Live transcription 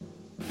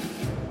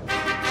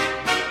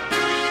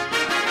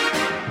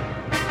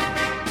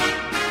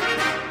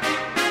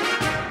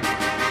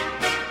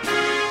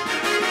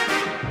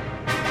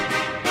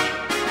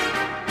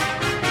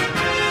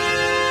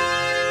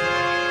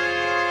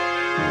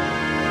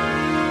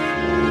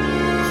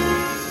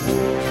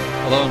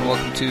Hello and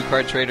welcome to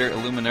Card Trader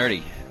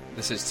Illuminati.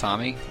 This is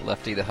Tommy,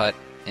 Lefty the Hut,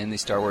 in the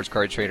Star Wars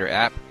Card Trader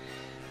app.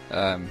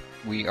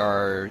 We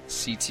are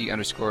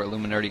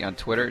CT_Illuminati on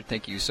Twitter.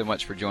 Thank you so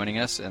much for joining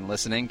us and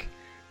listening.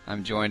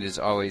 I'm joined as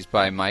always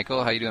by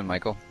Michael. How you doing,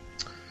 Michael?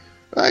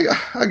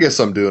 I guess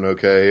I'm doing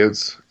okay.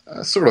 It's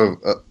sort of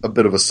a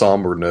bit of a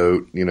somber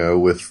note,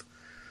 with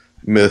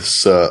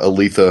Miss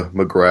Aletha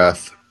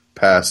McGrath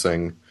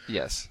passing.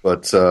 Yes.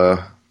 But,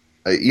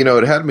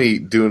 it had me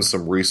doing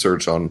some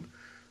research on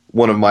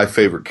one of my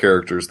favorite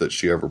characters that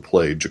she ever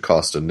played,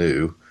 Jocasta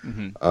Nu.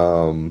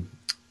 Mm-hmm.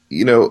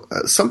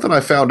 Something I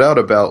found out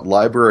about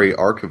library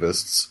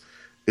archivists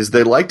is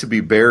they like to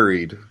be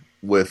buried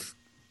with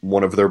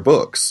one of their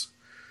books.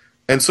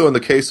 And so in the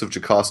case of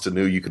Jocasta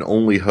Nu, you can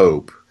only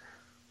hope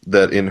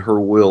that in her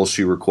will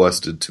she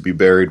requested to be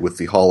buried with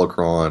the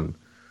holocron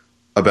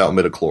about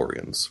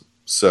midichlorians.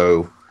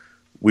 So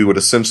we would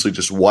essentially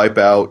just wipe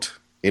out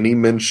any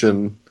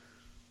mention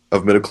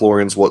of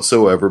midichlorians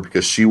whatsoever,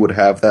 because she would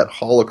have that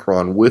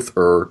holocron with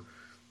her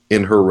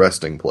in her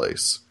resting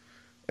place.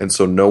 And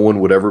so no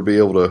one would ever be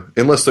able to,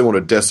 unless they want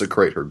to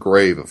desecrate her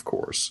grave, of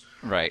course.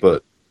 Right.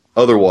 But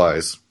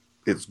otherwise,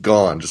 it's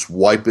gone. Just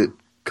wipe it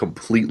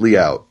completely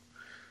out.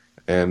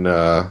 And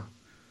I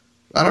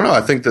don't know, I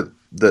think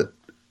that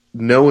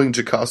knowing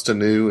Jocasta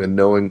Nu and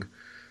knowing,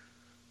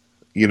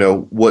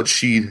 what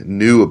she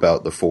knew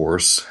about the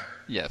Force,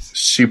 yes,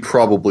 she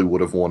probably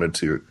would have wanted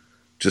to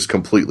just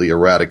completely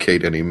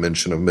eradicate any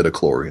mention of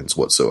midichlorians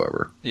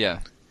whatsoever.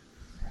 Yeah.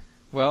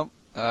 Well,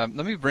 let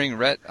me bring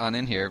Rhett on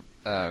in here.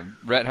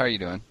 Rhett, how are you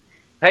doing?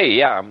 Hey,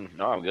 yeah,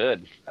 I'm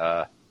good.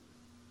 I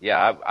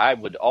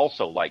would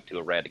also like to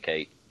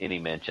eradicate any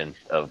mention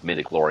of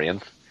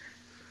midichlorians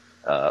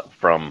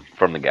from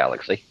the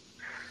galaxy.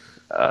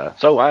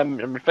 So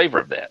I'm in favor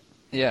of that.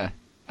 Yeah.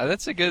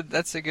 That's a good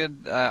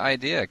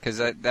idea, because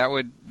that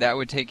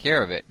would take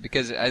care of it.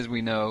 Because as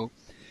we know,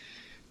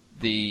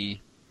 the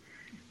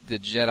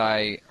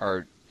Jedi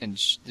are,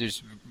 and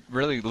there's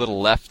really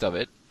little left of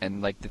it,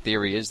 and the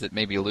theory is that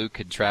maybe Luke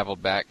had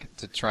traveled back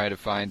to try to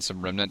find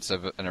some remnants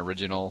of an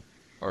original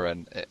or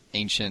an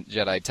ancient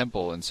Jedi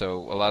temple, and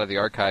so a lot of the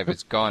archive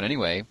is gone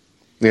anyway.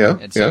 Yeah.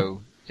 And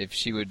so if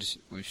she was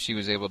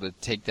able to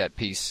take that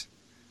piece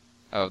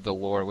of the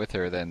lore with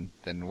her, then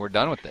we're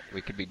done with it.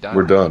 We could be done.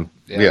 We're done.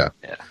 Yeah.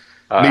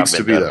 Needs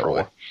to be that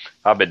way.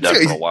 I've been done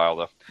for a while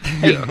though.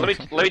 Hey,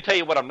 let me tell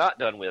you what I'm not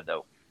done with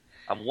though.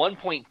 I'm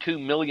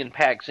 1.2 million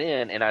packs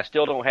in, and I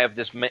still don't have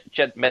this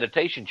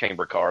meditation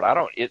chamber card.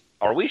 Are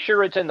we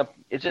sure it's in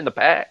the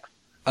pack?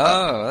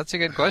 Oh, that's a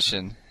good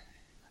question.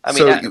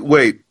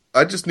 Wait.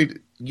 I just need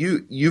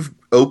you've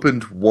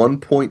opened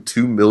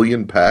 1.2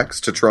 million packs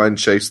to try and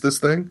chase this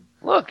thing?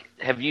 Look,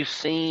 have you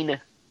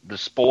seen the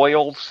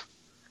spoils?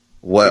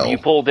 Well, if you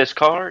pull this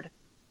card,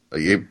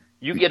 you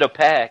get a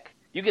pack.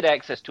 You get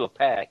access to a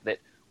pack that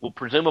will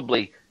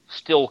presumably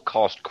still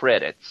cost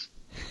credits.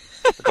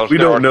 We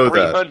don't know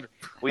that.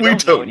 We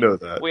don't know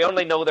that. We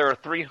only know there are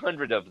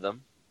 300 of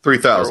them.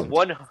 3,000.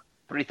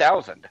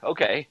 3,000.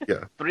 Okay.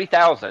 Yeah.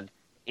 3,000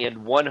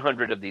 in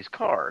 100 of these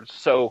cards.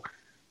 So,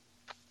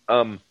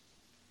 unless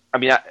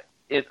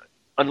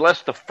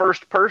the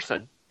first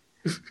person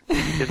is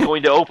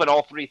going to open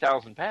all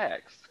 3,000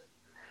 packs,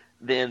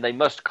 then they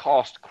must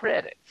cost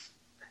credits.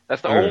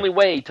 That's the only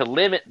way to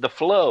limit the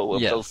flow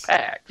of those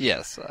packs.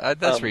 Yes,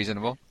 that's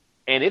reasonable.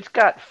 And it's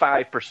got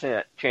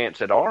 5%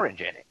 chance at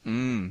orange in it.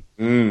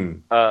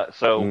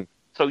 So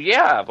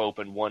I've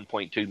opened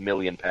 1.2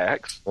 million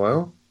packs.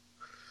 Well,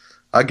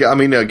 I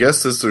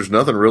guess there's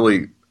nothing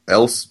really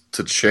else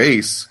to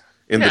chase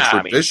in the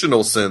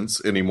traditional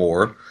sense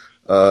anymore.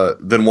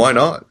 Then why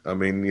not?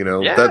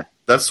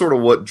 That's sort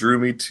of what drew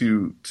me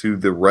to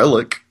the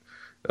relic.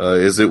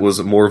 Is it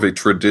was more of a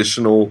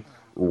traditional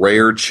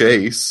rare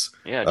chase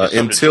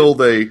until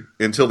they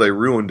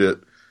ruined it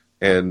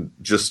and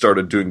just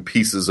started doing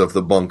pieces of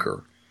the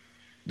bunker.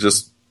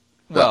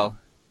 I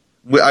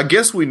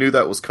guess we knew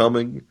that was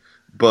coming,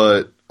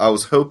 but I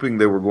was hoping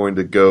they were going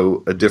to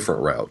go a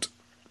different route.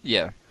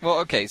 Yeah. Well,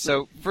 okay,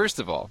 so first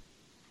of all,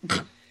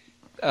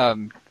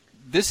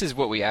 this is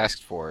what we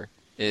asked for,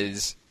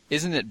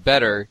 isn't it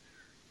better,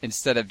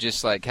 instead of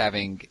just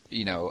having, a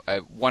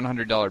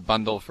 $100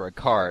 bundle for a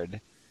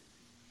card,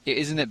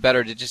 isn't it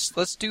better to just,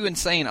 let's do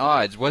insane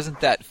odds? Wasn't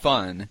that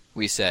fun?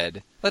 We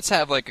said. Let's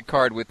have a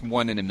card with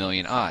 1 in a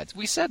million odds.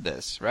 We said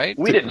this, right?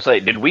 We didn't say.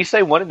 Did we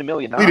say 1 in a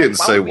million odds? We didn't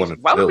say 1 in a million.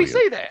 Why would we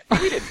say that?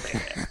 We didn't say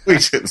that. We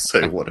didn't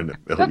say 1 in a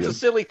million. That's a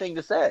silly thing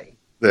to say.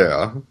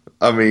 Yeah,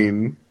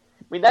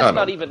 that's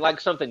not even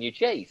something you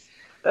chase.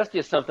 That's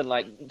just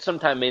something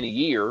sometime in a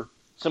year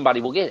somebody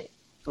will get it.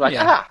 What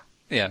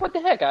the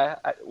heck?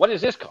 What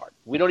is this card?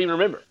 We don't even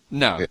remember.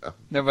 No,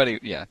 nobody.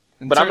 Yeah.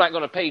 But I'm not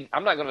going to pay.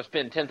 I'm not going to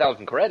spend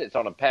 10,000 credits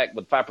on a pack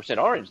with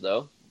 5% orange,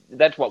 though.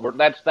 That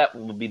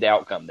will be the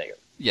outcome there.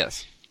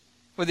 Yes.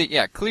 Well,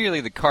 clearly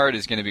the card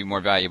is going to be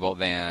more valuable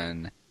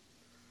than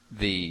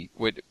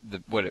what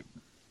it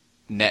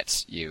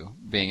nets you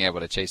being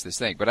able to chase this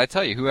thing. But I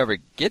tell you, whoever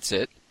gets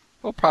it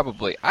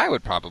I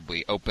would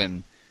probably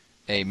open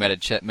a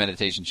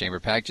meditation chamber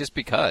pack just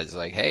because,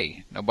 like,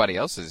 hey, nobody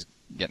else is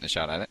getting a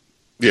shot at it.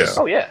 Yeah.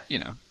 Oh yeah. You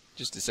know,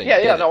 just to say. Yeah,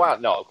 you yeah, did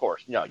it. no, of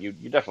course, no. You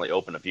definitely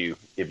open a few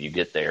if you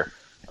get there,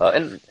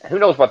 and who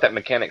knows what that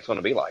mechanic's going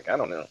to be like? I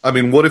don't know. I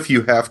mean, what if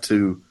you have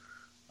to,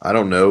 I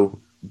don't know,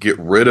 get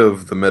rid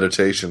of the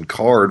meditation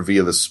card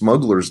via the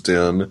smuggler's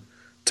den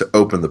to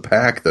open the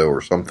pack, though,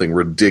 or something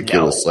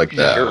ridiculous like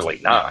that? Surely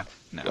not.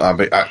 No. I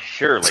mean,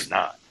 Surely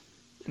not.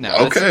 No.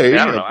 that's- okay.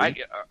 I don't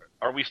know.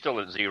 Are we still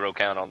at zero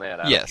count on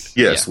that? Yes.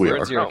 Yes, we we're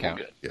are. at zero Oh, well, count.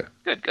 good.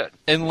 Yeah. Good.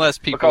 Unless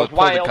people Because had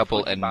why pulled a else couple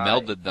would you and buy-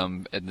 melded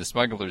them in the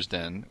smuggler's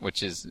den,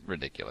 which is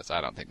ridiculous. I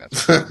don't think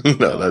that's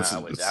No, that's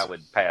I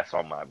would pass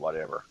on my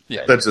whatever.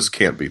 Yeah. that just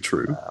can't be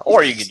true.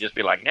 Or you could just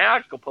be like, now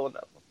let's go pull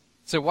another one.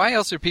 So why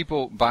else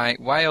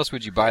why else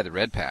would you buy the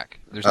red pack?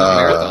 There's no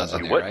marathons in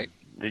you there, wouldn't.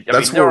 right? I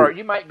That's mean, where-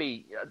 you might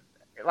be,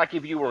 like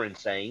if you were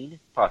insane,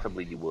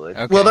 possibly you would.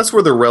 Okay. Well, that's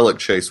where the relic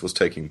chase was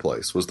taking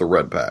place, was the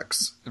red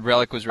packs. the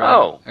relic was red.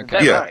 Oh, okay.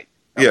 that's Yeah. right.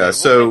 Yeah, well,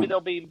 so- maybe they'll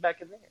be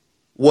back in there.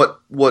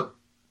 What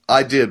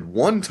I did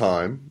one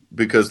time,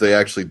 because they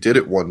actually did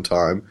it one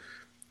time,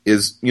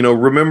 is,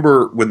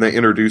 remember when they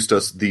introduced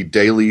us the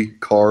daily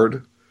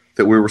card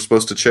that we were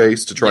supposed to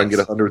chase to try and Yes.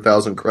 get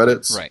 100,000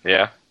 credits? Right.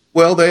 Yeah.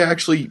 Well, they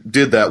actually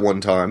did that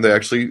one time. They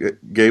actually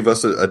gave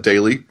us a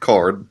daily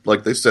card,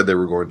 like they said they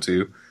were going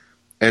to.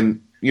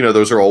 And,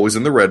 those are always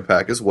in the red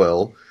pack as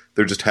well.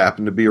 There just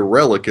happened to be a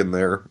relic in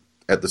there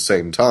at the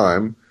same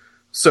time.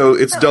 So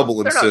it's double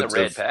They're incentive. not in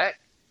the red pack.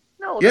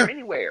 No, Yeah. they're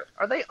anywhere.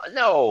 Are they?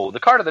 No, the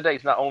card of the day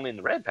is not only in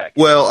the red pack.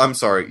 Well, I'm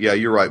sorry. Yeah,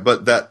 you're right.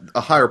 But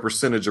a higher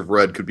percentage of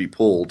red could be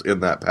pulled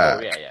in that pack.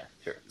 Oh, yeah,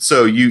 sure.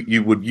 So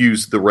you would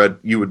use the red.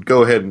 You would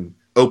go ahead and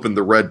open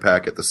the red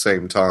pack at the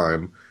same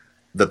time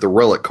that the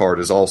relic card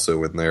is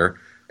also in there,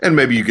 and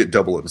maybe you get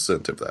double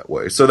incentive that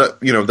way. So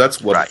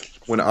that's what Right.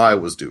 when I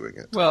was doing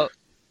it. Well,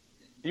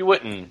 You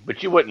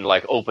wouldn't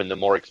like open the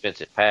more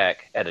expensive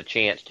pack at a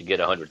chance to get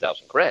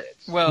 100,000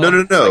 credits. well. No.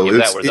 Like if that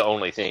It's- were the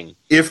only thing.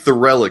 if the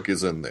relic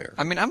is in there.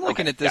 I mean, I'm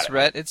looking Okay, at this got it.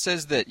 red. It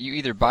says that you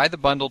either buy the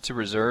bundle to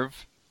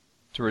reserve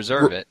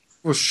it,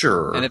 Well,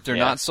 sure. and if they're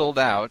Yeah. not sold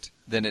out,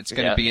 then it's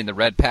going to Yeah. be in the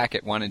red pack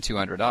at 1 in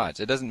 200 odds.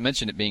 It doesn't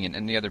mention it being in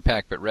any other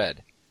pack but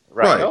red.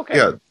 right. Okay.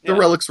 Yeah. The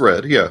relic's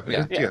red. Yeah.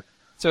 Yeah. Yeah.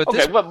 So at Okay,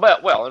 this,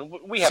 well, and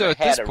we So haven't at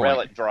this had a point-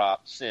 relic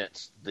drop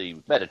since the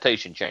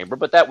meditation chamber,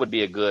 but that would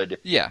be a good,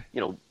 yeah,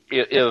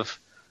 if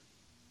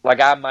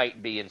like I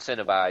might be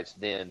incentivized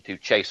then to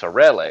chase a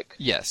relic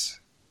yes,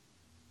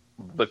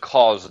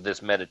 because of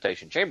this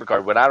meditation chamber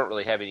card, when I don't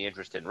really have any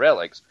interest in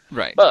relics,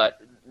 right. but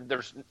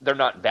they're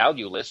not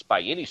valueless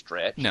by any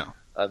stretch. No,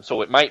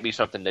 So it might be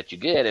something that you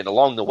get, and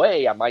along the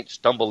way, I might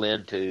stumble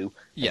into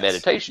yes, a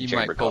meditation you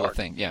chamber might pull card. a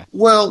thing, yeah.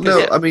 Well, no.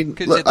 Yeah, I mean,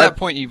 Because at that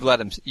point, you've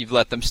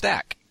let them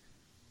stack.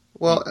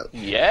 well,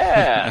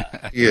 Yeah,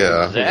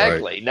 yeah.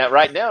 exactly. Now,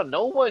 right now,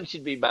 no one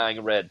should be buying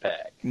a red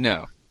pack.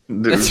 No,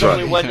 Right. There's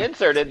only one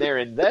insert in there,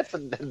 and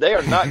they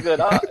are not good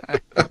odds.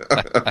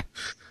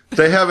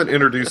 They haven't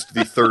introduced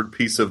the third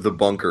piece of the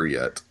bunker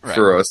yet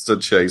for us to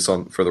chase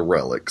for the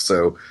relic.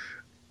 So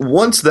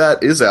once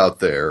that is out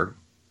there,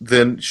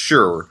 then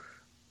sure,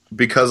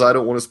 because I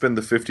don't want to spend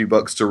the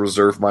 $50 to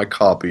reserve my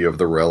copy of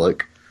the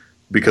relic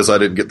because I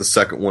didn't get the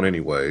second one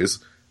anyways,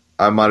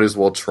 I might as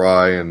well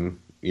try and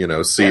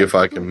see if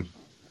I can.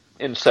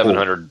 In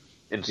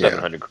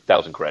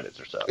 700,000 credits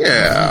or so.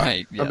 Yeah,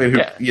 Right, yeah. I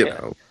mean,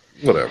 Yeah.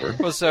 whatever.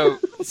 Well, so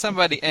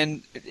somebody,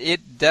 and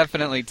it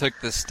definitely took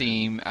the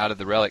steam out of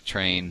the relic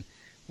train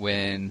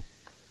when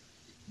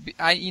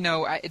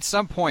at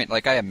some point,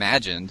 like I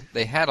imagined,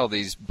 they had all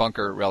these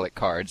bunker relic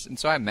cards, and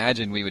so I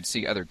imagined we would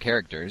see other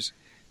characters,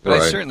 but I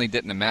Right. certainly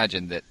didn't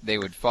imagine that they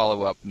would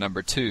follow up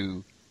number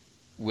 2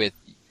 with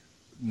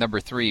number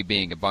 3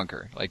 being a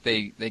bunker. Like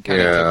they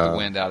kind of took the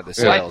wind out of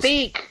the Well,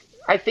 sails.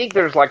 I think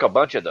there's like a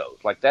bunch of those.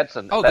 Like that's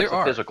a there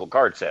are. physical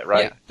card set,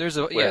 right? Yeah, there's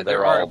Where there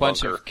they're are all a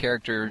bunch bunker. of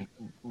character.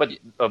 But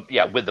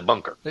with the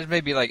bunker. There's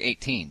maybe like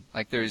 18.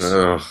 Like there's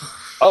Ugh.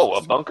 Oh,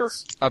 a bunker?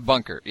 a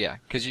bunker, yeah,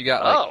 because you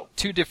got like Oh.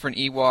 2 different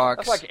Ewoks.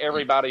 That's like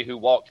everybody who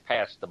walked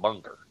past the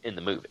bunker in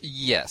the movie.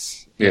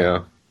 Yes.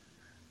 Yeah.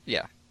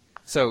 Yeah.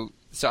 So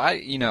I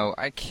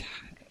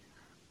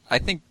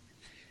think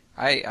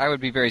I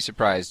would be very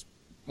surprised.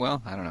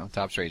 Well, I don't know,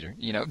 Topps Razor.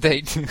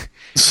 They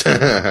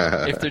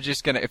if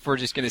we're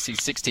just gonna see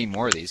 16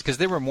 more of these, because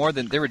there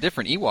were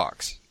different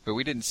Ewoks, but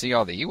we didn't see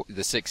all the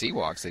 6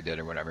 Ewoks they did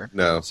or whatever.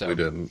 No, So, we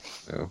didn't.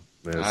 No.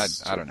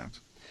 I don't know,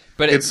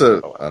 but It's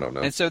I don't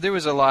know. and so there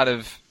was a lot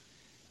of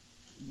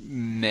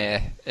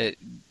meh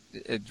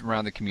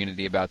around the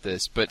community about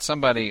this, but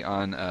somebody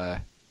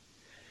on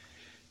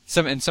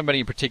somebody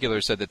in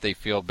particular said that they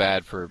feel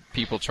bad for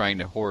people trying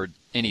to hoard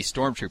any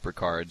Stormtrooper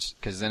cards,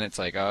 because then it's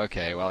like, oh,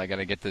 okay, well, I got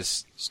to get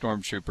this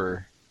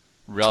Stormtrooper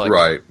relic,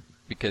 Right.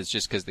 because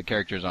the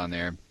character's on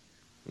there,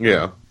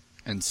 Yeah.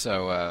 and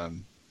so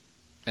on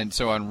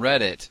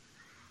Reddit,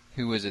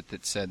 who was it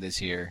that said this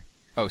here?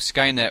 Oh,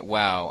 Skynet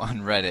Wow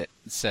on Reddit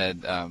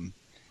said,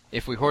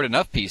 if we hoard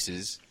enough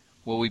pieces,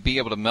 will we be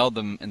able to meld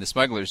them in the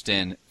smuggler's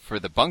den for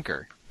the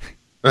bunker?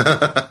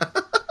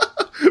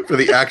 For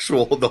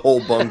the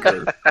whole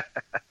bunker.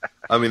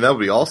 I mean, that would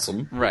be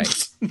awesome. Right.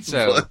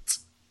 So But,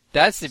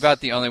 that's about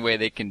the only way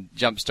they can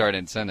jumpstart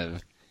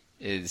incentive.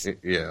 Is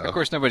yeah. of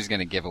course nobody's going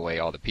to give away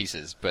all the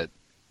pieces, but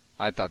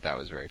I thought that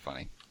was very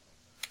funny.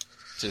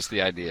 Just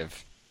the idea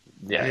of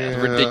Yeah. Yeah.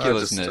 the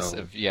ridiculousness I just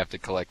don't- of you have to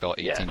collect all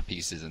 18 Yeah.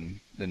 pieces and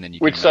then you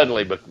Which can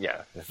suddenly, but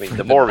yeah, I mean, For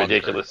the the more bunker.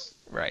 ridiculous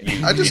right.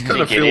 I just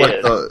kind of think it feel like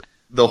is, the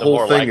the whole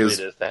more thing likely is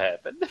it is to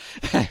happen.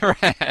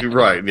 right.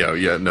 right.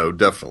 Yeah, no,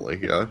 definitely.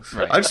 Yeah,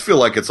 Right. I just feel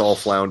like it's all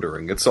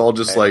floundering. It's all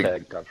just like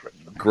Hashtag comfort.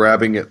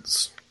 grabbing at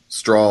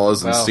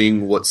straws and Well-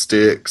 seeing what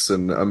sticks,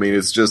 and I mean,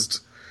 it's just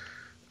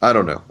I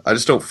don't know. I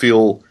just don't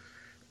feel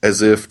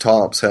as if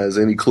Topps has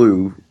any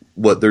clue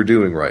what they're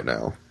doing right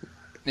now,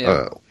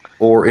 Yeah.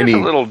 or any.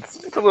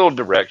 It's a little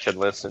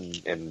directionless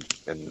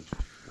and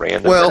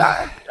random. Well-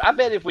 But I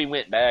bet if we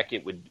went back,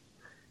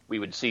 we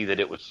would see that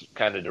it was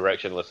kind of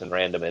directionless and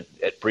random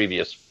at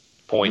previous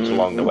points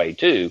along the way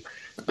too.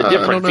 The I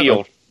different don't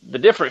know. the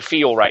different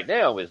feel right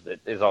now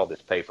is all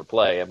this pay for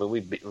play. I mean,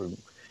 we've been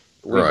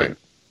Right.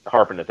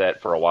 harping at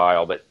that for a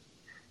while, but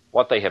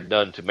what they have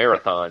done to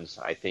marathons,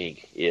 I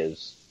think,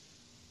 is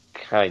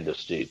kind of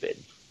stupid.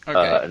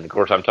 Okay. And of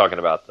course, I'm talking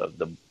about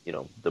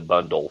the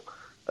bundle,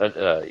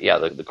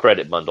 the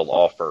credit bundle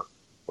offer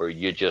where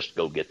you just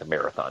go get the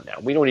marathon now.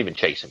 We don't even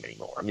chase them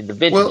anymore. I mean, the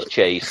vintage Well-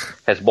 chase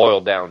has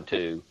boiled down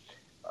to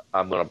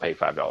I'm going to pay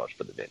 $5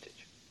 for the vintage.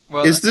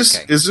 Well, Is this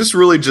okay. is this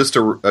really just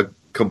a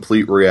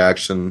complete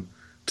reaction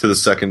to the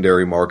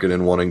secondary market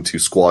and wanting to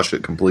squash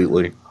it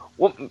completely?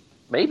 Well,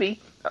 maybe.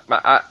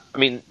 I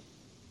mean,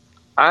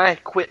 I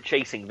quit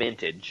chasing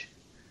vintage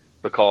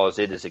because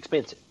it is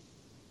expensive.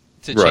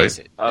 to Right. chase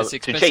it? It's To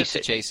expensive chase to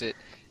it. chase it.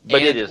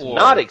 But it and is or-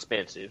 not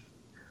expensive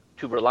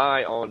to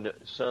rely on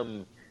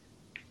some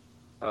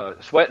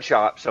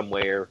sweatshop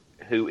somewhere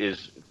who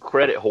is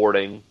credit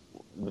hoarding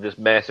with this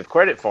massive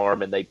credit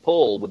farm, and they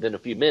pull within a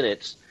few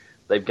minutes.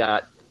 They've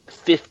got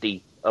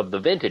 50 of the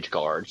vintage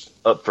cards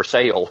up for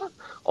sale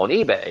on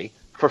eBay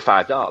for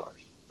 $5.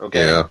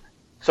 Okay, Yeah.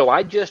 so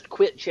I just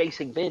quit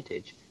chasing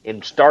vintage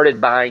and started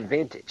buying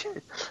vintage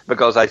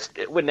because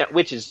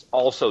which is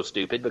also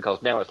stupid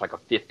because now it's like a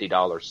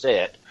 $50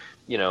 set,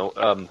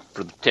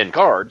 for 10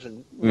 cards,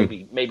 and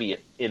maybe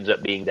it ends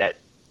up being that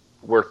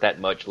worth that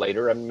much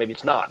later. I mean, maybe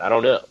it's not. I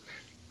don't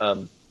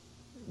know.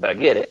 But I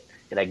get it,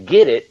 and I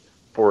get it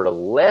for a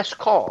less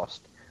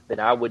cost than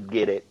I would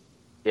get it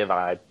if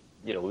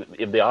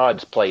if the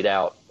odds played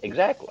out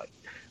exactly.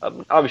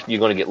 Obviously, you're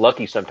going to get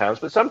lucky sometimes,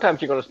 but sometimes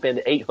you're going to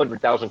spend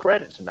 800,000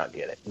 credits and not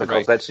get it because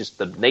Right. that's just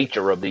the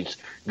nature of these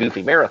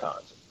goofy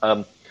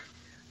marathons.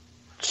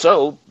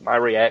 So my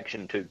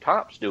reaction to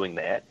Topps doing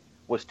that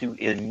was to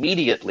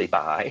immediately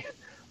buy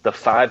the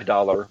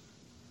 $5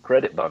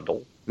 credit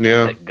bundle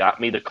Yeah. that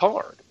got me the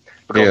card.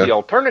 Because Yeah. the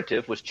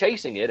alternative was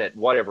chasing it at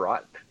whatever I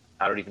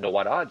don't even know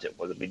what odds it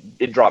was. I mean,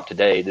 it dropped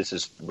today.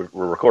 We're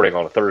recording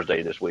on a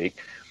Thursday this week.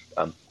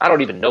 I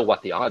don't even know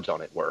what the odds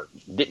on it were.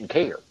 Didn't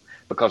care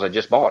because I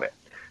just bought it.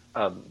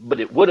 But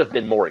it would have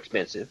been more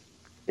expensive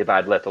if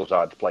I'd let those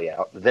odds play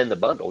out than the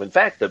bundle. In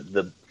fact,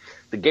 the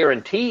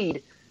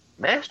guaranteed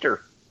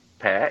master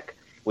pack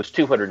was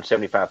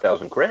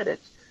 275,000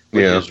 credits,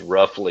 which Yeah. is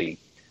roughly,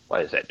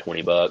 what is that,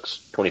 $20,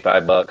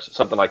 $25,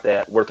 something like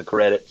that, worth of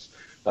credits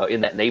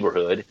in that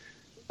neighborhood.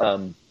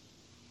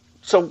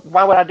 So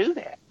why would I do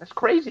that? That's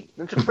crazy.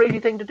 That's a crazy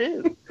thing to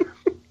do.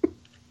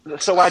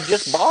 So I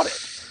just bought it.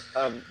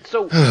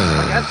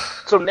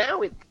 So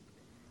now it.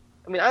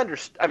 I mean,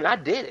 I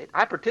did it.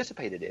 I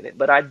participated in it,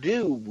 but I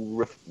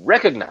do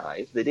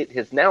recognize that it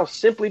has now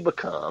simply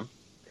become.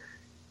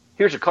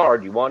 Here's a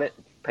card. You want it?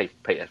 Pay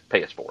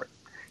us for it.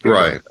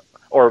 Right.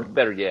 Or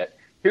better yet,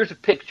 here's a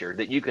picture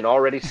that you can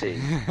already see.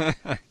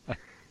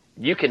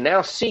 You can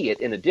now see it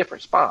in a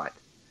different spot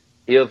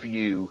if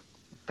you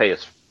pay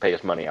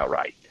us money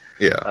outright.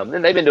 Yeah. And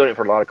they've been doing it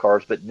for a lot of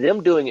cars, but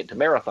them doing it to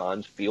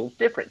marathons feels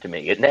different to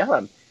me. And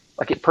now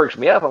it perks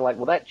me up. I'm like,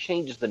 well, that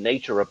changes the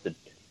nature of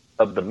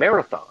the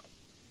marathon.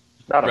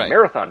 It's not a Right.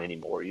 marathon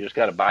anymore. You just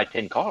got to buy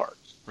 10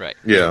 cards. Right.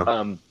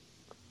 Yeah.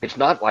 It's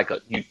not like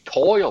you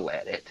toil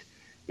at it.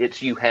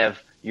 It's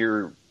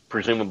you're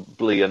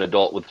presumably an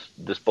adult with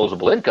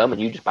disposable income,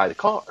 and you just buy the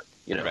card.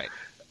 Right.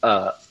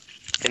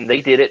 And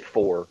they did it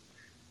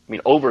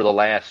over the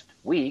last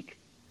week,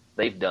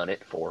 they've done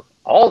it for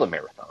all the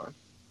marathons,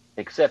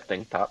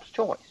 excepting Topps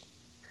Choice,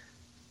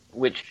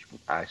 which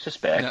I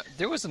suspect Now,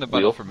 there wasn't a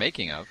bundle Will? for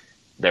making of.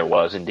 there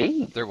was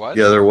indeed. There was.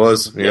 Yeah, there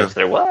was. Yeah. Yes,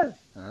 there was.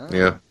 Oh.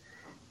 Yeah.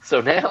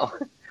 So now,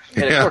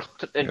 and Yeah. of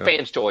course,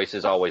 Fans Choice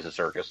is always a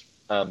circus.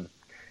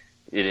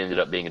 It ended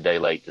up being a day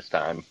late this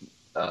time,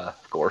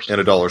 of course. And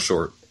 $1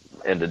 short.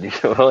 And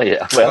well,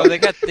 yeah, Well, they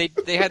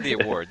had the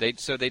award. They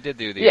did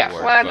do the yeah,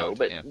 award. well, I know, vote,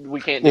 but yeah. we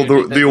can't. Well,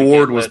 do the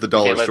award was the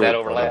 $1 can't let short that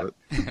part overlap. of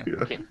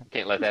it. Yeah.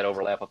 Can't let that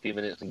overlap a few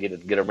minutes and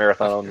get a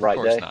marathon on the right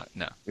Of course day. not.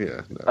 No.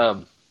 Yeah.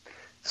 No.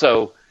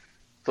 So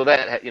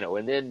that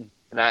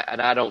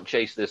and I don't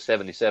chase this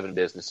 77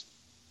 business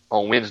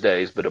on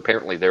Wednesdays, but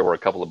apparently there were a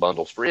couple of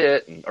bundles for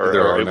it,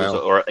 There are now.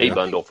 or a Yeah.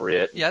 bundle for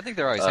it. Yeah, I think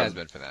there always has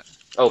been for that.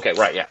 Okay,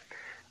 right, yeah.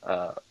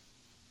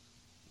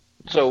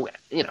 So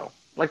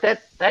like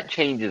that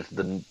changes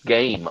the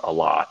game a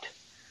lot.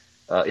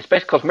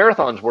 Especially because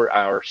marathons were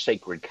our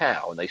sacred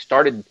cow, and they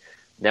started.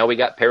 Now we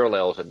got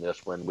parallels in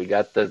this one. We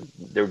got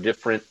they're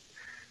different.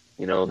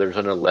 There's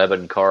an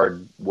 11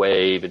 card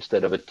wave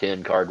instead of a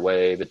 10 card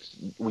wave.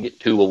 We get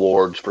 2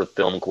 awards for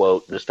film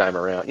quote this time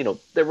around.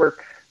 There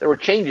were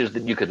changes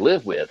that you could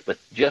live with, but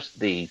just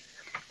the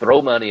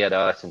throw money at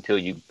us until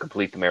you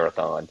complete the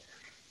marathon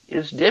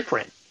is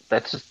different.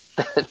 That's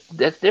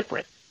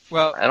different.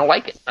 Well, I don't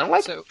like it.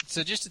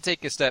 So just to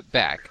take a step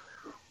back,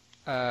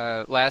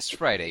 last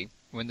Friday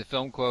when the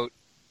film quote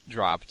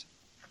dropped,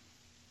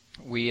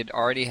 we had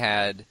already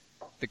had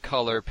the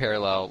color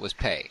parallel was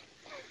pay.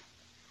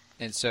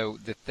 And so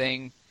the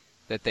thing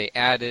that they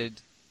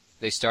added,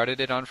 they started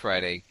it on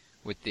Friday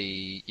with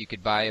you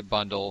could buy a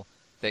bundle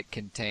that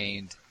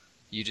contained,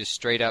 you just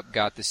straight up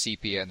got the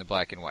sepia and the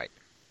black and white.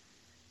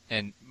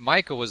 And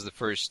Michael was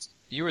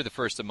you were the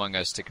first among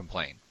us to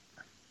complain.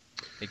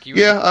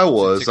 I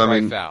was. I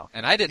mean, foul.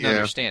 And I didn't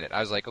understand it.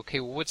 I was like, okay,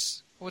 well,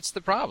 what's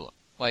the problem?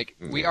 Like,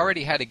 we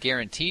already had a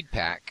guaranteed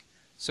pack,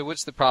 so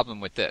what's the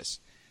problem with this?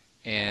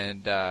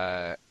 And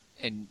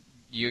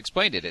you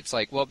explained it. It's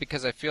like, well,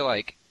 because I feel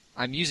like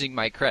I'm using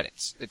my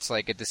credits. It's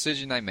like a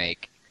decision I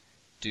make.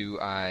 Do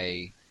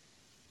I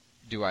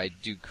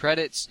do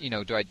credits?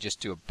 Do I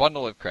just do a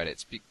bundle of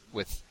credits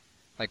if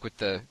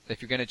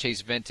you're going to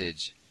chase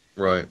vintage?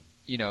 Right.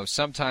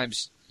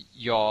 Sometimes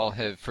y'all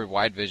have, for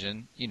wide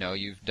vision,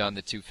 you've done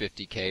the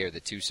 250K or the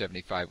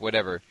 275,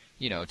 whatever,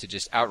 to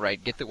just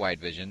outright get the wide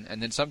vision.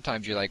 And then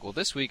sometimes you're like, well,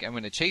 this week I'm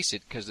going to chase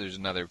it because there's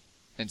another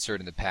insert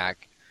in the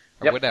pack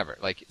or whatever.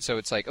 Like, so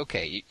it's like,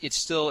 okay, it's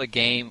still a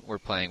game we're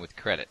playing with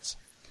credits.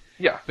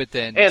 Yeah, but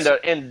then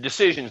and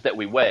decisions that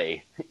we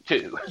weigh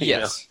too.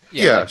 Yes,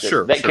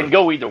 sure. That can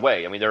go either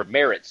way. I mean, there are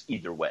merits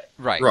either way.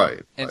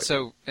 Right. And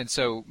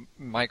so,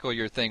 Michael,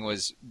 your thing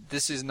was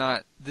this is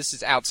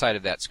outside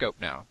of that scope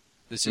now.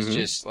 This is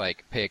just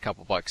like pay a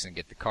couple bucks and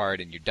get the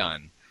card and you're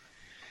done.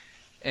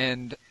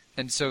 And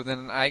so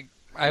then I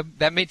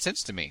that made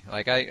sense to me.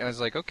 Like I was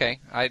like, okay,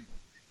 I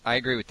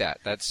agree with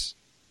that. But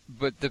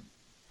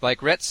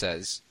like Rhett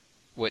says,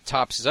 what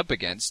Topps is up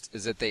against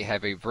is that they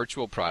have a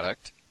virtual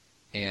product.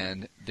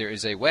 And there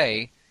is a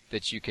way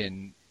that you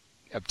can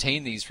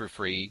obtain these for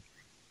free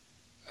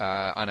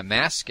on a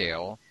mass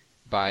scale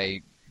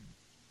by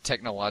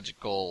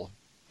technological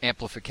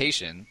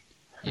amplification.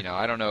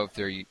 I don't know if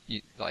they're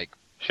like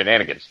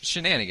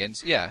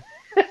shenanigans, yeah.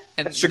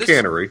 And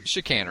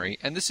chicanery,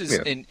 and this is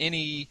in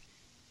any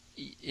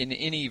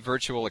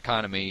virtual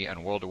economy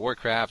and World of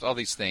Warcraft, all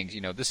these things.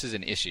 This is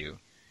an issue,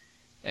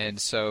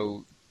 and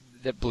so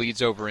that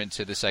bleeds over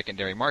into the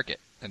secondary market,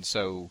 and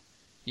so.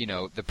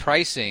 The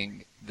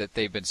pricing that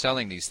they've been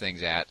selling these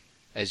things at,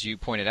 as you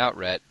pointed out,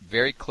 Rhett,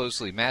 very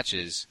closely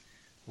matches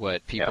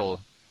what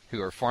people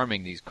who are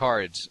farming these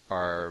cards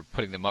are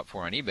putting them up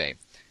for on eBay.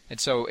 And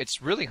so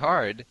it's really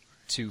hard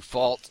to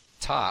fault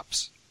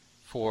Topps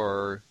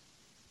for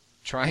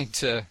trying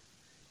to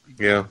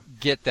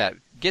get that,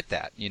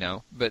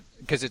 but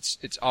because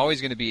it's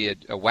always going to be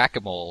a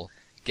whack-a-mole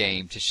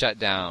game to shut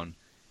down.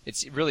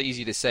 It's really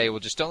easy to say, well,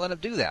 just don't let them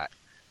do that.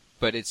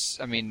 But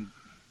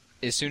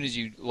as soon as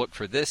you look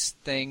for this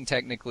thing,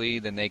 technically,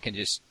 then they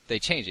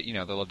change it.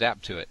 They'll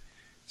adapt to it.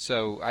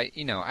 So I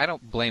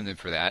don't blame them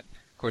for that.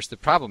 Of course, the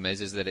problem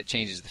is that it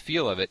changes the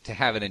feel of it to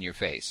have it in your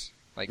face.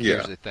 Like,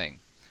 here's the thing.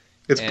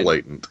 It's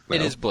blatant. No.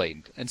 It is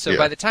blatant. And so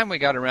by the time we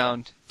got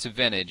around to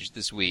vintage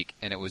this week,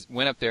 and it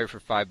went up there for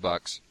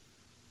 $5,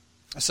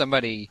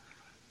 somebody,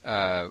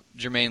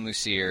 Jermaine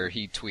Lucier,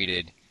 he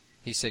tweeted.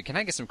 He said, can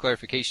I get some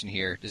clarification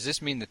here? Does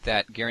this mean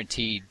that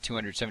guaranteed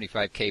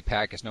 275K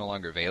pack is no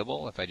longer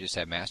available if I just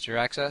have master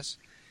access?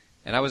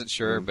 And I wasn't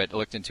sure, but I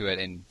looked into it,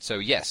 and so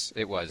yes,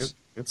 it was.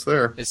 It's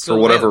there. It's for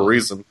whatever available.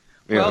 Reason.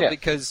 Yeah. Well,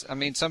 because,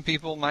 some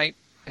people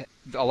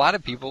a lot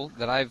of people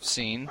that I've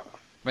seen,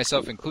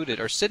 myself included,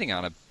 are sitting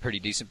on a pretty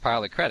decent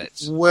pile of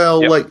credits.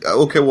 Well,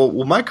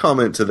 my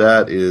comment to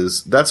that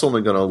is that's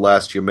only going to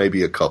last you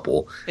maybe a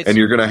couple, and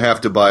you're going to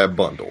have to buy a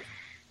bundle.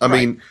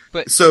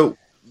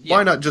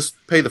 Why not just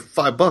pay the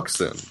 $5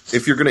 then?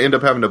 If you're going to end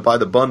up having to buy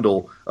the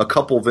bundle a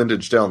couple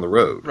vintage down the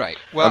road, right?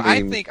 Well,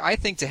 I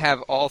think to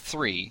have all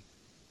three,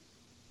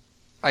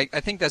 I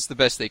think that's the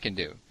best they can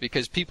do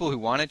because people who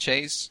want to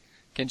chase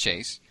can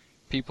chase.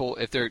 People,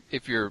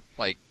 if you're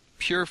like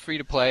pure free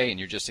to play and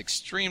you're just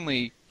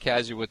extremely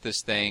casual with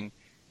this thing,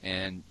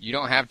 and you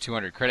don't have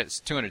 200,000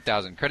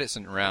 credits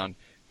sitting around,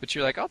 but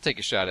you're like, I'll take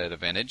a shot at a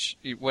vintage,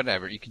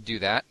 whatever, you can do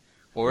that.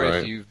 Or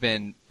if you've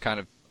been kind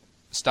of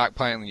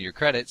stockpiling your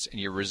credits and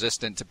you're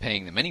resistant to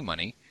paying them any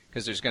money,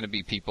 because there's going to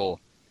be people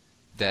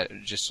that are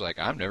just like,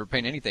 I'm never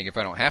paying anything if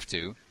I don't have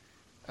to.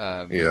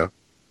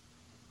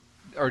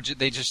 Or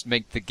they just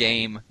make the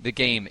game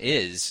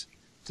is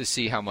to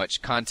see how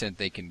much content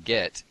they can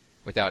get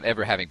without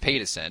ever having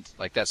paid a cent.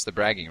 Like, that's the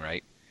bragging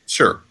right.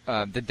 Sure.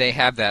 That they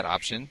have that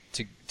option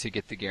to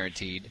get the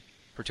guaranteed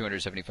for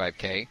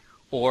 275K,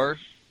 or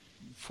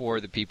for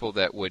the people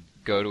that would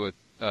go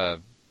to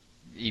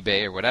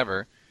eBay or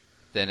whatever,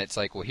 then it's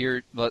like, well,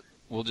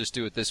 we'll just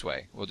do it this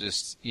way. We'll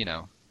just,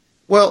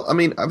 Well, I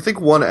mean, I think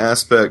one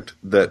aspect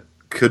that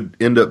could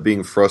end up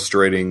being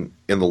frustrating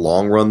in the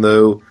long run,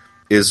 though,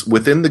 is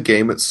within the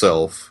game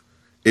itself,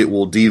 it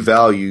will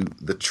devalue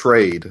the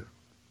trade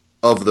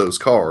of those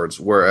cards,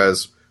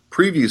 whereas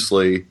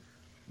previously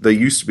they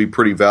used to be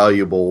pretty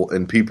valuable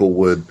and people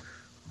would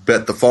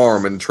bet the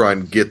farm and try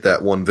and get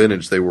that one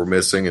vintage they were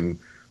missing and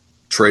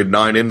trade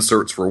 9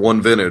 inserts for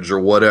one vintage or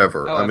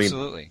whatever. Oh, I mean,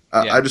 absolutely.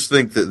 I just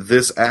think that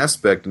this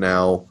aspect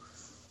now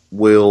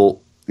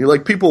will,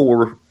 like, people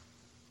were,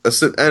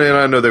 and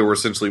I know they were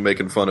essentially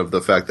making fun of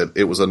the fact that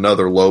it was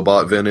another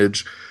Lobot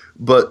vintage,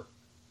 but,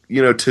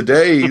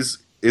 today's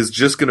is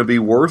just going to be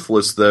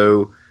worthless,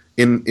 though,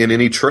 in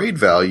any trade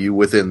value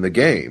within the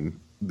game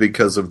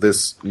because of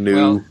this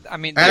new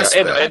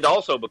aspect. And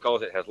also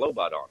because it has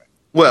Lobot on it.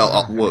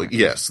 Well,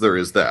 yes, there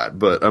is that,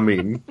 but I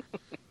mean,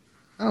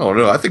 I don't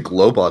know. I think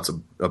Lobot's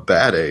a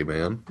bad A,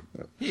 man.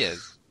 He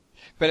is,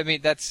 but I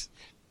mean that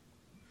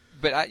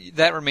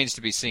remains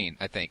to be seen.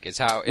 I think is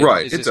how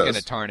is this going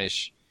to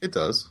tarnish. It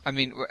does. I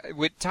mean,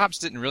 Topps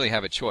didn't really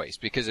have a choice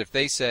because if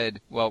they said,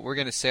 "Well, we're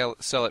going to sell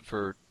it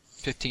for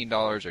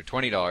 $15 or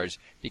 $20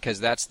 because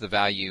that's the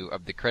value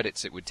of the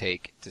credits it would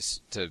take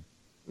to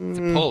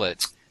pull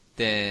it,"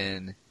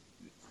 then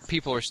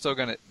people are still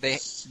gonna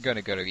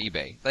go to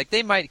eBay. Like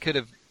they could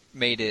have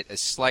made it a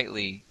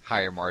slightly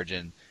higher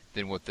margin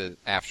than what the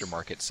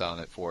aftermarket's selling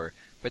it for,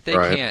 but they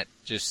can't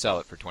just sell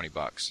it for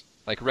 $20.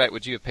 Like Rhett,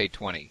 would you have paid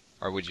 20,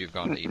 or would you have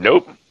gone to eBay?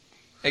 Nope.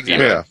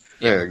 Exactly.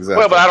 Yeah, exactly.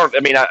 Well, but I don't. I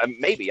mean,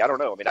 maybe I don't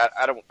know. I mean,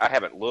 I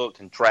haven't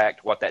looked and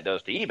tracked what that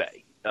does to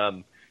eBay.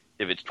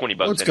 If it's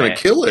 $20 it's going to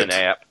kill it. An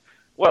app.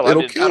 Well,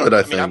 it'll kill it.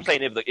 I think. I'm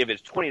saying if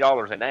it's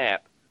 $20 an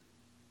app,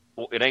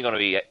 well, it ain't going to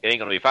be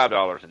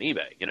 $5 in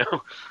eBay. Right.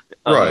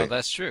 Well,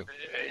 that's true.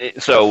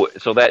 So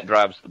that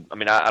drives. I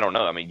mean, I don't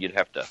know. I mean, you'd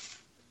have to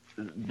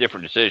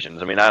different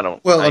decisions. I mean, I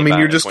don't. Well, I mean, ain't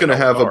you're buying just going to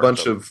have a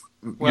bunch of.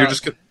 You're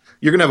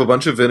going to have a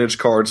bunch of vintage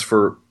cards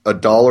for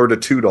 $1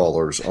 to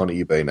 $2 on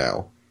eBay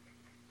now.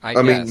 I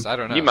guess I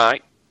don't know. You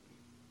might.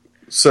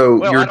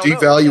 So you're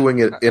devaluing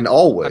it in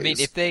all ways. I mean,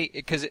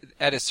 because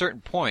at a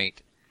certain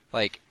point,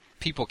 like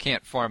people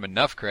can't farm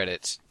enough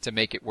credits to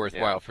make it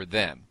worthwhile for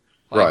them.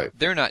 Like, right.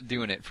 They're not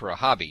doing it for a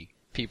hobby.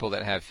 People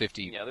that have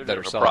 50 they're that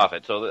are for selling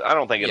profit. So I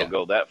don't think it'll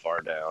go that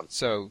far down.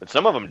 So, but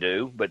some of them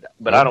do. But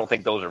I don't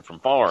think those are from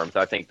farms.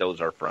 I think those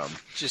are from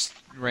just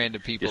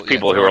random people. Just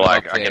people who are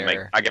like, I can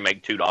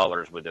make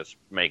 $2 with this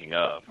making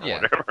of or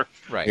whatever.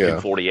 Right.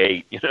 Yeah.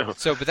 48.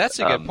 So, but that's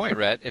a good point,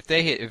 Rhett.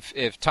 If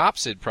if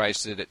Topps had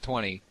priced it at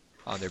 20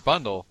 on their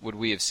bundle, would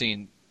we have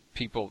seen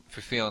people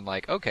feeling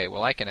like, okay,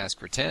 well, I can ask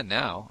for 10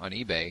 now on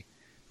eBay,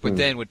 but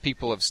then would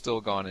people have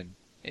still gone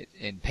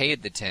and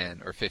paid the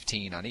 10 or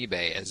 15 on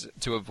eBay as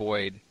to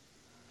avoid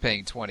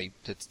paying 20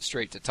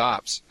 straight to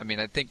Topps? I mean,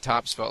 I think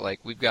Topps felt like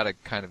we've got to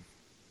kind of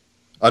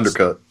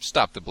undercut,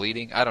 stop the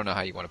bleeding. I don't know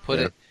how you want to put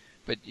it,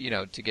 but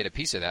to get a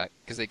piece of that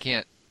because they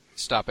can't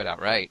stop it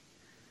outright.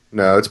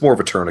 No, it's more of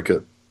a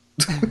tourniquet.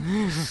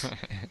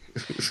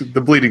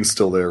 The bleeding's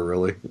still there,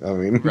 really. I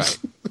mean, right.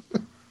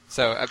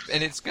 So,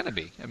 and it's going to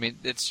be. I mean,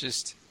 it's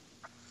just,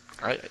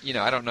 I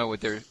don't know what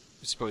they're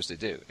supposed to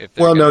do.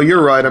 Well, no,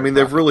 you're right. I mean,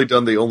 they've really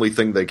done the only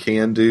thing they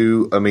can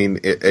do. I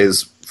mean,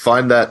 is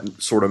find that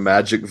sort of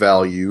magic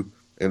value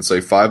and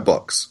say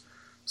 $5.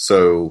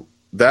 So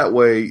that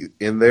way,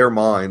 in their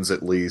minds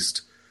at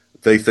least,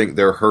 they think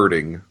they're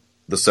hurting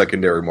the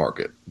secondary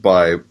market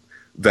by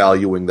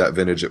valuing that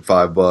vintage at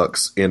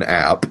 $5 in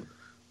app.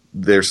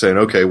 They're saying,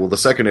 okay, well, the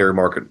secondary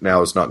market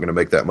now is not going to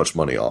make that much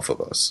money off of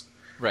us.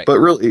 Right. But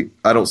really,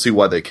 I don't see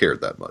why they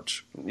cared that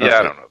much. Yeah,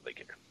 I don't know if they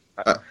care.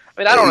 I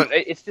mean, I don't know.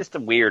 It's just a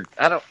weird.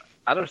 I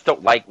just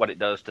don't like what it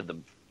does to the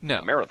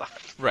marathon.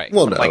 Right.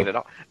 Well, no. Like it at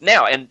all.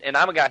 Now, and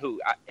I'm a guy who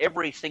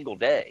every single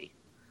day,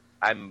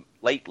 I'm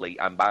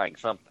buying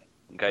something.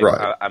 Okay.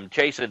 Right. I'm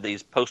chasing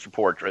these poster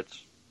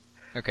portraits.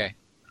 Okay.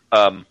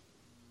 But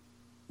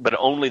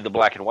only the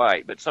black and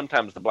white. But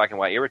sometimes the black and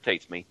white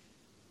irritates me,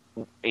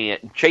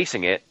 and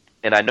chasing it,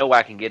 and I know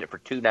I can get it for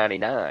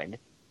 $2.99.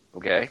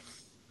 Okay.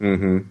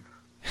 Mm-hmm.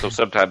 So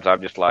sometimes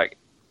I'm just like,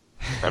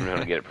 I'm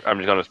just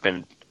going to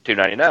spend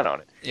 $2.99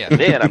 on it. Yeah. And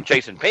then I'm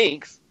chasing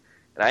pinks,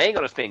 and I ain't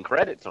going to spend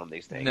credits on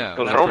these things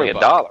because they're only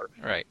 $1.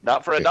 Right.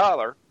 Not for $1.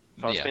 So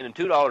I'm spending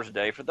 $2 a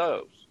day for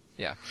those.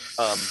 Yeah.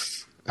 I'm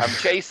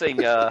chasing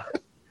Battle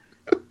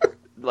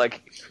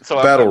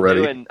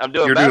Ready. I'm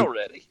doing Battle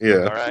Ready.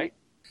 Yeah. All right.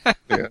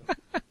 Yeah.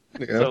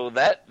 So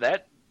that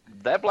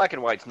black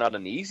and white's not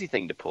an easy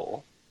thing to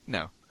pull.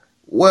 No.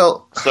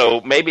 Well,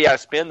 so maybe I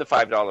spend the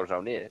 $5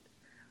 on it.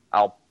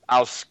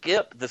 I'll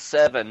skip the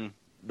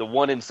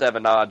 1 in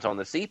 7 odds on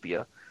the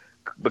sepia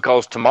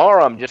because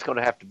tomorrow I'm just going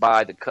to have to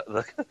buy the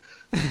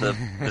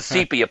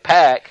sepia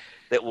pack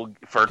that will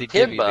for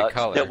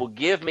 $10 that will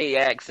give me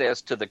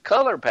access to the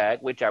color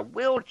pack, which I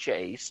will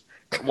chase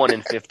 1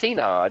 in 15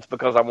 odds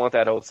because I want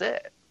that whole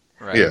set.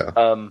 Right.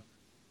 Yeah.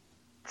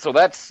 So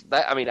that's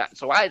that. I mean,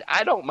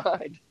 I don't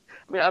mind.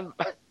 I mean, I'm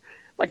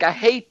like I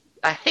hate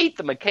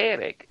the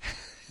mechanic.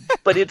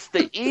 But it's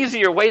the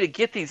easier way to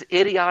get these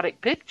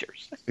idiotic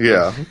pictures.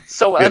 Yeah.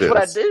 So that's what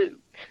I do.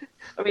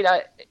 I mean,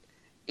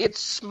 it's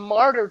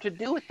smarter to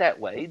do it that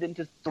way than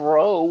to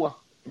throw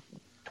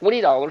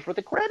 $20 worth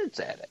of credits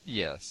at it.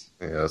 Yes.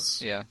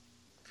 Yes. Yeah.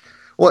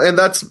 Well, and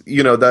that's,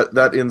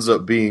 that ends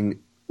up being,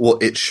 well,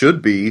 it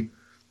should be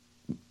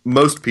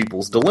most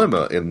people's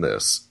dilemma in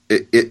this.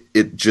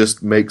 It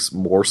just makes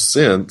more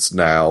sense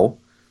now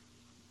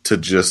to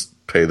just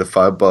pay the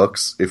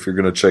 $5 if you're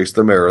going to chase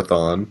the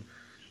marathon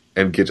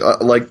and get,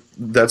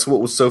 that's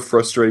what was so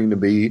frustrating to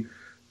me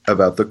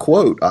about the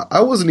quote.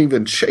 I wasn't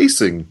even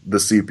chasing the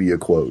sepia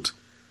quote,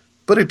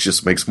 but it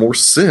just makes more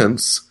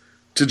sense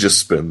to just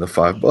spend the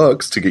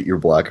 $5 to get your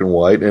black and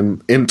white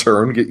and in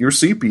turn get your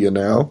sepia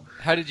now.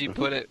 How did you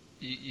put it?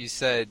 You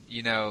said,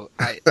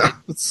 I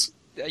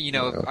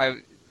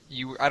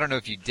don't know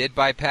if you did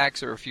buy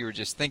packs or if you were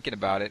just thinking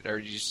about it, or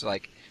you just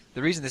like,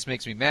 the reason this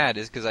makes me mad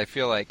is because I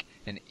feel like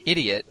an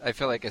idiot. I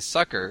feel like a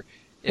sucker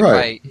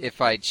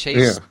if I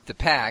chase the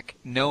pack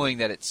knowing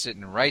that it's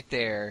sitting right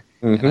there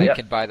and I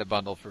could buy the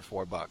bundle for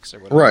 $4 or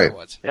whatever it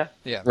was. Yeah.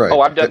 Yeah. Right.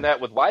 Oh, I've done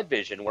that with Wide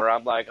Vision where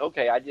I'm like,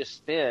 okay, I just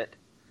spent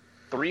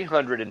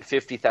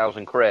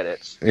 350,000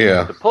 credits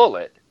to pull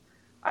it.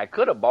 I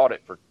could have bought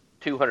it for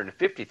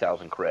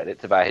 250,000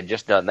 credits if I had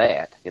just done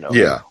that,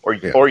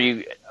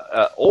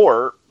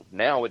 or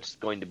now it's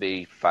going to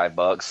be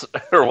 $5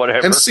 or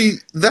whatever. And see,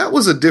 that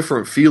was a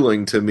different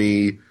feeling to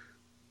me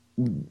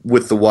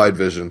with the Wide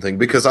Vision thing,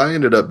 because I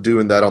ended up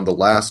doing that on the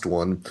last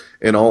one,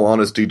 in all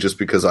honesty, just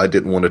because I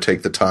didn't want to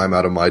take the time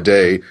out of my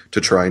day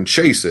to try and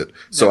chase it.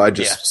 So I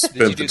just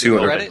spent the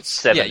 200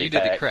 credits. Yeah, you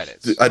did the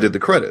credits. I did the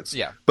credits.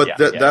 Yeah. But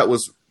that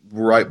was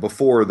right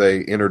before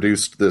they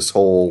introduced this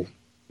whole,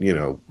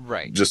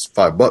 just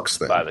 $5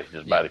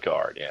 thing. Buy the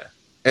card, yeah.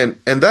 And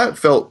that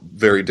felt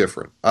very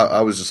different.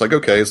 I was just like,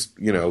 okay,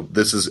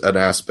 this is an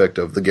aspect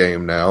of the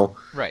game now.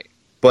 Right.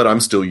 But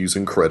I'm still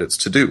using credits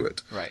to do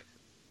it. Right.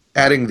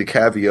 Adding the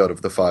caveat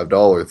of the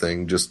 $5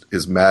 thing just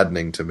is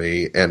maddening to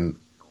me, and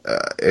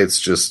it's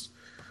just,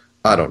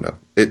 I don't know.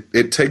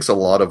 It takes a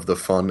lot of the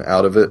fun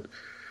out of it,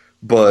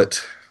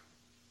 but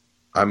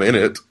I'm in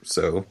it,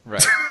 so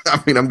right.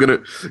 I mean, I'm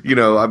gonna,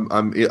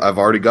 I've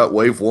already got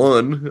wave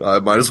 1. I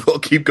might as well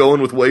keep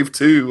going with wave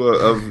 2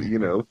 of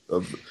the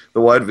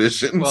Wide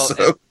Vision. Well,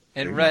 so.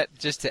 and Rhett,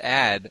 just to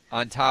add,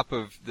 on top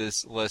of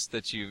this list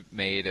that you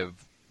made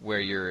of where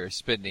you're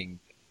spending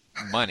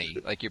money,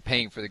 like you're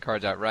paying for the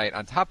cards outright,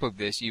 on top of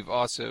this, you've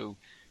also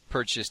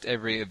purchased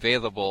every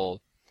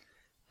available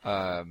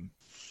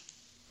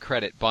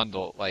credit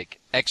bundle,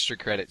 like extra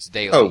credits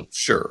daily. Oh,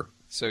 sure.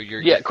 So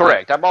you're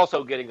correct. I'm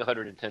also getting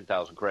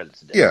 110,000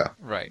 credits a day. Yeah,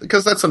 right.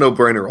 Because that's a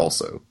no-brainer,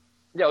 also.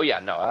 Oh yeah,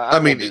 no, I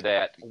mean, will do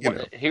that.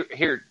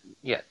 Here,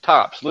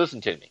 Tops,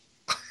 listen to me.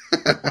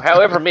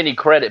 However many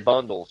credit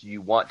bundles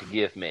you want to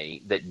give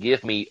me that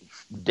give me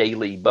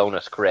daily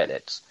bonus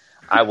credits,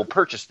 I will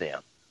purchase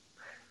them.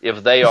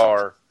 If they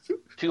are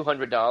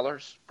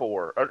 $200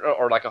 for,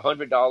 or like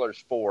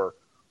 $100 for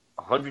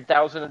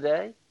 100,000 a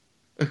day,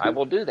 I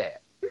will do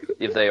that.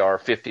 If they are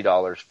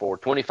 $50 for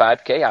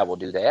 25K, I will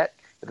do that.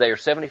 If they are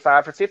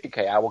 $75 for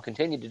 50K, I will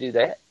continue to do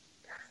that.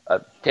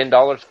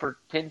 $10 for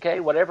 10K,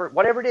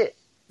 whatever it is.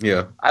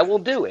 Yeah. I will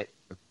do it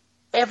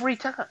every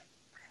time.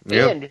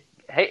 Yeah. And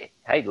hey,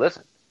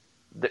 listen,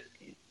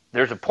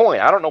 there's a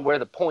point. I don't know where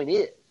the point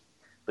is,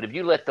 but if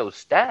you let those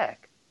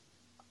stack,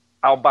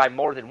 I'll buy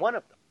more than one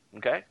of them.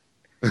 Okay?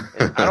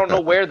 And I don't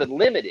know where the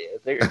limit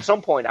is. At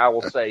some point, I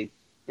will say,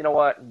 you know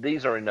what?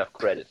 These are enough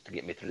credits to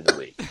get me through the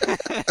week.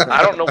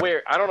 I don't know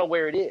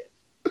where it is.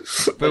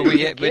 But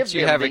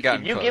you haven't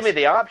gotten. If you close. give me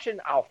the option,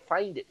 I'll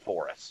find it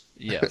for us.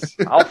 Yes.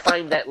 I'll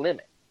find that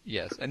limit.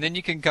 Yes, and then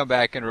you can come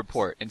back and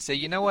report and say,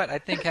 you know what? I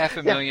think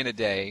 $500,000 a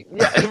day.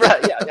 Yeah,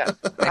 right. Yeah.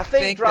 I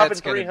think dropping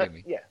that's going to do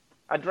me. Yeah,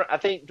 I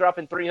think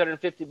dropping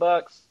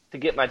 $350 to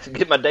get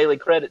my daily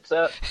credits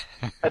up.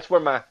 That's where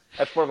my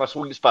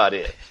sweet spot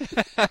is.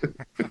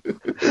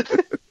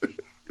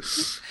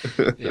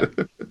 Yeah.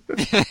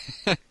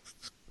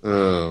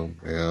 Oh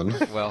man.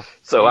 Well.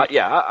 So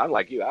I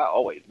like you. I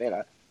always,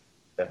 man.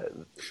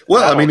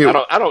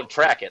 I don't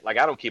track it. Like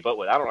I don't keep up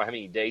with it. I don't know how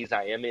many days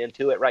I am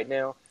into it right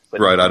now. But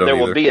right, I don't there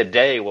either. will be a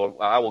day where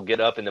I will get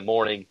up in the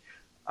morning,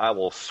 I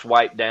will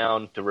swipe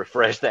down to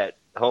refresh that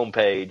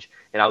homepage,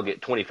 and I'll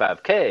get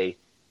 25K.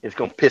 It's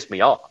going to piss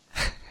me off.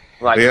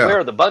 Like, where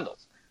are the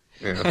bundles?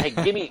 Yeah. Hey,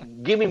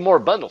 give me more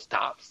bundles,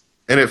 Tops.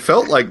 And it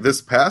felt like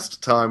this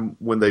past time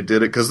when they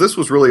did it, because this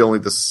was really only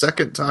the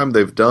second time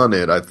they've done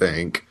it, I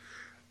think.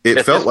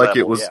 It felt like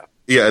it was,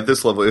 at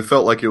this level, it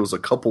felt like it was a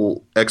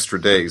couple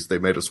extra days they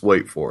made us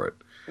wait for it.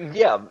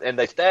 Yeah, and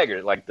they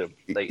staggered. Like they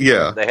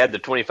had the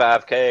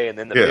 25K, and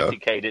then the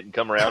 50K didn't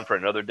come around for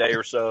another day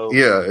or so.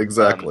 Yeah,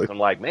 exactly. I'm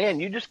like, man,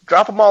 you just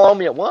drop them all on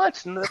me at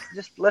once, and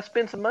let's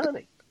spend some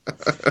money.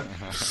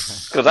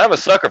 Because I'm a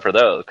sucker for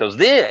those. Because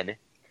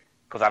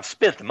I've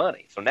spent the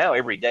money, so now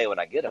every day when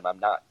I get them,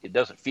 it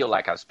doesn't feel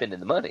like I'm spending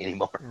the money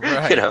anymore.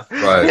 Right.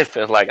 Right. It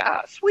feels like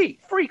sweet,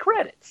 free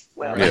credits.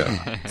 Well,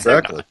 yeah,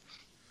 exactly.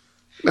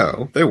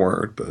 No, they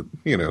weren't, but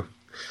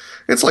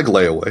it's like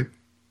layaway.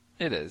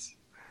 It is.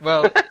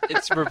 Well,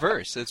 it's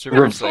reverse. It's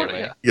reverse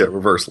layaway. Yeah,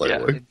 reverse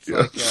layaway. It's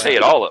like, pay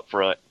it all up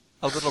front.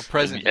 A little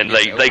present, and you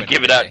get to they open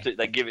give it every out. day.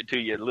 They give it to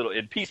you a little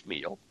in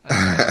piecemeal.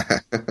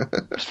 That's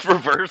It's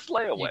reverse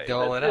right. layaway. You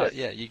dole it That's out.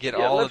 Yeah, you get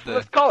Yeah, all let's, of the.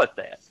 let's call it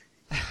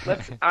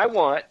that. I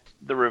want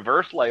the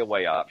reverse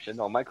layaway option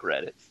on my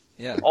credits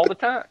Yeah. all the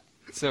time.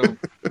 So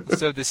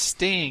the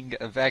sting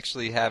of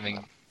actually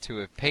having to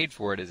have paid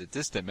for it is a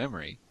distant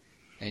memory,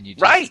 and you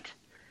just, Right.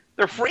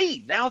 They're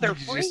free. Now they're you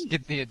free. just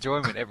get the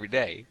enjoyment every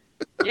day.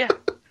 Yeah.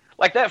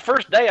 Like that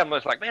first day, I'm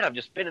just like, man, I'm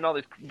just spending all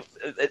this.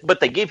 But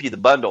they give you the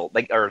bundle.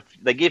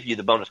 They give you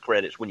the bonus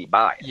credits when you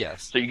buy it.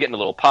 Yes. So you're getting a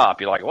little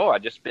pop. You're like, whoa, I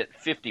just spent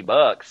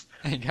 $50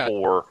 You got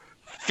for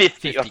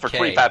 50 for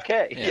 50K.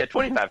 25K. Yeah. Yeah,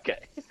 25K.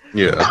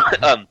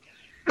 Yeah.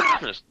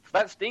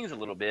 That stings a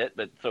little bit,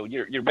 but so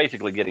you're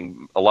basically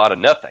getting a lot of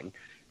nothing.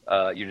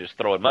 You're just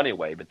throwing money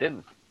away, but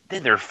then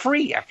they're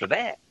free after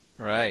that.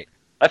 right.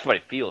 That's what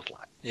it feels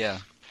like. Yeah.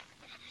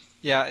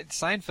 Yeah,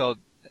 Seinfeld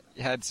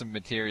had some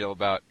material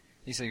about,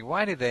 he said,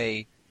 why do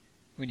they,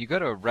 when you go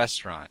to a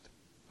restaurant,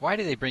 why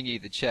do they bring you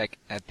the check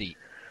at the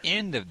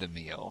end of the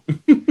meal?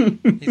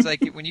 He's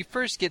like, when you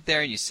first get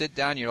there and you sit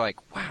down, you're like,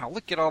 wow,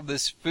 look at all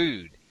this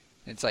food.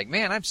 And it's like,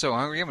 man, I'm so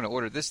hungry, I'm going to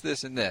order this,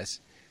 this, and this.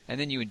 And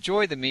then you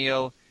enjoy the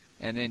meal,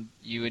 and then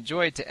you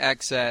enjoy it to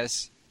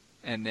excess,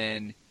 and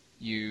then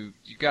you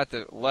got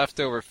the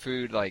leftover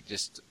food, like,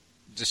 just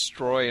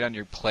destroy it on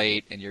your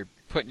plate, and you're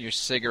putting your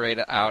cigarette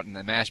out and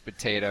the mashed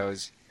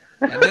potatoes.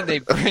 And then they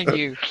bring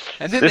you.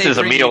 And then This they is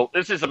a bring meal.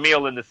 This is a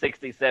meal in the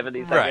 60s,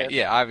 70s. I Right? guess?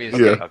 Yeah,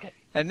 obviously. Yeah. Okay.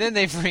 And then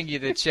they bring you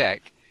the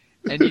check,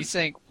 and you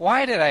think,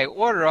 "Why did I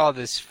order all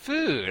this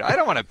food? I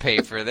don't want to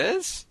pay for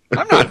this.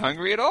 I'm not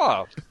hungry at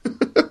all."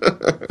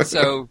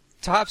 So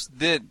Tops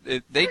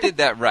did. They did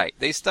that right.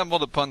 They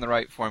stumbled upon the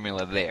right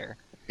formula there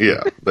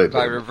Yeah. They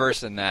by did.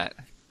 reversing that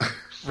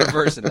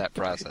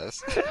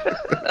process.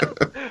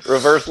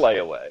 Reverse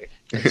layaway.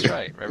 That's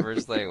right.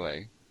 Reverse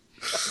layaway.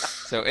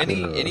 So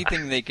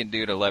anything they can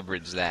do to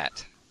leverage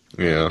that.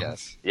 Yeah.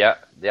 Yes.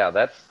 Yeah.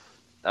 That's.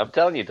 I'm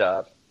telling you,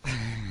 Todd.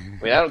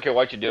 I mean, I don't care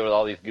what you do with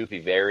all these goofy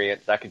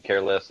variants. I could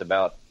care less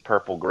about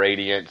purple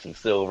gradients and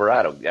silver.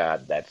 I don't.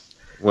 God, that's.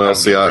 Well, I'm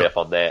see, riff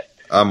on that.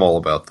 I'm all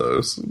about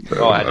those.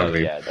 Oh, I know.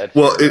 Yeah. That's,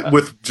 Well,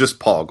 with just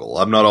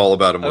Poggle. I'm not all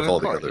about them with Of all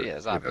the course, other.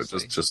 yes, you know,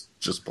 obviously. just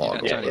You're not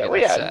Poggle. trying to Yeah. get Well,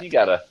 yeah. upset. You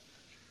gotta.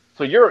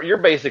 So you're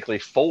basically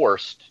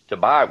forced to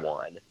buy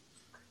one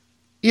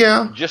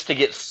Yeah. just to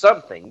get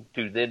something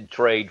to then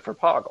trade for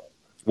Poggle.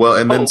 Well,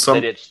 and then Hope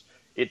some. that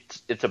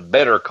it's a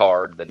better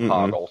card than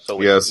Poggle.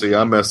 So Yeah. See,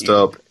 I messed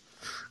up.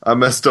 I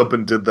messed up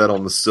and did that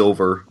on the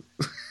silver.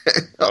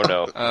 Oh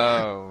no.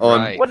 Oh, On-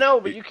 right. Well, no,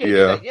 but you can't do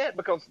Yeah. that yet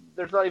because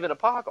there's not even a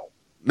Poggle.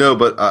 No,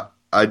 but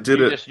I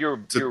did it You're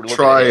to looking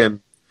try ahead. and.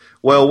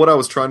 Well, what I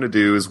was trying to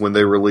do is when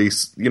they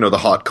release, the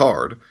hot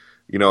card,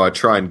 I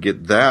try and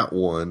get that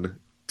one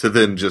to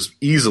then just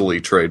easily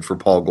trade for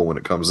Poggle when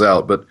it comes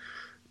out. But,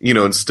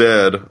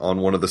 instead, on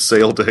one of the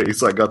sale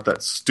days, I got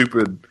that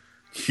stupid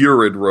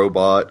Hurid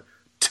robot.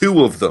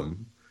 Two of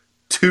them.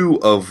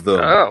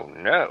 Oh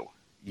no.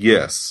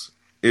 Yes.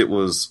 It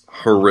was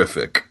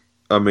horrific.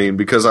 I mean,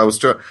 because I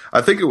was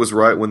I think it was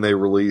right when they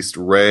released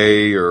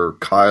Rey or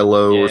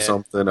Kylo or Yeah.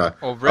 something.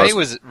 Well,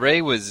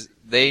 Ray was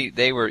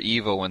they were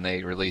evil when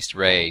they released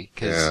Ray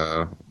because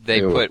Yeah. they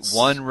it put was-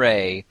 one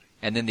Ray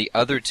and then the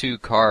other two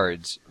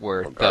cards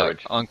were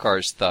garbage.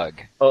 Unkar's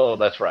Thug. Oh,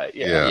 that's right.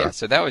 Yeah. Yeah. Yeah,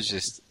 so that was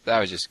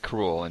just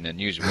cruel and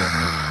unusual.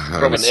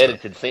 From an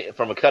edited scene,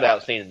 from a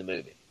cutout scene in the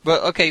movie.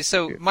 But okay,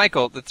 so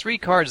Michael, the three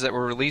cards that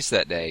were released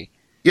that day,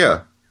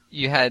 Yeah.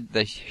 you had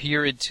the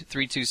Hurid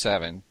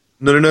 327.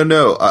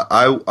 No.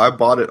 I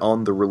bought it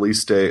on the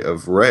release day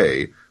of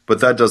Ray, but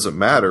that doesn't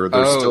matter.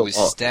 They're it still was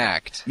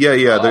stacked. Yeah,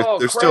 Oh,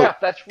 they're crap, still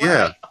that's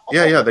right.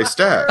 Yeah, they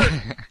stack.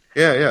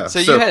 Yeah. So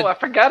you had- Oh, I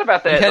forgot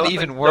about that. You had Those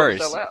even things don't worse.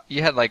 sell out.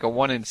 You had like a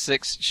 1 in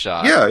 6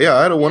 shot. Yeah,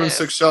 I had a 1 in Yes.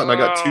 6 shot and I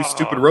got two Oh.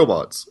 stupid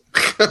robots.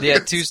 You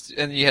had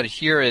and you had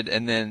Hurid,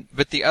 and then,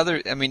 but the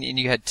other, and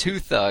you had two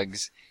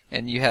Thugs,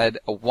 and you had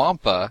a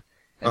Wampa,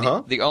 and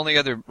Uh-huh. the only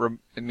other,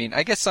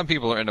 I guess some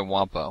people are into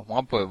Wampa.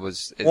 Wampa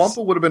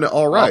Wampa would have been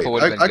all right. Wampa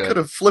would've been I good. could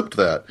have flipped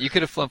that. You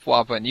could have flipped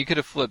Wampa, and you could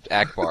have flipped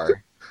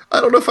Akbar. I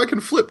don't know if I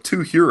can flip two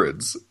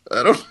Hurids.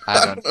 I don't know.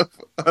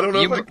 I don't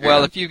know if I can.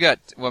 Well, if you got,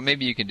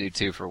 maybe you can do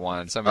 2 for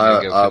 1. Some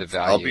of you go for the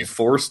I'll value. be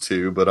forced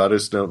to, but I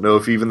just don't know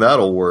if even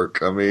that'll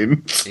work. I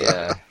mean,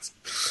 Yeah.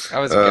 That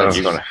was Uh, good.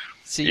 You're gonna,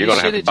 See, you're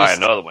gonna have to should've buy just-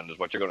 another one. Is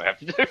what you're gonna have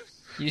to do.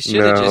 You should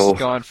have No. just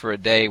gone for a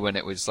day when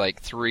it was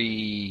like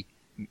 3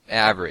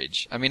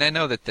 average. I mean, I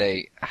know that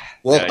they.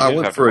 well, Yeah, you I just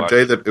went have for to a day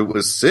watch. that it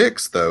was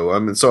 6, though. I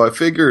mean, so I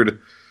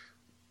figured,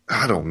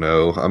 I don't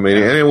know. I mean,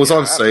 Yeah, and it was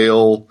on yeah.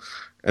 sale,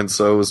 and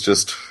so it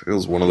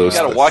was one of You those.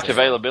 got to things. watch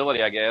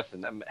availability, I guess,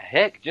 and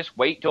heck, just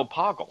wait till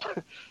Poggle.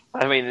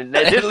 I mean,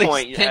 at At this least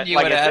point, then you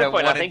like would at have this had a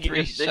point, 1 I think in you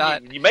 3 just then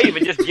shot. you may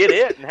even just get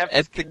it and have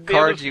At to the be able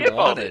card to you skip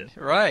all wanted. this.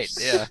 Right,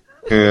 yeah.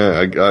 Yeah,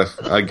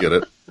 I get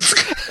it.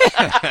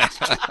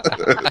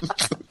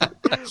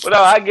 Well,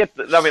 no, I get.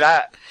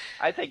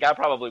 I think I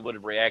probably would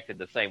have reacted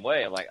the same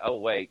way. I'm like, oh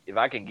wait, if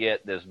I can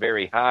get this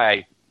very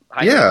high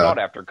Yeah. sought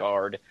after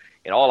card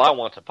and all I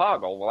want's a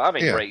Poggle. Well, I'm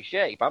in Yeah. great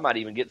shape. I might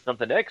even get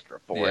something extra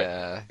for it.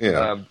 Yeah.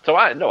 Yeah. So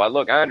I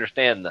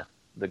understand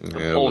the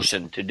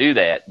compulsion to do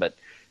that, but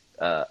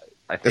I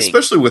think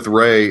Especially with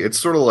Ray, it's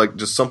sort of like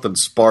just something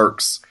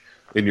sparks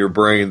in your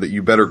brain that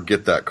you better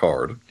get that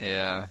card.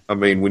 Yeah. I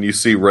mean, when you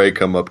see Ray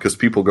come up, because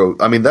people go,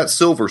 I mean, that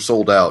silver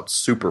sold out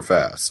super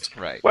fast.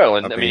 Right. well,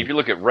 and I I mean, mean- if you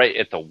look at Ray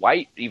at the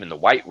white, even the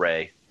white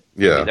Ray,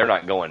 I Yeah. mean, they're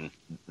not going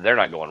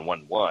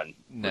 1-1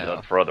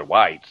 No. for other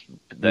whites.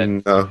 That,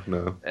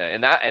 No.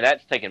 and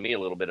that's taken me a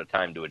little bit of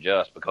time to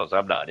adjust because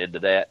I'm not into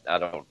that.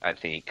 I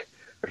think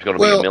there's going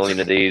to be Well, a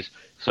million of these,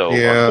 so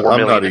yeah, or 4 I'm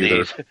million not of either.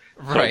 these. So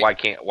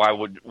Right.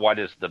 what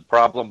is the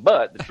problem?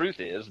 But the truth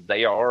is,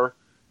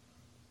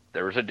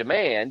 there's a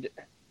demand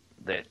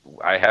that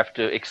I have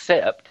to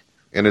accept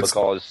And it's,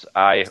 because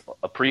I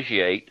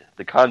appreciate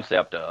the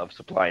concept of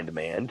supply and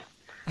demand.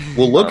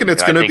 well, look, and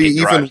it's and I going to think be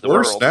it even drives the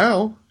worse world.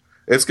 now.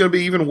 It's going to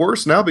be even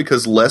worse now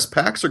because less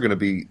packs are going to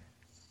be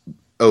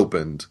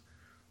opened.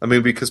 I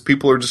mean, because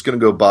people are just going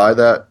to go buy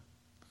that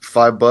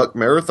 $5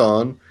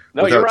 marathon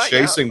No, without you're right.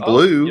 chasing yeah.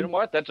 blue. You know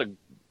what?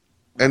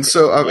 And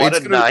so, I mean, what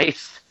it's a going to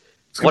nice,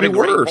 it's what going a to be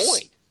great worse.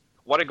 point.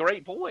 What a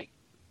great point.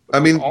 I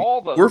mean,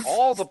 all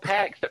we're the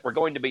packs that were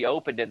going to be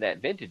opened in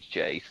that vintage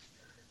chase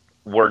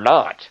were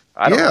not.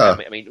 I don't Yeah.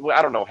 know. I mean,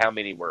 I don't know how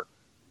many were.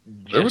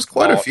 There was just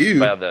quite a bought few.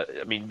 by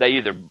I mean, they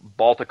either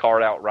bought the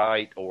card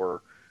outright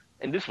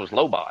and this was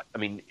low bot. I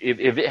mean, if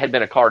it had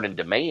been a card in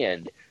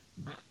demand,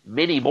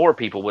 many more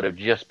people would have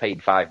just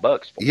paid $5 for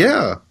it.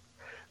 Yeah.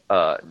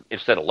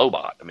 Instead of low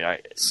bot. I mean, I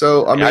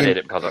did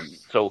it because I'm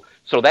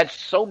so that's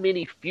so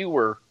many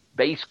fewer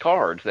base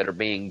cards that are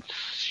being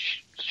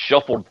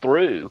shuffled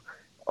through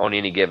on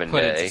any given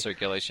Put day. into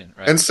circulation.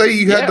 Right. And say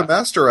you had Yeah. the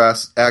master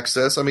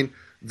access. I mean,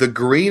 the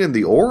green and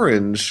the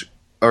orange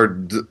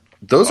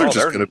those are just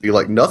they're- going to be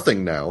like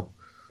nothing now.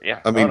 Yeah,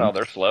 I mean- no,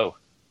 they're slow.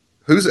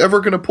 Who's ever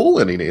going to pull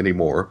any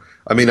anymore?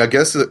 I mean, I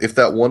guess if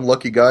that one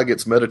lucky guy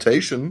gets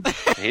meditation,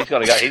 He's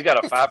got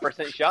a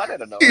 5% shot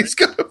at another. he's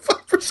got a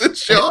 5%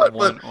 shot.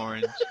 One But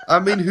orange. I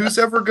mean, who's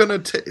ever going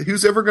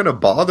to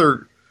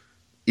bother?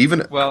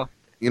 Even Well,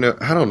 I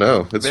don't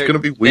know. It's they're- going to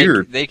be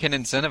weird. They can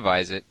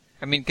incentivize it.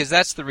 I mean, because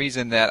that's the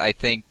reason that I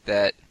think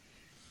that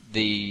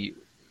the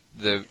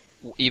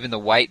even the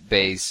white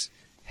base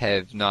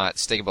have not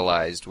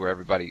stabilized where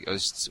everybody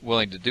is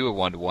willing to do a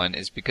 1-to-1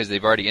 is because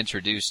they've already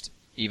introduced,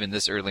 even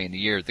this early in the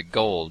year, the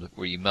gold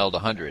where you meld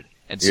 100,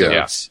 and so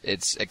Yeah.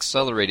 it's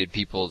accelerated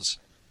people's.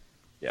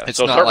 Yeah, It's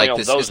so not certainly like on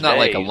this. those It's not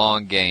like a days-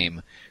 long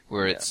game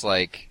where it's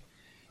like,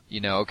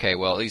 okay,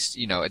 well, at least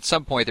at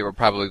some point there will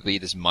probably be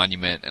this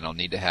monument, and I'll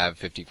need to have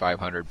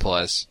 5,500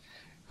 plus.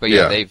 But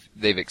Yeah. they've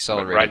But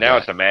accelerated. right now, that.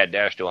 it's a mad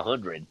dash to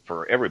 100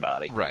 for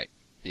everybody. Right.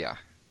 Yeah.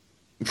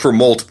 For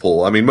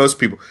multiple. I mean, most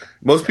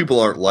people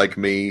aren't like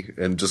me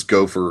and just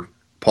go for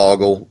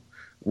Poggle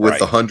with Right.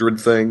 the 100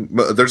 thing.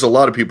 There's a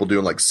lot of people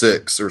doing like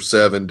 6 or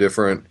 7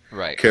 different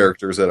Right.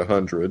 characters at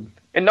 100.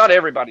 And not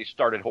everybody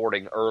started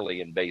hoarding early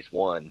in base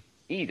 1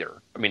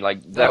 either. I mean,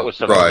 like that Oh, was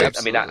something. right.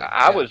 I mean, I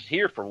Absolutely, was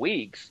here for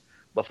weeks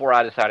before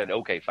I decided,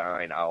 okay,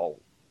 fine, I'll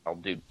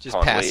do Just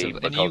Con passive, League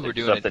and because you were it's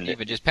doing it something that-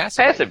 even just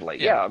passively.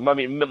 passively. Yeah. I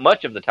mean,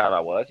 much of the time I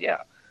was. Yeah,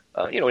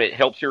 it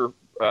helps your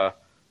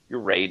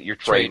trade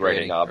Trade rating,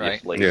 rating,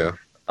 obviously. Yeah.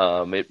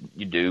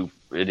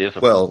 It is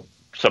Well,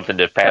 something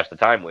to pass the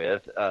time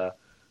with.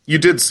 you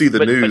did see the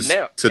but news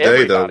now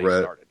today, though, everybody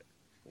Rhett. started.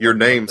 Your What's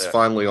name's that?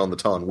 finally on the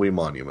Tanwi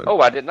Monument. Oh,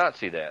 I did not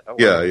see that. Oh,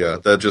 yeah, wow. yeah.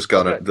 That just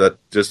got Okay. that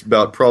just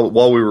about probably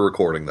while we were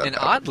recording that. And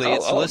happened. oddly,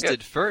 it's Oh, listed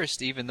good.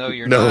 first, even though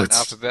you're No, not in it's-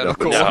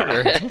 alphabetical no.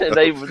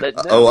 order.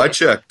 Oh, I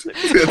checked.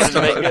 It's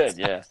been good,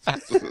 yeah.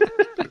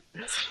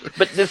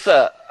 But this,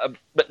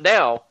 but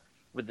now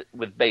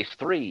with base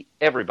 3,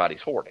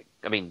 everybody's hoarding.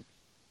 I mean,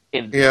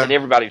 and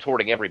everybody's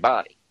hoarding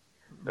everybody.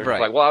 They're Right.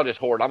 just like, well, I'll just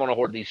hoard. I'm going to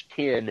hoard these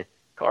 10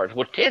 cards.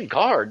 Well, 10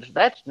 cards.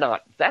 That's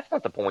not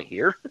the point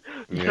here.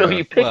 Yeah.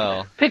 You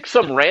pick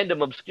some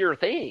random obscure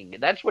thing.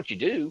 That's what you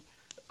do.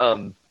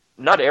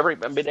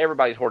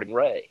 Everybody's hoarding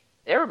Ray.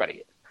 Everybody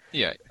is.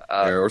 Yeah.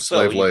 Or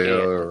so Slave you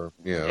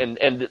Leia, can't-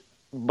 and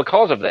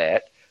because of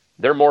that,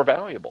 they're more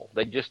valuable.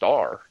 They just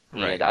are.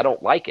 Right. And I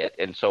don't like it,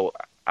 and so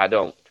I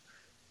don't.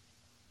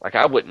 Like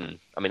I wouldn't.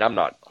 I mean, I'm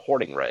not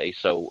hoarding Ray,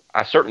 so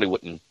I certainly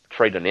wouldn't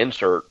trade an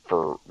insert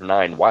for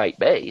 9 white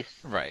base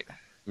Right.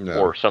 no.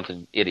 or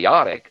something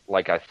idiotic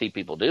like I see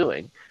people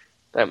doing.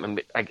 I mean,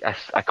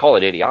 I call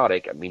it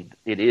idiotic. I mean,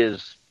 that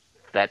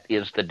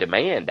is the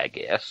demand, I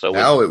guess. So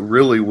Now it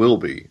really will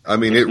be. I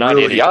mean, it's it not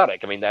really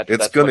idiotic. I mean,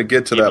 it's gonna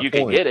get to if that you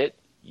point. can get it,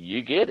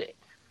 you get it.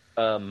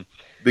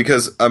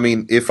 Because, I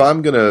mean, if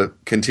I'm going to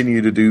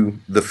continue to do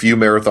the few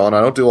marathon,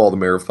 I don't do all the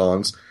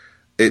marathons,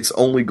 it's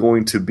only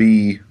going to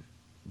be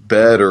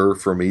better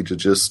for me to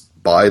just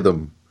buy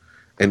them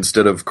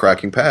instead of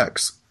cracking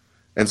packs.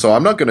 And so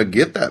I'm not going to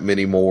get that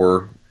many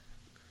more.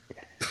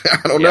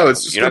 I don't know.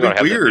 It's just you're going not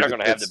to be gonna have weird. You're not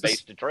going to have the It's base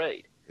just- to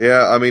trade.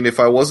 Yeah, I mean, if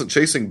I wasn't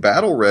chasing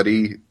Battle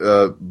Ready,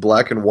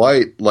 black and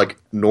white, like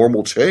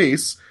normal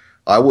chase,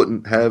 I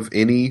wouldn't have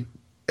any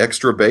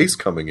extra base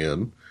coming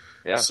in.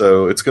 Yeah.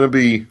 So it's going to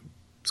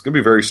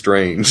be very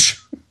strange.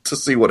 to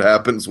see what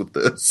happens with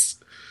this.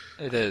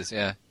 It is,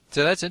 yeah.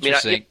 So that's mean,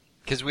 interesting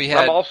because we I'm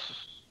had. also,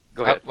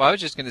 go ahead. Well, I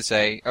was just going to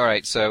say, all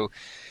right, so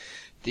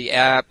the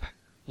app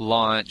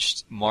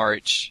launched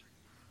March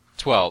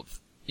 12th,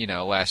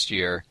 last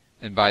year,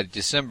 and by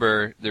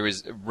December there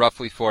was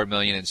roughly 4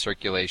 million in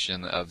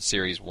circulation of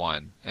Series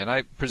 1, and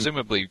I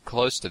presumably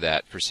close to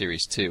that for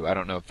Series 2. I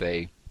don't know if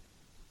they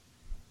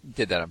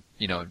did that,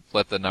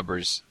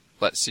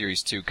 let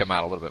Series 2 come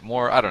out a little bit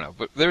more. I don't know,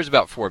 but there was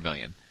about 4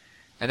 million.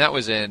 And that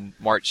was in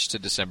March to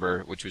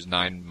December, which was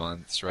 9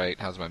 months, right?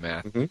 How's my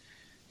math? Mm-hmm.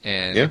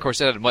 And, Yeah. of course,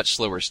 it had a much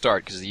slower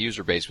start because the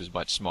user base was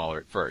much smaller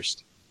at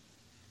first.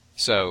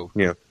 So,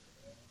 Yeah.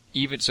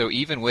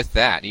 even with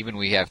that, even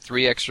we have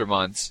 3 extra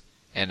months,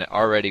 and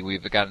already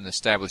we've got an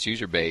established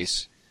user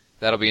base,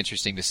 that'll be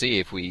interesting to see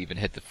if we even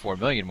hit the 4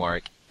 million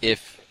mark,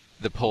 if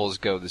the polls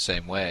go the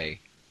same way.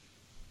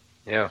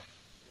 Yeah.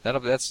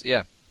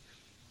 Yeah.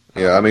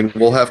 Yeah, I mean,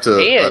 we'll have to.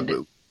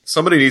 And-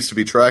 Somebody needs to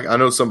be tracking. I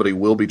know somebody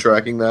will be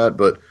tracking that,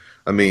 but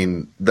I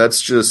mean, that's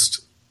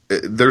just.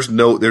 There's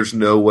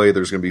no way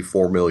there's going to be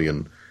 4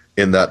 million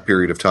in that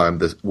period of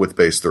time with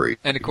base 3.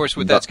 And of course,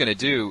 what that's going to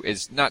do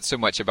is not so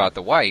much about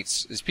the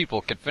whites, as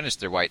people can finish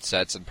their white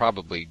sets and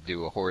probably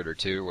do a horde or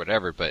two or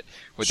whatever. But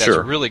what that's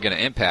Sure. really going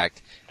to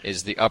impact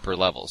is the upper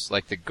levels,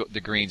 like the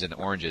greens and the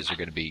oranges are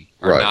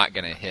Right. not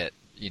going to hit.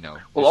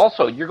 Well,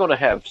 also, you're going to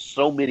have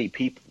so many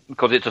people,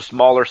 because it's a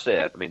smaller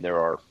set. I mean, there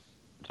are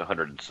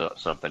 100 and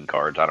something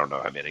cards. I don't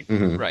know how many.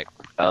 Mhm. right.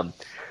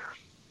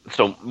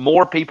 So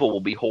more people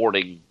will be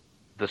hoarding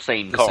the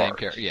same The cards. same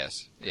character.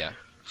 Yes. Yeah.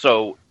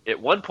 So at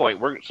one point,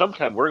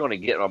 sometime we're going to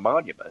get a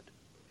monument,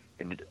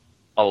 and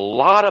a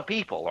lot of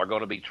people are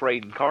going to be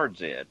trading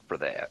cards in for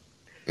that.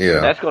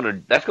 Yeah. That's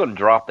going to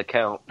drop the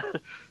count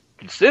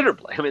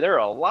considerably. I mean, there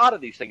are a lot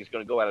of these things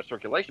going to go out of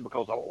circulation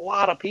because a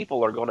lot of people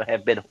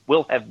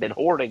will have been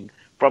hoarding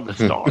from the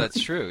start. That's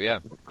true. Yeah.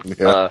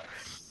 Yeah.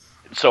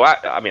 So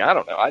I mean, I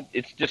don't know.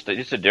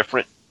 It's a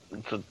different.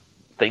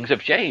 Things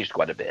have changed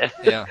quite a bit.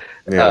 Yeah.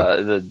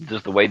 Yeah.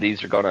 Just the way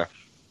these are going to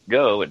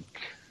go, and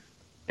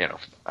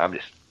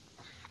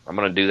I'm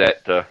going to do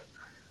that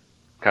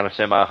kind of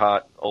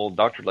semi-hot old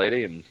doctor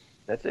lady, and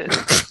that's it.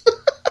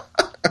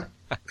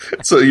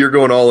 So you're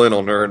going all in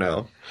on her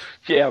now.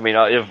 Yeah, I mean,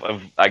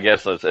 if I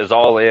guess as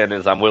all in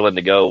as I'm willing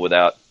to go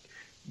without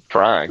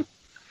trying.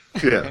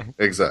 Yeah,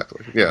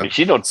 exactly. Yeah. I mean,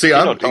 she don't See, she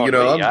I'm- don't talk you to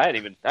know, me.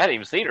 I'm- I hadn't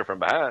even seen her from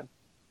behind.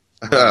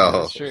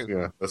 Oh, That's true.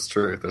 yeah, that's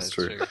true. That's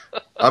true.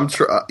 I'm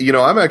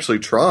actually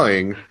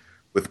trying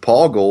with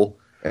Poggle,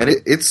 and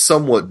it's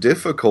somewhat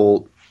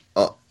difficult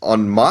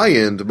on my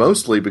end,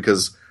 mostly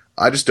because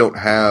I just don't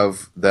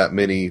have that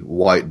many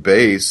white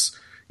base,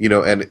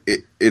 and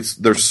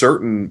there's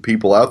certain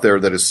people out there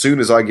that as soon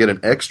as I get an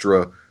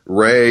extra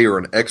Rey or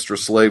an extra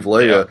Slave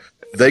Leia,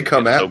 they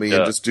come It's at soaked me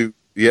and up. just do,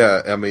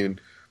 yeah, I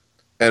mean,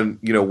 and,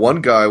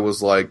 one guy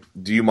was like,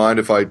 do you mind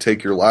if I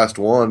take your last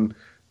one?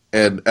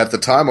 And at the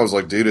time, I was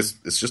like, "Dude, it's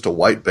just a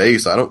white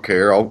base. I don't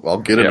care. I'll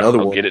get another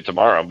I'll one." get it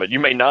tomorrow, but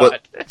you may not.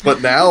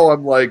 But now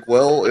I'm like,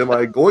 "Well, am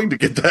I going to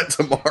get that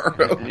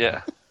tomorrow?"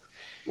 Yeah.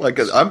 Like,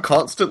 I'm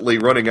constantly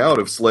running out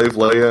of Slave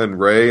Leia and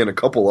Rey and a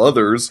couple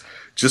others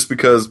just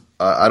because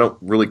I don't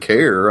really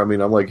care. I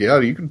mean, I'm like, "Yeah,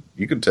 you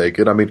can take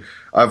it." I mean,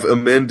 I've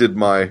amended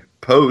my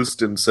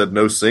post and said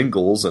no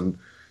singles, and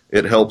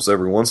it helps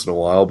every once in a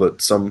while.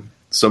 But some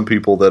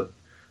people that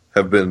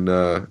have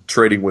been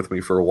trading with me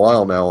for a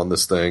while now on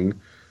this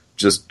thing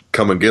just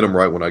come and get them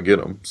right when I get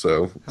them.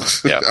 So,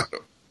 Yeah.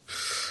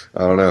 I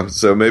don't know.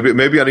 So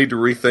maybe I need to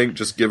rethink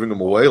just giving them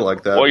away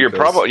like that. Well, you're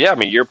because- probably I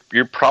mean,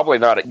 you're probably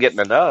not getting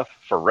enough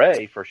for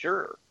Rey for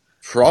sure.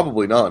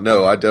 Probably not.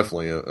 No, I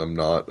definitely am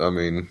not. I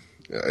mean,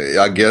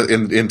 I guess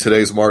in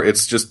today's market,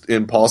 it's just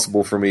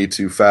impossible for me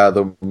to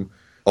fathom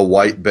a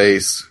white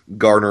base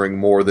garnering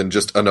more than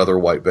just another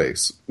white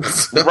base.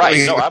 Right? I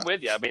mean, No, I'm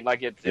with you. I mean,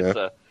 like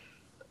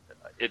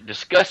it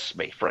disgusts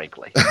me,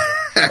 frankly.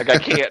 Like I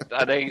can't.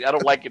 I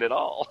don't like it at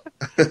all.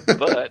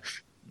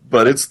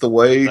 But it's the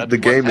way That's the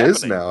game what's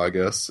is happening. now, I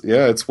guess.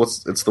 Yeah, it's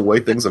the way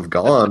things have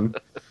gone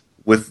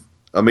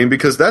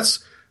because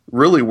that's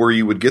really where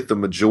you would get the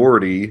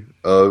majority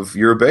of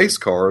your base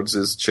cards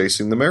is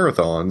chasing the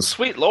marathons.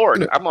 sweet Lord,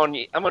 You know- I'm on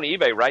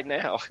eBay right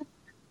now.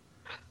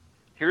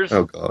 Here's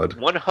Oh God.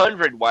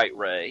 100 white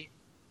Rey,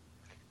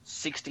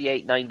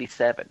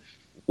 $68.97.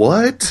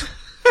 What?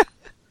 I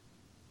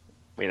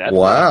mean, that's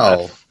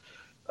Wow.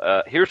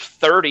 Here's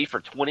 30 for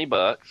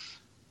 $20.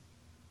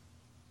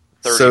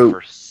 30 So-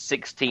 for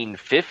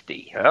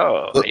 $16.50.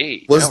 Oh, Wa-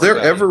 hey, Was now there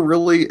we're ever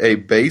really a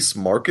base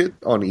market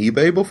on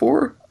eBay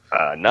before?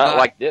 not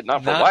like that?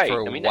 Not for not white.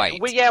 for I mean, white.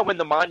 when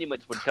the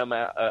monuments would come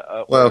out.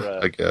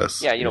 Well, I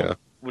guess. yeah,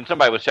 when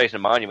somebody was chasing a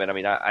monument, I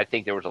mean, I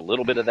think there was a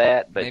little bit of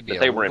that, but Maybe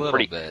they a were in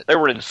little bit. they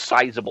were in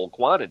sizable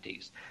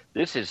quantities.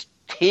 This is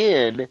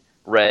 10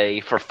 Rey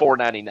for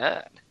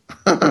 $4.99.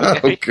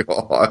 Oh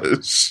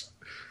gosh.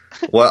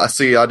 Well, I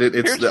see. I did.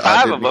 Here's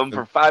 5 of them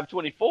for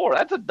 $5.24.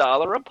 That's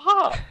 $1 a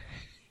pop.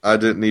 I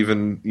didn't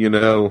even.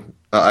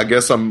 I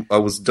guess I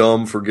was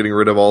dumb for getting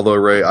rid of all the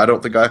array. I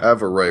don't think I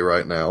have array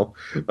right now.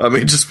 I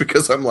mean, just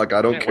because I'm like,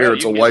 I don't care. Well,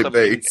 It's you a can get white some-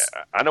 base.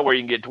 I know where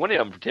you can get 20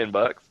 of them for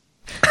 $10.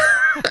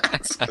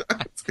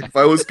 If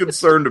I was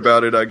concerned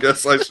about it, I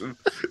guess I should.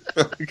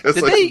 I guess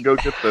Did I they- should go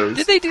get those.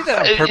 Did they do that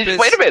on purpose?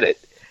 Wait a minute.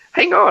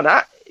 Hang on.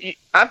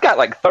 I've got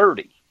like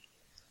 30.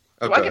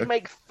 So I Okay. can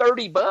make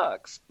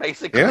 $30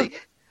 basically Yeah.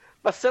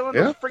 by selling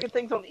Yeah. those freaking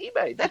things on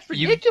eBay. That's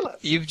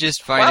ridiculous. You've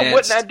just Why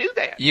wouldn't I financed. do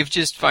that? You've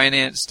just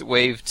financed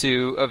Wave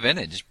 2 of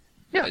Vintage.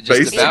 Yeah, Just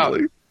Basically,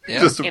 about. Yeah.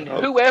 just And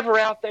about. whoever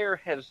out there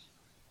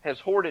has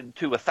hoarded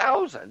to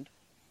 1,000,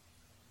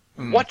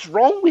 Mm. what's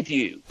wrong with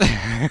you?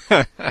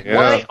 Yeah.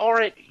 Why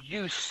aren't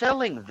you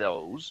selling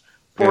those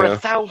for Yeah.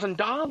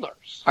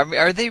 $1,000? I mean,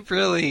 are they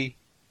really?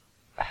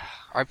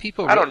 Are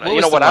people? I don't know. What You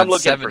was know the what? I'm one,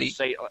 looking 70 for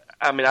sale.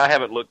 I mean, I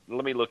haven't looked.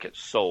 Let me look at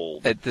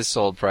sold. at the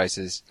sold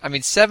prices. I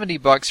mean,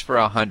 $70 for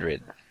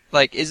 100.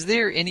 Like, is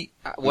there any?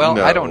 Well,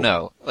 I don't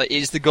know. Like,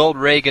 is the gold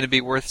ray going to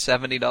be worth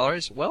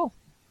 $70? Well,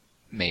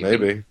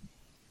 maybe.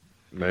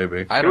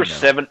 Maybe. I There don't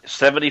were know.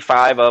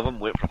 75 of them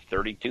went for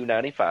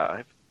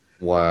 $32.95.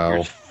 Wow.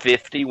 Here's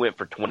 50 went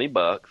for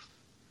 $20.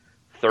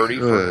 30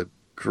 Good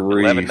for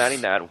grief.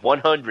 $11.99.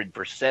 100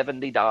 for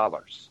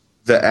 $70.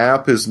 The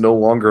app is no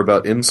longer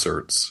about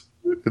inserts.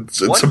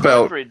 It's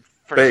about 100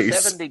 for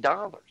base. $70.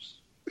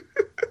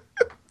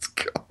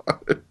 God.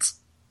 And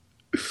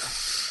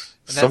that's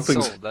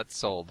Something's. sold. That's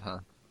sold, huh?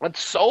 It's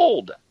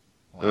sold.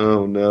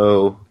 Oh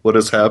no! What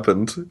has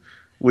happened?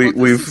 Well,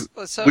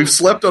 We've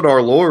slept on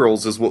our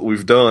laurels, is what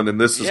we've done, and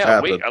this has Yeah,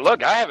 happened.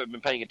 look, I haven't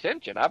been paying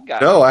attention.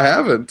 No, I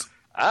haven't.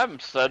 I'm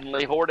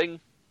suddenly hoarding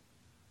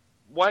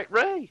White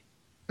Ray.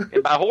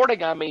 And by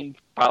hoarding, I mean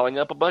piling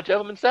up a bunch of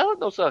them and selling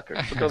those suckers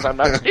because I'm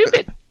not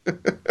stupid. I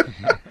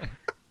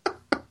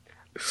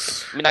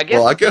mean, I guess,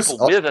 Well, I guess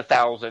people with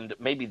 1,000,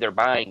 maybe they're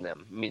buying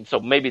them. I mean, so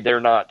maybe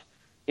they're not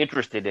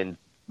interested in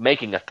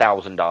making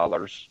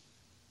 $1,000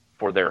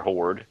 for their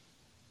hoard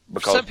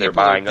because some they're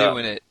people buying are up.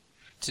 doing it.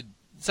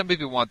 Some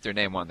people want their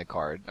name on the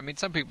card. I mean,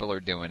 some people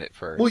are doing it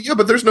for. Well, yeah,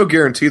 but there's no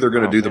guarantee they're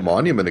going to Oh, do the man.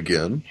 monument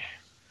again.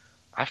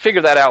 I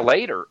figured that out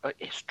later.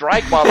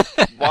 Strike while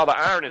while the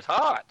iron is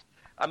hot.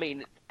 I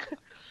mean,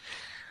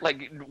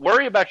 like,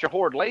 worry about your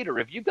hoard later.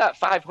 If you've got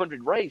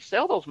 500 rays,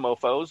 sell those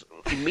mofos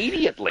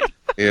immediately.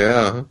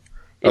 Yeah,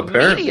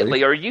 apparently.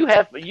 Immediately, or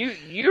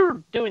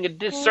you're doing a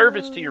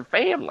disservice to your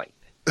family.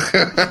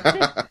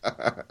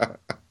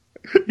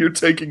 You're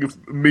taking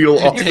a meal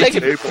off You're the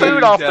taking table.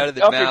 food off out of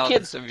the off your mouths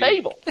kid's of your-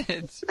 table.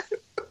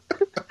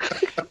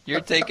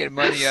 You're taking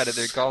money out of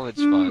their college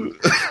fund.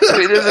 I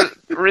mean, this is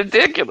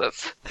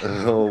ridiculous.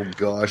 Oh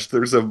gosh,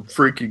 there's a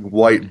freaking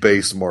white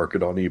base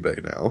market on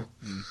eBay now.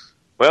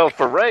 Well,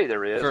 for Ray,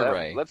 there is. For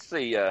Ray. Let's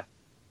see.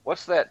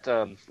 What's that?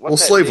 Well,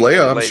 Slave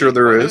Leia, I'm sure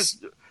there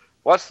is.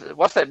 What's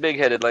that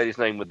big-headed lady's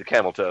name with the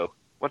camel toe?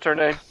 What's her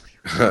name?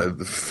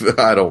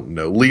 I don't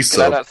know. Did I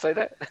Lisa. not say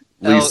that?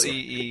 Lisa.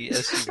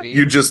 LEESUV.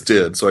 You just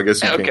did, so I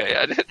guess you Okay, can't.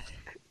 I did.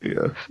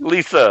 Yeah.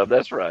 Lisa,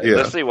 that's right. Yeah.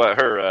 Let's see what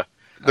her.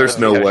 There's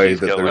see no how way she's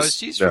that going. Oh, there's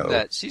she's no. from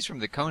that. She's from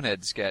the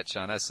Conehead sketch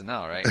on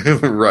SNL, right?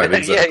 Right,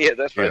 exactly. Yeah,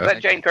 that's right. Yeah. Is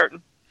that Jane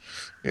Curtin?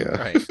 Yeah.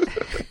 Right.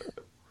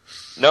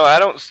 No, I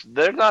don't.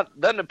 There's not.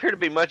 Doesn't appear to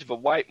be much of a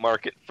white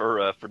market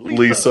for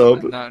Lisa.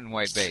 Lisa. Not in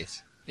white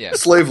base. Yeah.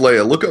 Slave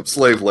Leia. Look up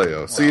Slave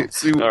Leia. See, Wow.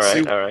 see, All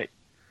right, see. all right.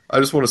 I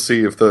just want to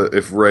see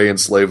if Ray and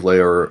Slave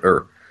Leia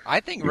are I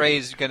think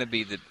Ray's going to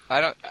be the.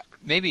 I don't.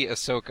 Maybe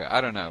Ahsoka. I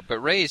don't know. But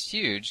Ray is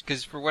huge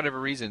because for whatever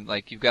reason,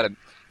 like you've got a.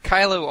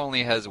 Kylo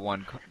only has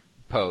one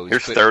pose.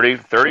 Here's but, 30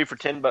 for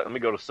 $10. Let me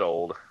go to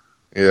sold.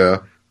 yeah.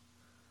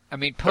 I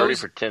mean, 30 Poe's,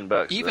 for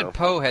 $10. even though.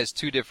 Poe has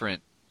two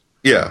different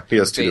Yeah, he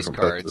has two base different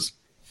cards. poses.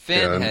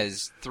 Finn Yeah.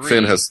 has three.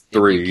 Finn has if you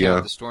three, count yeah.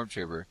 The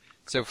Stormtrooper.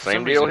 So for Same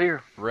some deal reason,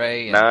 here.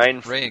 Ray and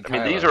 9. Ray and I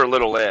mean, Kylo. these are a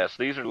little less.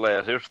 These are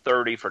less. There's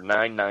 30 for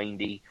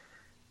 $9.90.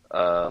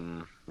 Let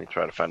me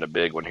try to find a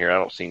big one here. I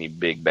don't see any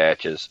big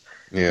batches.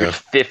 Yeah. There's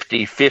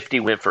 50. 50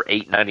 went for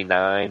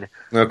 $8.99.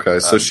 Okay,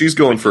 so she's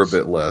going for a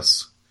bit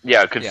less.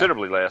 Yeah,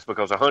 considerably less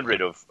because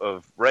 100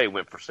 of Ray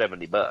went for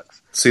 $70.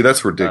 See,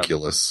 that's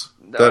ridiculous.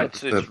 No,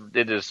 That-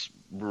 it is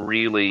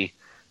really,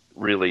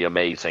 really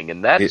amazing,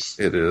 and that's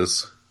it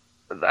is.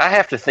 I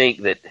have to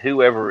think that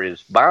whoever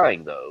is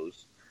buying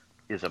those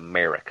is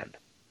American.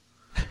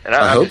 And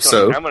I I'm hope just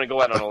gonna, so. I'm going to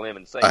go out on a limb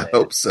and say I that.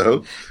 hope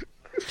so.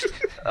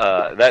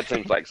 That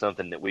seems like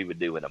something that we would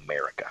do in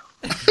America.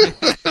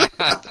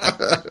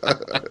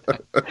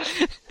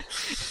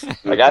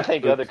 Like, I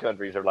think other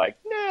countries are like,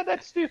 nah,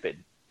 that's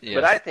stupid. Yeah.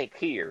 But I think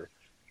here,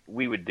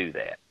 we would do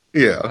that.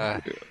 Yeah. Uh,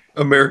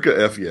 America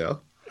F yeah.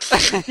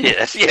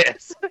 Yes,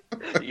 yes,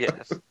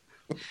 yes.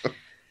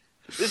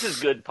 This is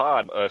good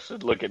pod, us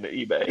looking at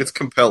eBay. It's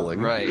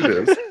compelling. Right.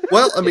 It is.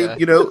 Well, I mean, Yeah.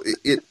 you know,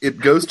 it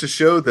goes to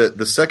show that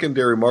the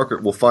secondary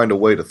market will find a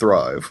way to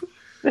thrive.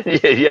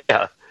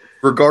 yeah.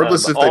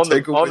 Regardless if they on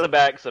take the, away. on the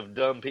backs of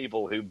dumb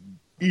people who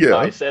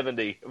Yeah.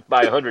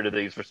 buy 100 of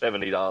these for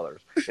 $70.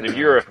 And if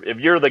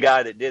you're the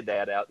guy that did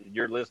that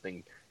you're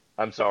listening,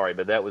 I'm sorry,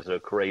 but that was a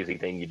crazy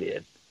thing you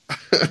did.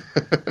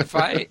 if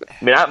I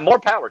I mean, more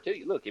power to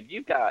you. Look, if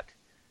you've got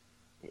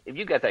if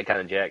you got that kind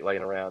of jack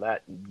laying around,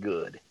 that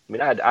good. I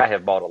mean, I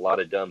have bought a lot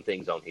of dumb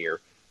things on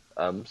here,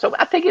 so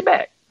I take it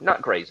back.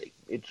 Not crazy.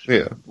 It's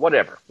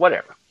whatever.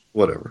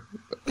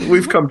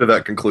 We've come to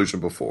that conclusion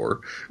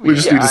before. We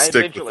just need to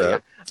stick with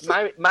that.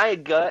 My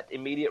gut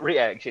immediate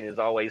reaction is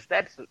always,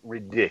 that's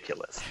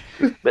ridiculous.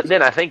 But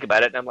then I think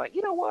about it, and I'm like,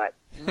 you know what?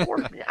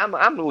 I'm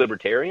a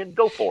libertarian.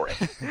 Go for it.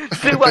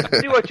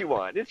 Do what you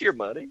want. It's your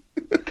money.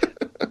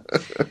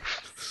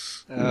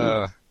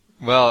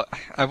 Well,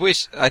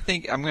 I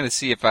think I'm going to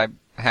see if I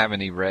have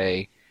any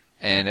Ray,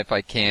 and if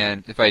I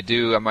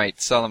do, I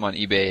might sell them on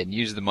eBay and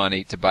use the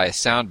money to buy a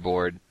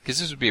soundboard, because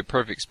this would be a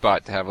perfect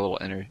spot to have a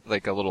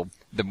little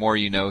The More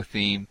You Know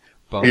theme.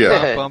 Bum,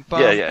 Yeah. bum, bum,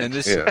 bum. Yeah. And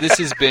this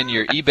has been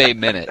your eBay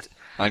Minute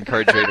on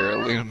Card Trader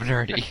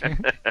Illuminati.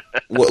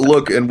 Well,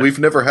 look, and we've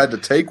never had to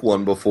take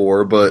one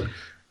before, but,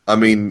 I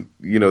mean,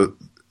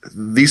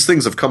 these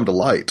things have come to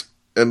light,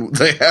 and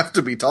they have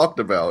to be talked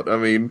about. I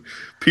mean,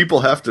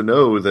 people have to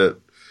know that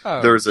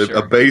there's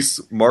a base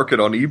market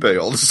on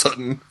eBay all of a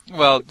sudden.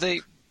 Well,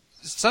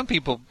 some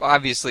people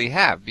obviously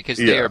have, because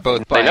they are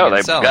both buying they know, and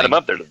they've selling. got them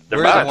up there.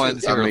 We're the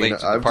ones who are late to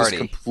the I've party.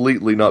 just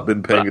completely not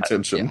been paying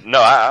attention.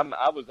 No,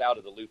 I was out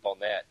of the loop on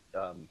that,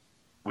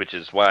 which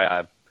is why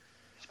I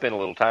spent a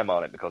little time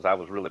on it, because I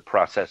was really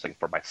processing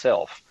for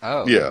myself.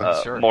 Oh,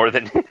 Yeah. sure. More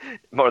than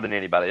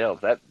anybody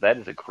else. That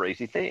is a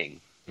crazy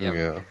thing. Yep.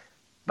 Yeah.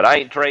 But I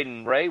ain't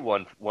trading Ray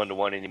one to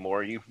one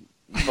anymore. You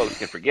folks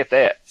can forget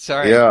that.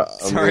 Sorry. Yeah,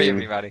 Sorry,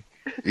 everybody.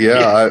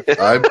 Yeah,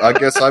 I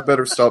guess I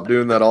better stop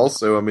doing that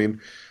also. I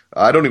mean,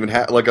 I don't even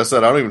have, like I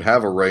said, I don't even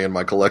have a Ray in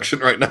my collection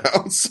right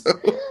now. So,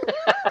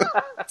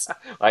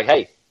 Like,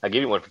 hey, I'll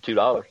give you one for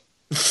 $2.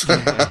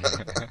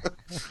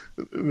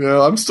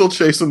 no, I'm still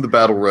chasing the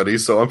Battle Ready,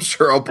 so I'm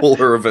sure I'll pull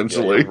her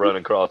eventually. Yeah, run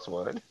across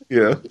one.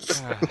 Yeah.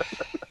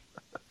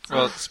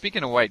 Well,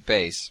 speaking of white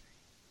base,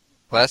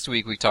 last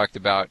week we talked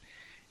about,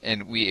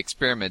 and we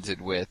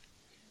experimented with,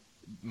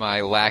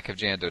 my lack of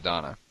Jan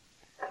Dodonna.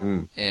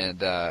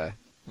 And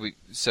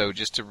so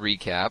just to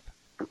recap,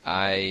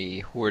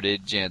 I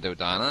hoarded Jan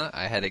Dodonna.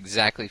 I had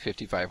exactly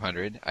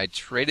 5,500. I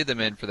traded them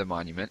in for the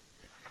monument,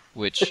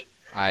 which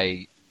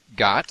I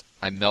got.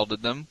 I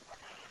melded them.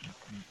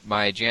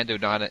 My Jan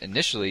Dodonna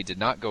initially did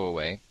not go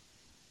away,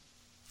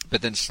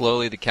 but then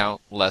slowly the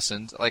count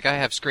lessened. Like, I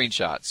have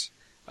screenshots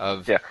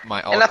of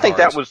my alt And I think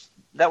cards.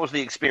 that was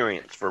the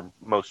experience for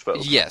most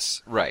folks.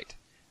 Yes, right.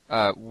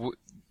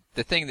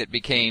 The thing that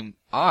became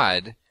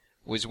odd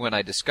was when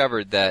I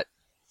discovered that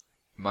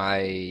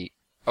my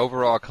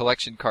overall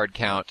collection card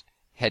count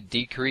had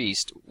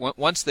decreased.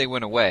 Once they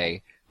went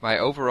away, my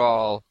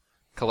overall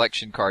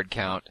collection card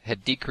count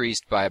had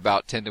decreased by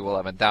about 10 to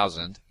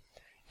 11,000,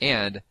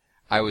 and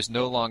I was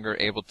no longer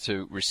able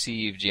to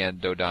receive Jan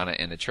Dodonna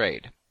in a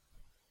trade.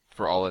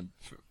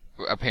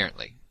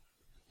 Apparently.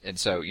 And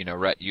so,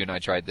 Rhett, you and I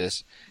tried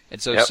this.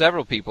 And so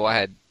several people, I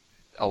had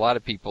a lot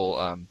of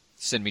people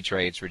send me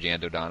trades for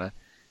Jan Dodonna,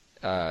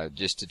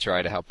 just to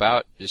try to help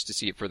out, just to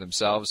see it for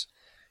themselves.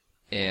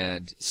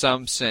 And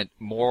some sent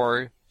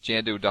more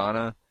Jan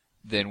Dodonna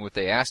than what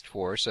they asked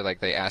for. So, like,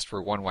 they asked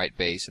for one white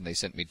base, and they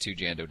sent me 2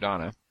 Jan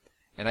Dodonna.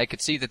 And I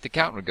could see that the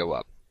count would go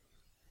up.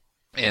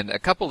 And a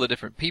couple of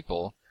different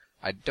people,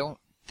 I don't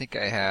think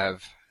I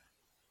have...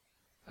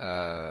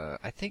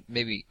 I think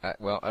maybe... I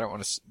don't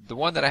want to... The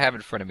one that I have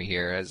in front of me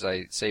here, as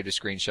I saved a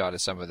screenshot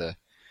of some of the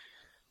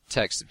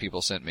text that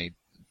people sent me,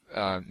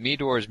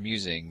 Midor's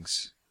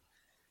Musings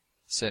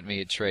sent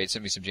me a trade,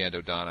 sent me some Jan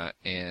Dodonna,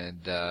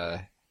 and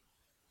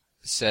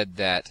said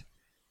that...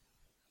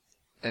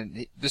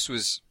 And this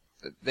was...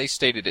 They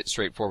stated it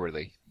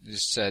straightforwardly.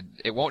 Just said,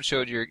 it won't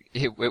show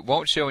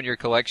in your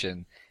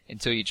collection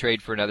until you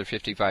trade for another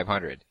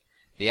 5,500.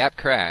 The app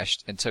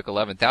crashed and took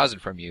 11,000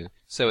 from you,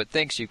 so it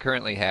thinks you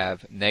currently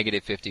have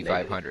negative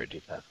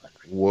 5,500.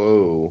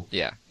 Whoa.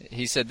 Yeah.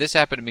 He said, this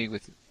happened to me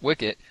with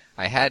Wicket.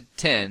 I had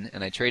 10,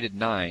 and I traded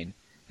 9,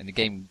 and the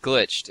game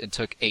glitched and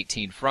took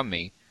 18 from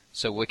me,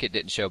 so Wicket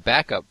didn't show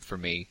back up for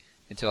me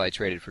until I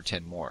traded for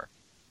 10 more.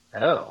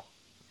 Oh.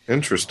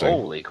 Interesting.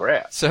 Holy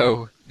crap.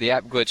 So the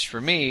app glitched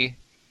for me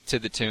to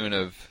the tune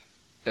of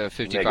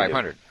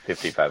 5,500.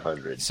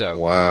 5,500. So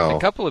wow. A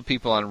couple of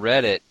people on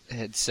Reddit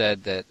had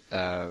said that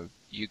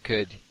you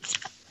could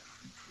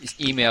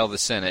email the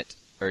Senate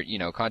or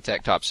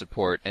contact top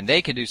support, and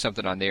they can do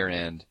something on their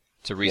end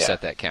to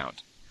reset that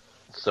count.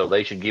 So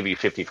they should give you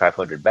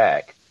 5,500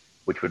 back,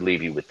 which would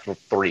leave you with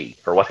 3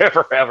 or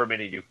however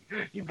many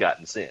you've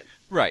gotten sent.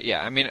 Right.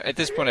 Yeah. I mean, at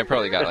this point, I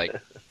probably got like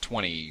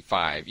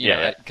 25.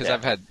 Because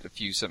I've had a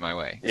few sent my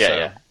way.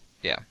 Yeah.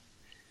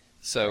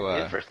 So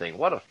interesting.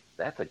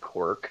 That's a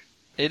quirk.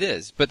 It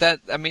is, but that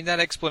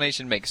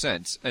explanation makes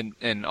sense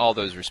in all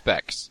those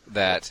respects.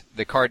 That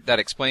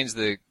explains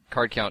the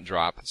card count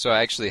drop. So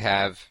I actually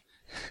have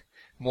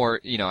more.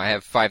 I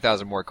have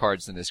 5,000 more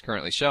cards than is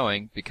currently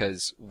showing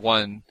because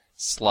one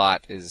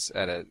slot is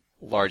at a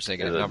large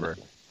negative number.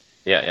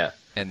 Yeah.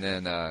 And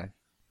then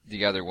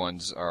the other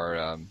ones are.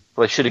 Well,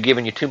 they should have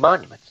given you 2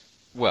 monuments.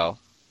 Well,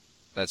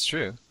 that's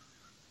true.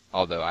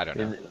 Although I don't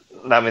know.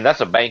 I mean,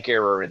 that's a bank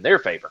error in their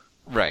favor.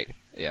 Right.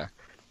 Yeah.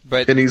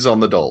 But pennies on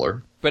the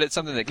dollar. But it's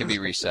something that can be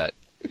reset.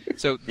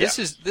 So this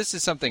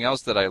is something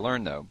else that I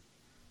learned though,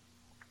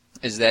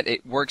 is that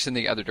it works in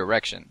the other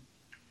direction,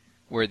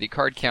 where the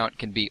card count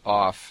can be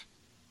off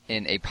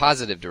in a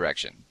positive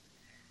direction.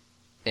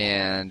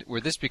 And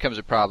where this becomes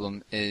a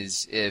problem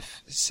is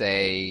if,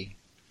 say,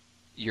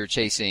 you're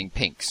chasing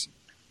pinks,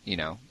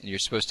 and you're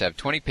supposed to have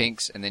 20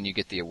 pinks and then you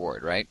get the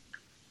award, right?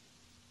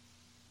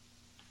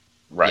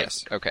 Right.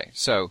 Yes. Okay.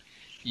 So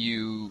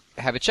you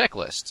have a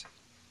checklist.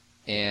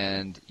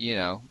 And,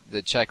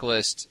 the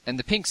checklist, and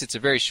the pinks, it's a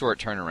very short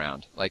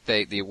turnaround. Like,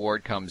 the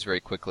award comes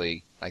very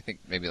quickly, I think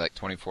maybe like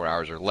 24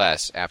 hours or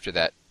less after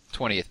that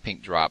 20th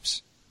pink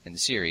drops in the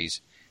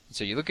series. And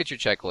so you look at your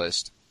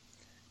checklist,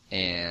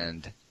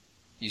 and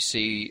you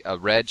see a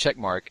red check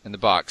mark in the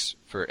box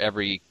for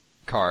every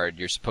card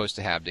you're supposed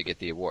to have to get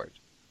the award.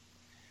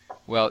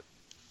 Well,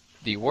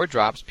 the award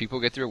drops, people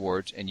get their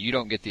awards, and you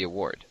don't get the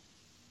award.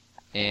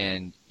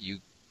 And you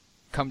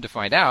come to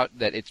find out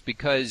that it's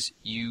because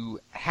you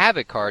have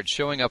a card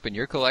showing up in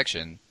your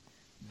collection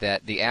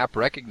that the app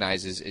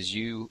recognizes as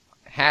you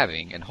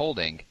having and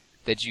holding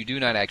that you do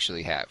not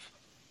actually have,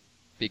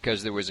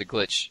 because there was a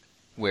glitch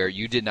where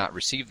you did not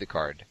receive the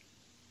card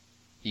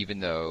even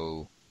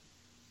though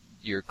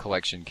your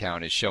collection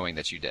count is showing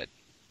that you did.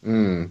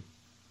 Mm.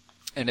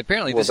 And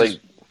apparently Well, this is...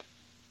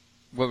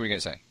 What were you going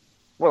to say?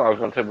 Well, I was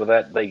going to say, with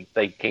that,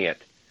 they can't.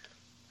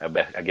 I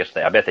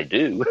bet they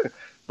do.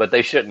 But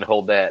they shouldn't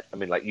hold that. I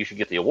mean, like, you should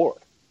get the award.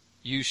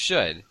 You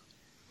should.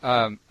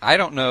 I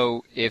don't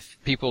know if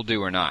people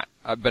do or not,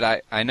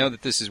 but I know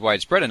that this is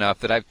widespread enough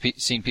that I've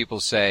seen people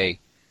say,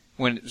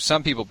 when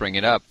some people bring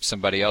it up,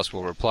 somebody else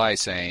will reply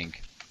saying,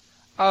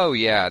 oh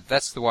yeah,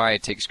 that's why I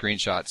take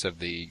screenshots of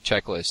the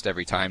checklist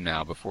every time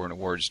now before an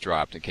award's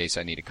dropped in case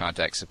I need to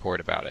contact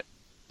support about it.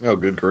 Oh,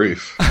 good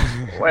grief.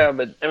 Well,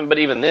 but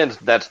even then,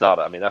 that's not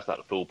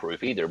a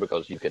foolproof either,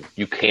 because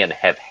you can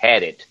have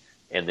had it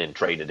and then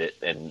traded it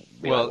and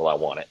be like, well, I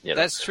want it.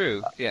 That's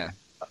true, yeah.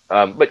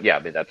 But yeah, I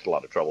mean, that's a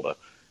lot of trouble to,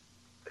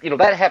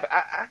 that happened.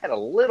 I had a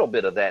little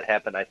bit of that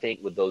happen, I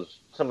think, with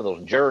some of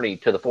those Journey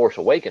to the Force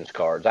Awakens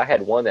cards. I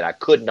had one that I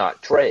could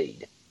not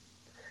trade.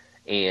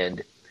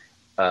 And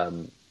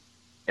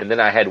then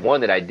I had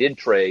one that I did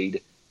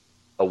trade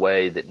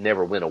away that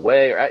never went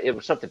away. It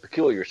was something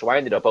peculiar, so I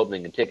ended up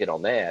opening a ticket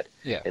on that.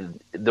 Yeah.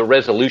 And the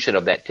resolution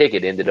of that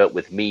ticket ended up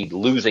with me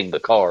losing the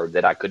card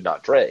that I could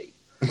not trade.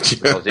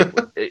 Because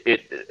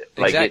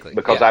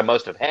I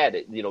must have had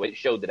it. It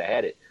showed that I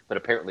had it, but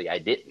apparently I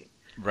didn't.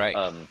 Right.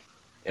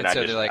 And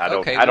so they're like,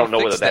 I don't know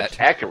whether that's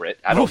accurate.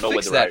 I don't know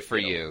whether that for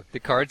you. The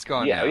card's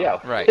gone yeah, now. Yeah.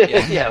 Right.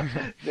 Yeah.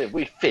 Yeah.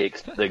 We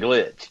fixed the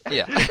glitch.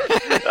 Yeah.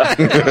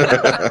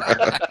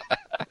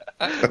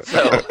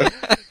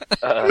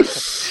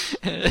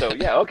 So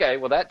yeah, okay.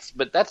 Well,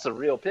 that's a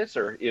real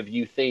pisser if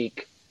you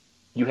think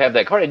you have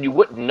that card and you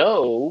wouldn't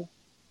know.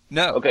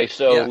 No. Okay,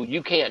 so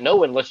you can't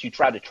know unless you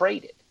try to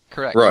trade it.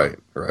 Correct. Right.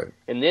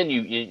 And then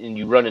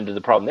you run into the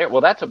problem there.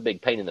 Well, that's a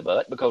big pain in the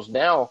butt, because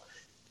now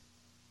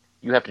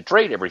you have to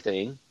trade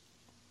everything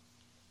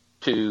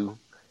to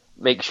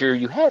make sure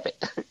you have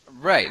it.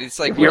 Right. It's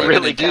like, you're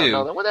really going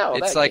to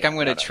do. It's like, I'm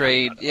going to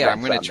trade. Yeah, I'm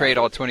going to trade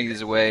all 20 of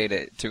these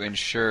away to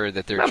ensure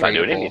that they're tradable. Not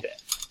doing any of that.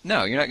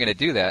 No, you're not going to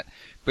do that.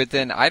 But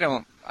then I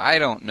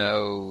don't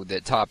know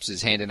that Topps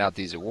is handing out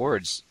these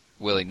awards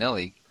willy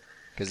nilly,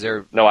 because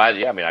they're. No, I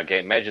can't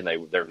imagine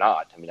they're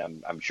not. I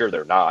mean, I'm sure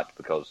they're not,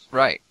 because.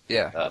 Right.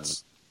 Yeah.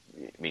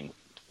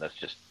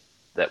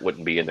 That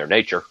wouldn't be in their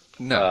nature.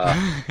 No.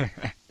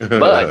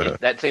 But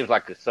that seems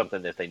like it's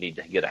something that they need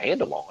to get a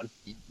handle on.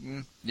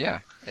 Yeah,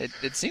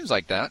 it seems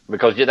like that.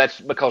 Because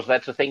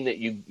that's the thing that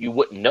you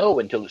wouldn't know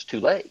until it's too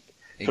late.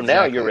 Exactly. So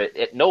now you're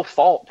at no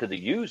fault to the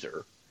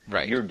user.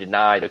 Right. You're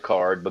denied a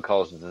card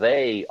because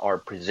they are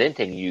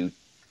presenting you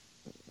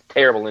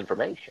terrible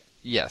information.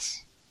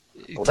 Yes.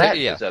 Well, that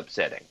is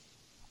upsetting.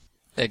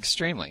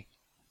 Extremely.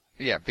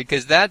 Yeah,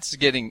 because that's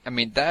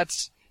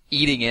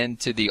eating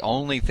into the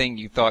only thing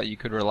you thought you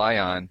could rely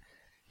on.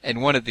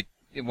 And one of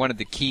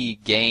the key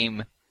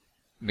game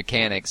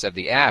mechanics of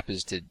the app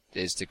is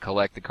to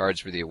collect the cards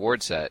for the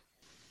award set.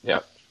 Yeah.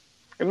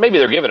 And maybe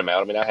they're giving them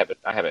out. I mean, I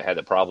haven't had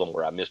the problem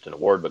where I missed an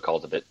award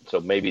because of it. So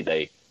maybe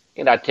they,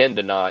 and I tend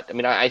to not. I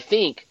mean, I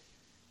think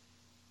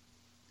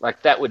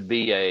like that would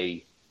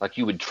be like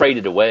you would trade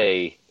it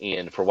away,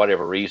 and for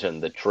whatever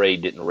reason the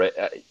trade didn't.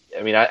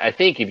 I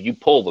think if you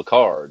pull the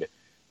card,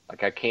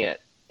 like I can't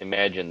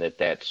imagine that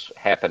that's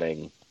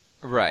happening.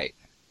 Right.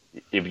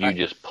 If you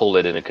just pull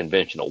it in a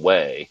conventional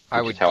way.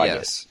 I would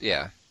guess.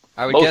 Yeah.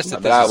 I would guess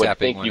that this is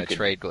happening when a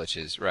trade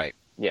glitches. Right.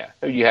 Yeah.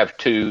 You have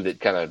two that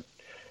kind of,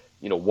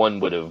 one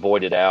would have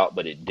voided out,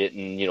 but it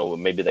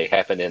didn't. Maybe they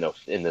happen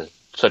in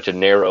such a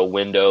narrow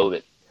window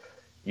that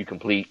you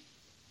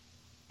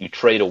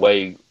trade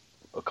away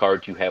a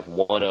card you have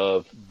one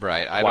of.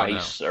 Right. I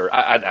twice, don't know. Or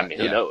I mean,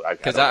 who knows?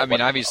 Because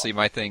obviously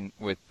my thing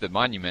with the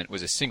Monument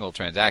was a single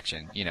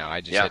transaction. I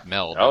just hit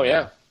meld. Oh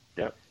yeah.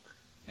 Yeah.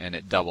 And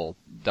it double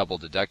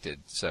deducted.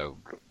 So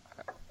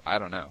I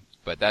don't know.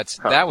 But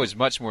that was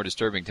much more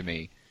disturbing to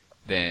me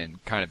than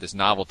kind of this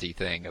novelty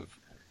thing of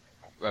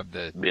of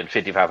the being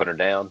 5,500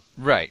 down.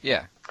 right.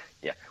 Yeah,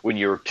 Yeah, when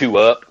you're 2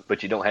 up,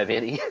 but you don't have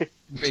any.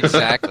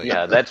 exactly.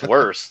 Yeah, that's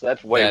worse.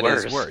 That's way That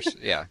worse. is worse.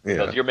 Yeah.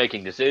 Because Yeah. you're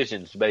making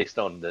decisions based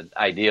on the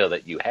idea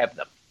that you have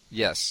them.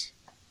 Yes.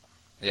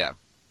 Yeah.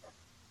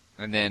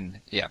 And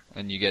then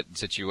and you get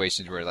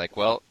situations where like,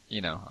 well,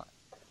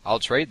 I'll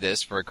trade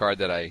this for a card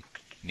that I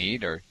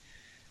need, or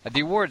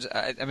the awards.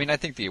 I mean, I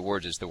think the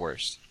awards is the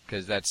worst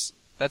because that's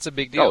a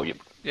big deal. Oh,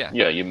 yeah.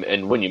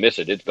 And when you miss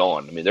it, it's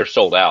gone. I mean, they're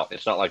sold out.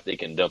 It's not like they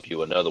can dump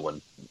you another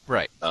one,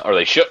 Right. Or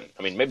they shouldn't.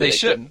 I mean, maybe They they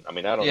shouldn't. I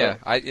mean, I don't know.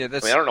 I I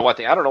don't know what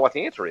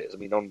the answer is. I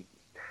mean,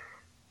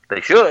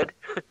 they should.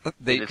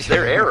 It's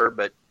their error,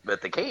 but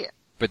they can't.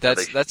 But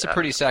that's a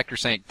pretty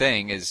sacrosanct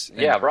thing.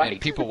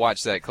 And people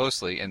watch that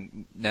closely,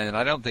 and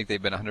I don't think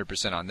they've been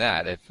 100% on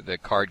that. If the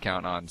card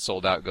count on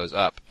sold out goes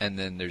up, and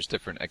then there's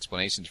different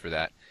explanations for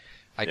that.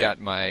 I got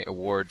my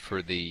award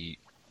for the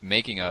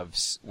making of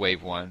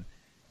Wave 1,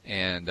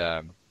 and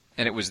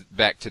it was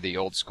back to the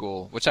old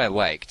school, which I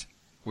liked,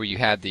 where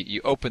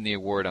you open the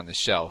award on the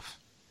shelf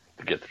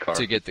to get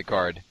the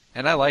card.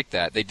 And I like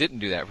that. They didn't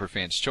do that for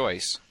Fans'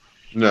 Choice.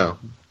 No.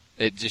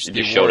 It just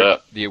showed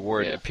up. The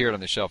award appeared on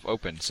the shelf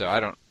open. So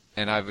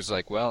I was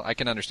like, well, I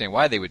can understand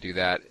why they would do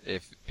that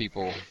if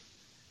people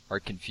are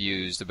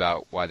confused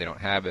about why they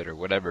don't have it or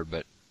whatever.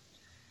 But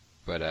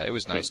it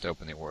was nice to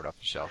open the award off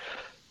the shelf.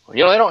 Well,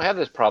 they don't have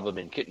this problem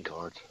in kitten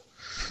cards.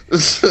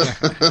 It's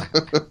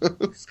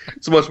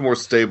a much more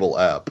stable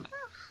app.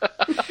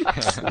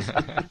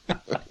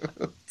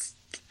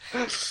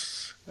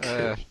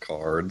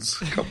 Cards,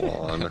 come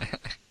on.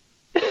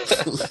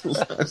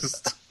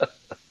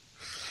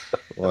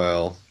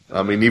 Well,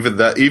 I mean, even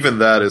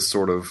that is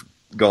sort of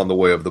gone the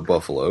way of the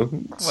buffalo.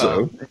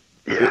 So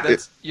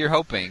you're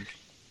hoping.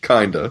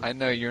 Kinda. I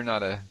know you're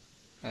not a.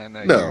 I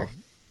know.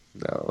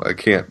 No, I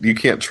can't. You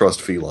can't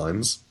trust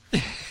felines.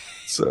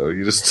 So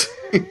you just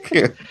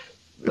can't.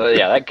 Well,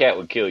 yeah, that cat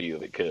would kill you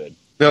if it could.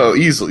 No,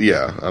 easily.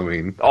 Yeah, I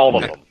mean, all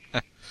of them.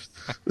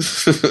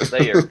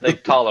 They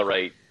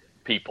tolerate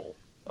people.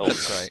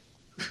 That's right.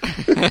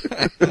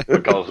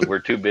 Because we're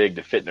too big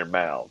to fit in their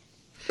mouth.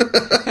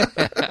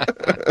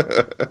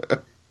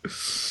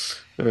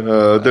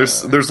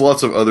 There's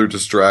lots of other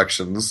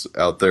distractions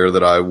out there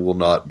that I will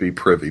not be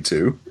privy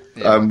to.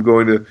 Yeah. I'm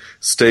going to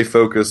stay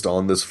focused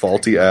on this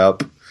faulty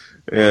app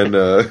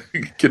and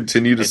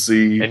continue to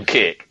see and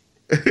kick.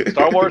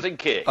 Star Wars and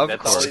kick. Of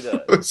That's course. all he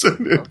does.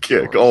 And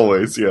kick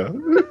always, yeah.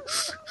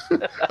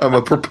 I'm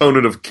a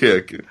proponent of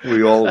kick.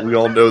 We all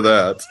know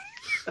that.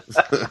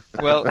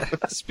 Well,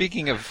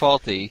 speaking of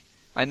faulty,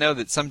 I know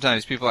that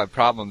sometimes people have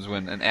problems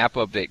when an app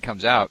update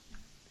comes out.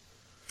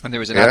 And there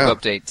was an app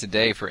update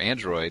today for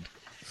Android,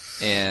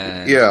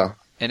 and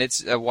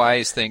it's a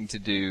wise thing to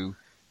do.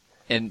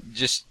 And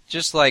just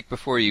like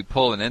before you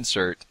pull an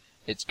insert,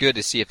 it's good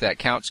to see if that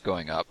count's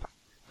going up.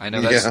 I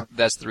know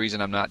that's the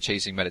reason I'm not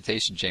chasing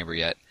Meditation Chamber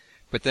yet.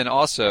 But then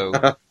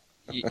also,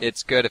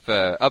 it's good if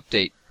a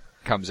update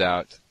comes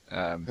out,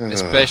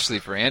 especially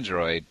for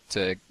Android,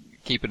 to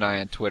keep an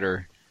eye on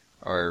Twitter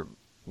or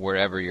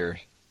wherever your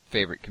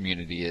favorite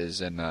community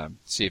is and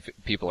see if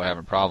people are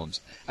having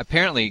problems.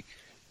 Apparently,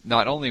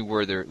 not only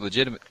were there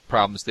legitimate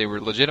problems, they were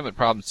legitimate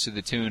problems to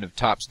the tune of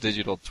Topps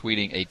Digital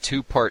tweeting a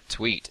 2-part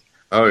tweet.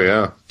 Oh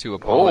yeah, to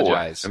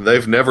apologize. And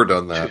they've never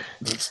done that.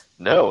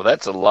 No,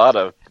 that's a lot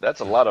of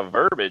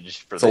verbiage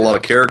for them. It's a lot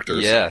of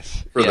characters.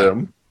 Yes, for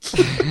them.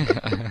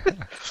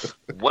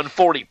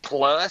 140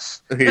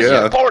 plus. Yeah, this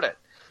is important.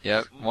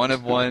 Yep, one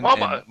of one.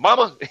 Mama, one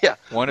Mama, of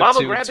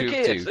two, grab two the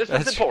of kids. two. This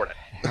is important.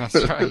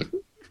 That's right.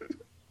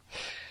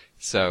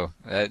 So,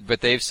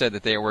 but they've said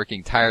that they are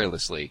working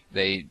tirelessly.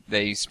 They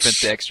spent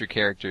the extra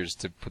characters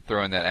to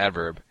throw in that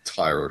adverb.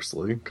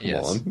 Tirelessly, come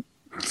on.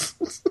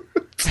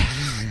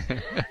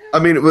 I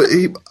mean,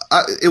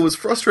 it was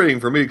frustrating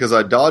for me because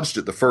I dodged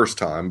it the first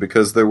time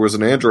because there was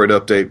an Android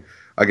update,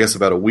 I guess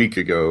about a week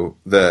ago,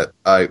 that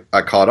I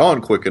caught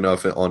on quick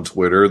enough on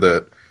Twitter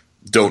that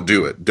don't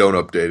do it, don't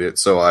update it.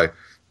 So I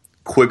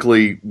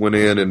quickly went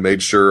in and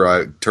made sure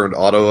I turned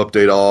auto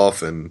update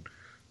off and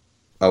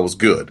I was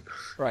good.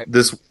 Right.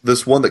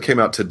 This one that came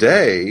out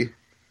today,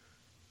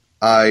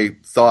 I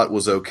thought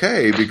was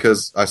okay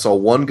because I saw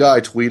one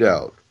guy tweet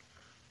out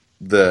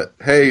that,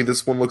 hey,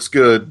 this one looks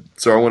good,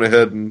 so I went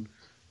ahead and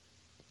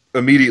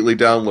immediately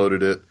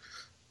downloaded it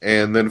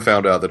and then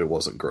found out that it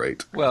wasn't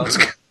great. Well,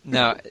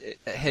 now,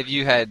 have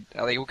you had,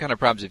 what kind of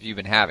problems have you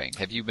been having?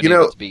 Have you been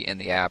able to be in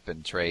the app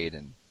and trade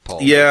and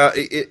pull? Yeah,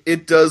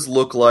 it does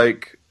look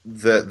like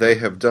that they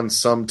have done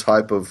some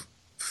type of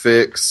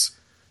fix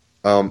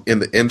in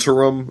the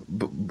interim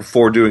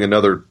before doing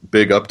another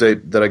big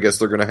update that I guess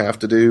they're going to have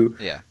to do.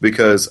 Yeah.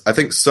 Because I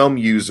think some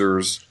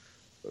users,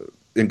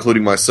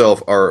 including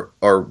myself, are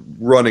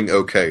running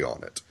okay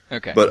on it.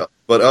 Okay.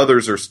 But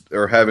others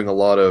are having a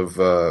lot of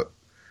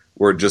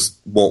where it just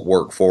won't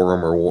work for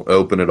them or won't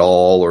open at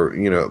all, or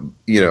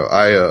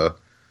I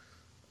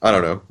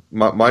don't know.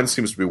 Mine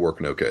seems to be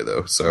working okay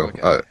though, so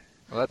okay.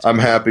 I'm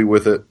happy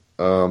with it.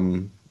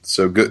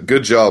 So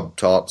good job,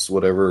 Topps,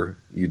 whatever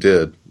you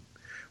did.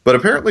 But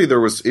apparently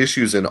there was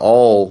issues in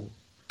all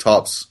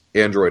Topps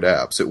Android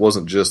apps. It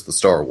wasn't just the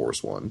Star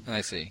Wars one.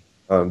 I see.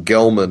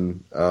 Gelman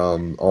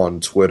on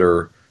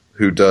Twitter,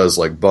 who does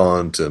like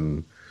bunt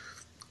and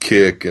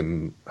kick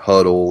and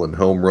huddle and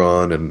home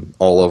run and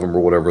all of them or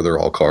whatever they're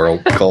all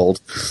called.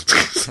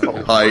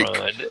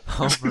 Hike.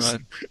 Home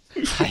run.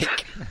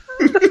 Hike.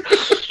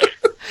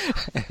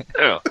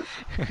 Yeah.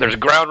 There's a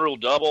ground rule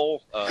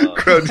double.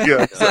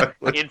 Yeah,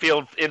 exactly.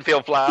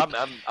 Infield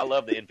fly. I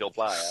love the infield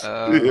fly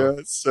app. Yeah,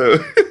 so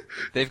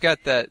They've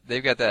got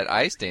that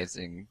ice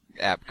dancing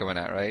app coming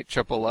out, right?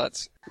 Triple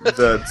Lutz, that's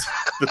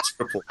the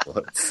triple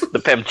Lutz. The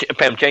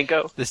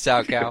Pamchenko. the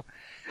Sao Cow.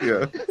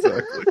 Yeah,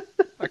 exactly.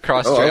 I'm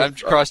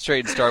cross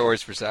trading Star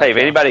Wars for Sao Hey, if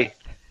Cow.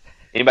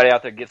 anybody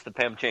out there gets the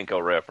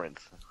Pamchenko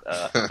reference,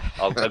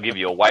 I'll give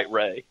you a white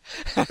ray.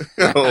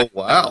 Oh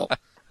wow,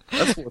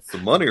 that's worth the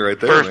money right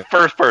there, man.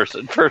 First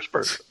person.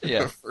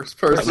 Yeah. First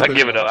person. I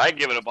give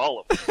it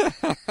all of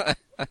them.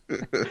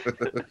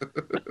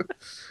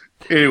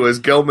 Anyways,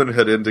 Gelman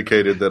had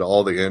indicated that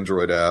all the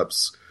Android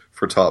apps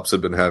for Topps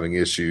had been having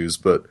issues,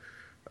 but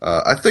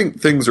I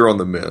think things are on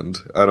the mend.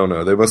 I don't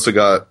know. They must have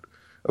got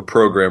a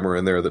programmer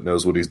in there that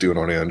knows what he's doing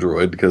on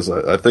Android, because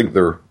I think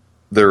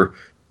they're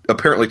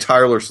apparently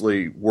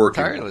tirelessly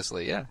working.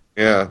 Tirelessly, yeah.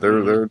 Yeah,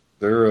 they're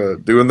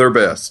doing their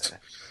best.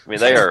 I mean,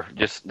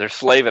 they're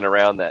slaving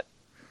around that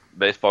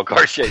baseball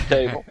card shaped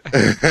table.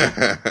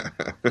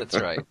 That's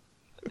right.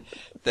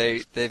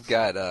 They've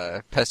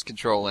got pest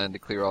control in to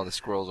clear all the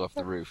squirrels off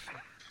the roof.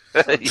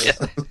 Yeah.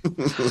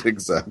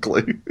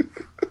 Exactly.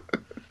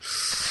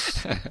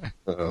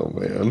 Oh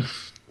man.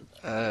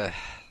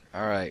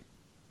 All right.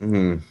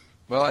 Mm.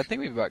 Well, I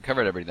think we've about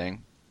covered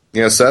everything.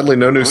 Yeah, sadly,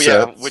 no new Yeah,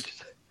 sets. which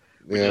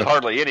is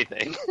hardly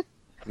anything.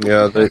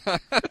 Yeah,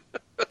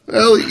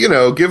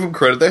 well, give them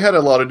credit. They had a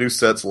lot of new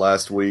sets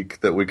last week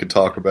that we could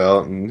talk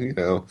about, and And we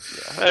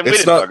it's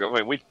didn't not. talk. I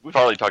mean, we've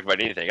hardly talked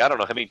about anything. I don't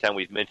know how many times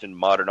we've mentioned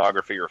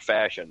modernography or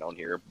fashion on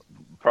here.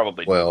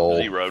 Probably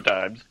 0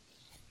 times.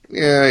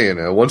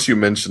 Yeah, once you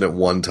mention it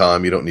one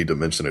time, you don't need to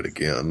mention it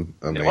again.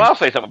 I mean, Well, I'll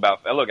say something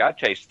about. Look, I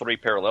chased 3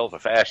 parallels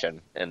of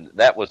fashion, and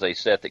that was a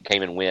set that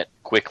came and went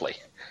quickly.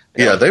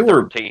 yeah, they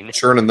were 13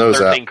 churning those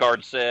out. 13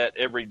 card set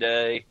every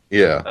day.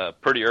 Yeah,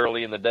 Pretty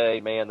early in the day,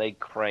 man. They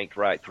cranked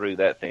right through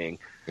that thing.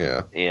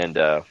 yeah. And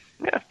yeah,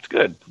 it's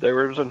good. There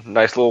was a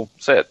nice little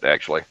set,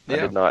 actually. Yeah. I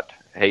did not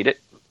hate it.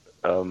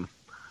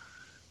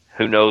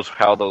 Who knows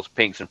how those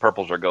pinks and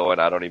purples are going?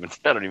 I don't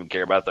even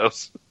care about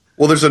those.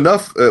 Well, there's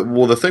enough.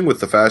 The thing with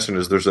the fashion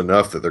is there's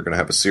enough that they're going to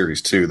have a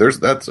series too.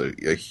 That's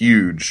a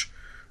huge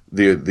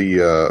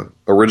the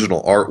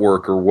original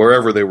artwork or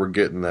wherever they were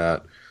getting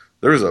that.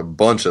 There's a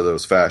bunch of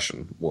those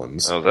fashion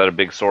ones. Oh, is that a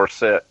big source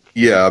set?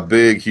 Yeah, a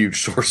big,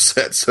 huge source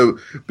set. So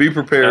be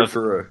prepared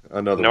for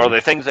another. No, are one.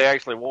 they things they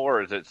actually wore?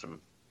 Or is it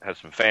has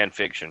some fan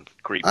fiction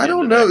creeped? I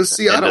don't into know. that-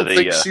 See, I into don't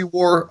think she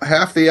wore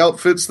half the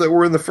outfits that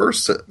were in the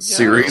first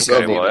series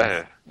Okay, of well,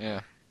 them. Yeah.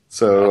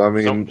 So I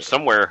mean,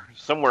 somewhere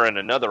in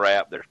another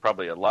app, there's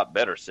probably a lot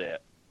better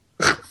set.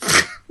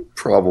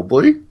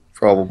 probably.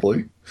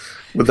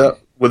 Would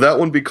that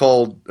one be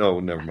called? Oh,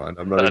 never mind.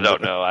 I'm not. I even-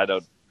 don't know. I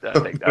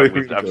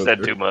think I've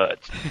said too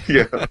much.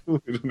 Yeah, we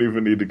don't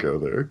even need to go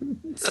there.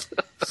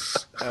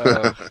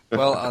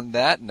 Well, on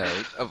that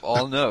note, of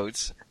all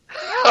notes,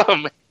 Oh,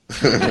 man.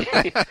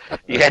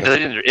 You had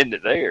to end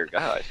it there.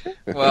 Gosh.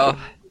 well,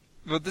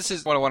 this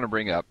is what I want to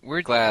bring up.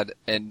 We're glad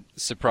and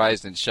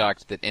surprised and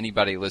shocked that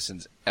anybody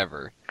listens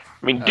ever.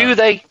 I mean, do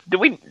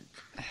we?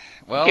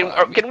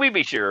 Well, Can we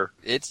be sure?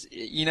 it's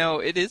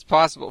it is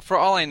possible. For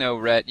all I know,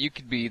 Rhett, you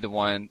could be the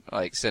one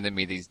like sending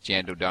me these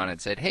Jando Don and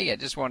said, "Hey, I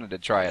just wanted to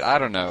try it." I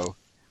don't know,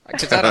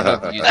 because I don't know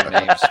the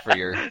usernames for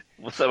your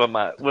With some of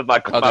my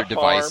other farm,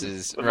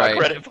 devices, with right? my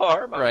credit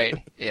farm, Right?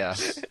 Yeah,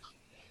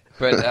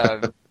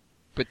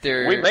 but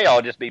they're We may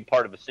all just be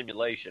part of a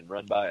simulation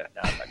run by it.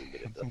 No, I'm not gonna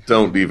get into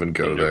Don't even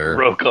go there.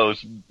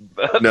 Rocco's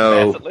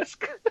No.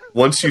 basilisk.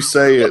 Once you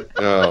say it,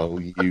 oh,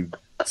 you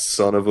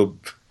son of a.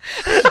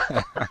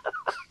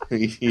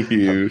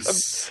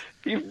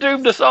 You've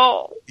doomed us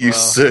all. You Well,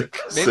 sick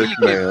maybe you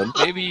man.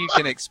 can maybe you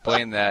can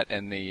explain that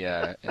in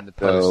the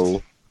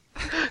post.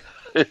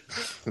 No.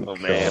 Oh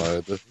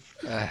man. God.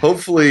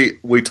 Hopefully,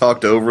 we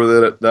talked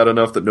over that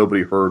enough that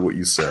nobody heard what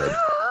you said.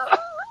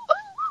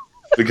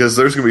 Because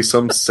there's going to be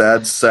some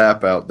sad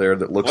sap out there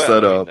that looks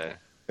that up,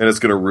 and it's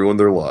going to ruin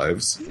their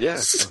lives.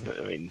 Yes,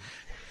 I mean,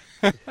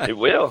 it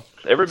will.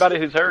 Everybody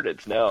who's heard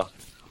it's now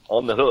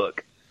on the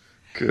hook.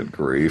 Good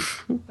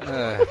grief.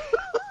 Uh,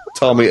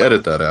 Tommy,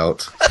 edit that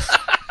out.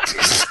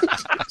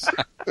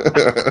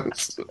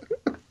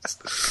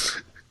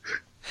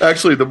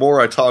 Actually, the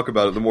more I talk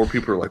about it, the more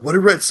people are like, what did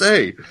Rhett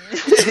say?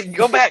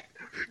 Go back.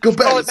 Go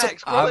Scroll back. it back.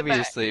 Scroll it back.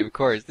 obviously, of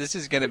course, this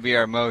is going to be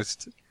our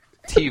most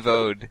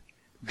TiVo'd,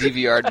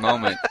 DVR'd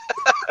moment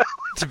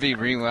to be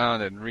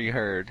rewound and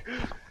reheard.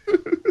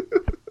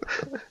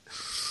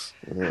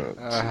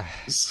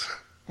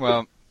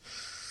 Well,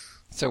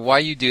 so why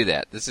you do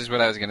that? This is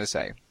what I was going to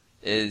say.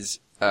 Is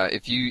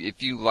if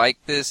you like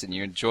this and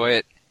you enjoy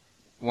it,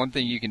 one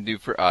thing you can do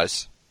for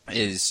us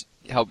is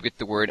help get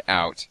the word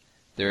out.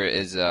 There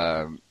is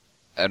a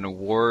an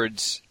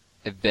awards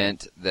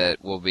event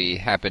that will be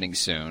happening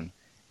soon,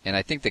 and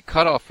I think the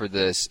cutoff for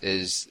this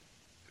is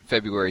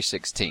February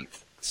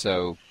 16th.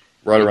 So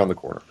Right around the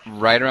corner.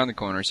 Right around the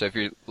corner. So if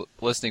you're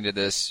listening to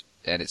this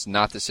and it's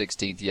not the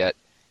 16th yet,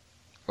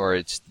 or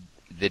it's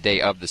the day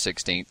of the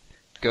 16th,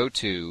 go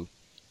to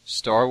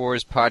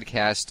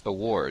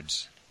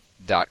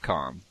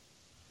StarWarsPodcastAwards.com.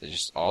 It's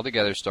just all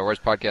together,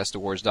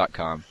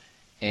 StarWarsPodcastAwards.com,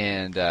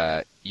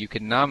 and you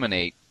can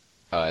nominate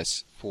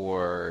us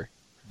for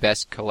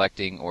best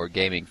collecting or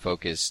gaming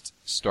focused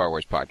Star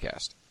Wars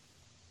podcast,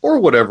 or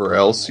whatever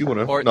else you want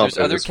to. Or there's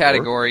other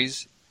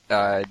categories.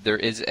 There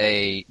is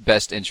a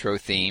best intro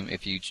theme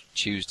if you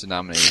choose to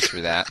nominate us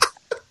for that.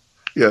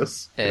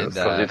 Yes, and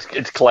yes.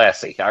 It's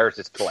classy. Ours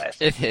is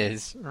classy. It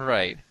is,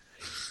 right.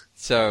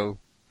 So,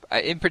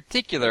 in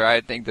particular,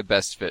 I think the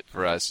best fit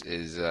for us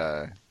is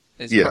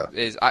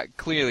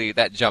clearly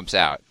that jumps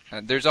out.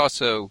 There's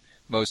also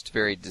most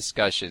varied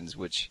discussions,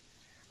 which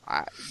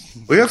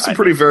we have some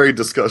pretty varied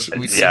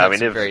discussions.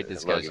 Varied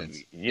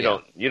discussions.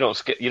 Look, you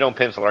don't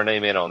pencil our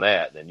name in on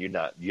that, then you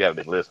haven't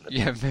been listening.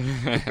 Yeah.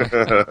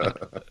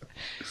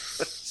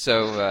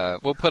 So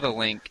we'll put a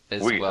link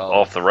as well.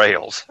 Off the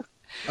rails.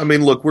 I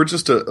mean, look, we're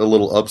just a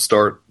little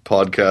upstart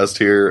podcast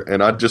here,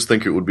 and I just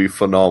think it would be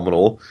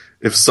phenomenal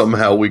if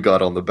somehow we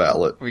got on the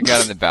ballot. We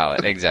got on the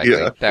ballot, exactly.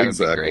 Yeah, that would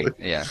exactly. be great.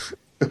 Yeah.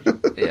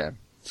 Yeah.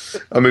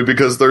 I mean,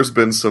 because there's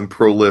been some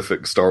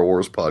prolific Star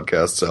Wars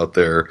podcasts out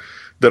there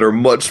that are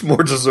much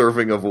more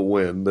deserving of a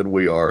win than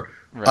we are.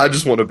 Right. I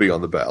just want to be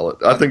on the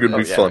ballot. I think it'd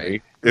be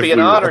funny if we an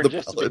were honor on the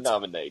just ballot. to be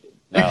nominated.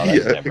 No,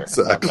 that's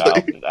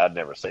exactly. I'd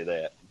never say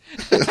that.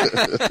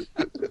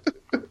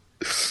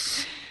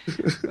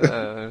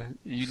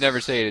 You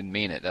never say it and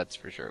mean it. That's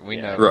for sure. We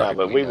know, right?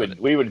 No, but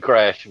we would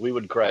crash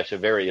a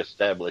very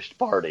established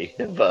party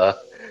if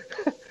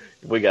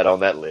we got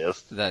on that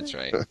list. That's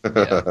right.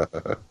 Yeah.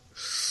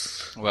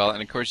 Well,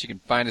 and of course you can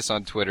find us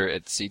on Twitter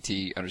at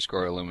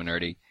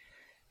CT_Illuminati,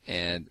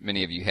 and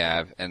many of you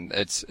have, and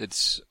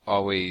it's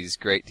always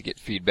great to get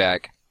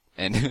feedback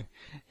and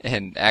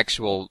and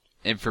actual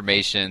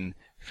information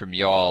from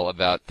y'all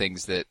about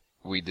things that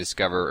we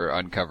discover or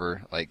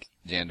uncover, like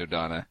Jan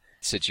Dodonna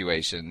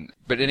situation.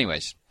 But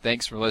anyways,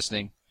 thanks for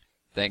listening.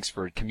 Thanks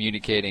for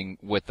communicating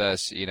with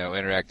us,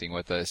 interacting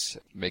with us.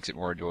 Makes it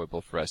more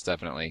enjoyable for us,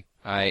 definitely.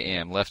 I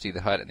am Lefty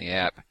the Hutt in the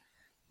app.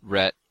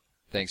 Rhett,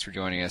 thanks for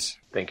joining us.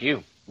 Thank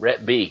you.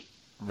 Rhett B.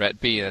 Rhett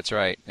B, that's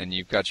right. And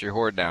you've got your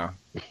horde now.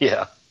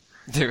 Yeah.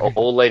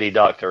 Old lady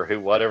doctor,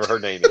 whatever her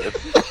name is.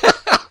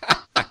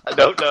 I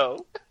don't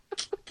know.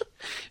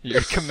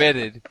 You're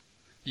committed.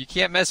 You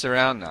can't mess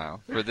around now.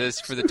 For the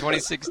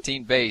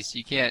 2016 base,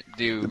 you can't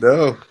do.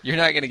 No. You're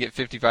not going to get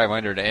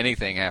 5,500 to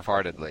anything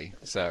half-heartedly.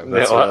 So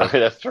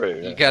that's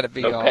true. You got to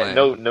be all in.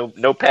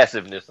 No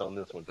passiveness on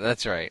this one.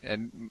 That's right.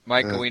 And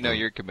Michael, we know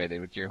you're committed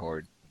with your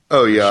horde.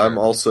 Oh yeah, sure. I'm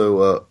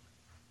also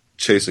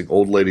chasing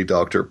Old Lady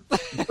Doctor.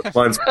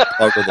 Mine's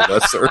Poggle the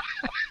Lesser.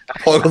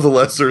 Poggle the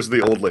Lesser is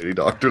the Old Lady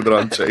Doctor that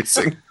I'm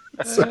chasing.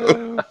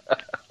 So.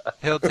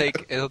 He'll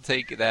take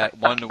that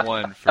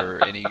 1-to-1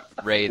 for any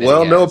raid.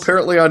 Well, no,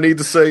 apparently I need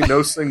to say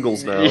no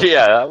singles now.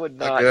 Yeah, I would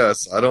not. I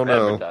guess. I don't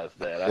know.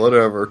 That.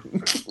 Whatever.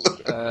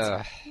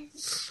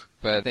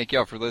 But thank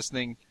y'all for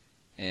listening,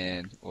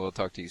 and we'll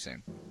talk to you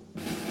soon.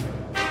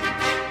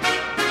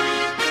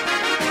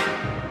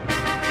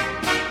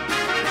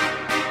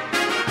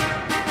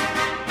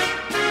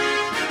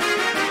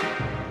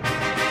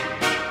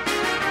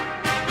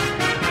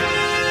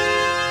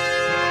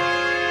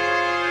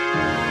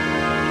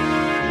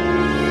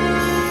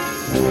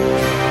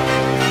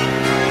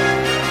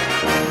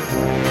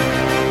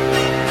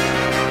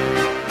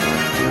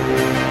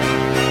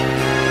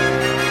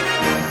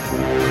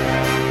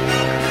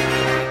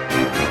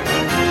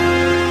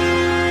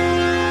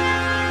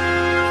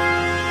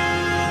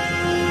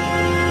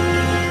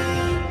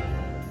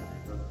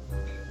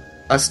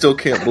 I still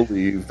can't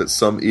believe that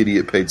some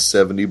idiot paid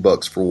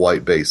 $70 for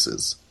white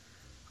bases.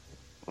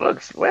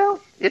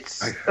 Well,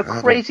 it's a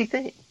crazy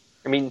thing.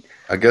 I mean,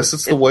 I guess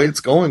it's the way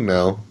it's going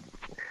now.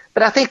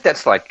 But I think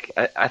that's I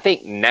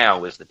think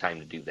now is the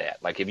time to do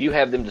that. Like, if you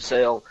have them to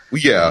sell,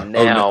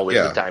 now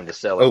is the time to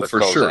sell it. Oh,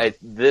 for sure.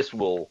 They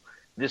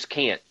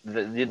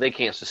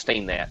can't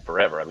sustain that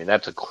forever. I mean,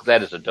 that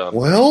is a dumb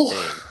thing.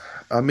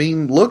 I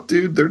mean, look,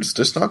 dude, there's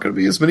just not going to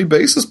be as many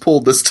bases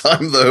pulled this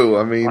time, though.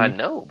 I mean, I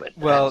know, but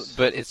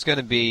it's going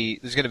to be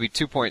there's going to be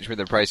 2 points where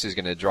the price is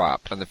going to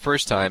drop, and the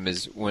first time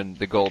is when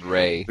the Gold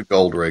Ray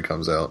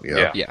comes out.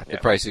 Yeah, the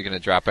price is going to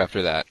drop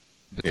after that.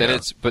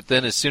 But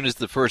then as soon as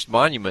the first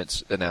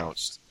monument's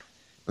announced,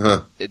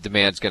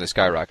 demand's going to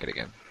skyrocket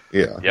again.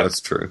 Yeah, that's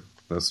true.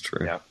 That's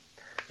true.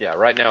 Yeah.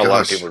 Right now, a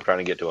lot of people are trying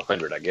to get to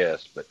 100, I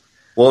guess, but.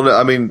 Well,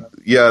 I mean,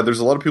 there's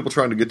a lot of people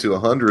trying to get to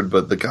 100,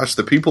 but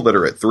the people that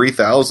are at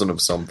 3,000 of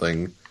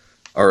something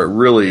are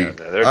really. Yeah,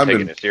 they're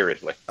taking it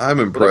seriously. I'm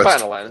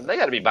impressed. They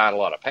got to be buying a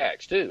lot of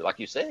packs too, like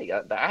you say.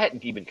 I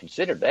hadn't even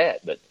considered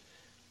that, but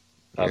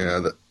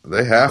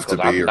they have to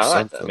be or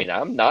something. I mean,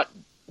 I'm not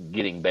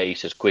getting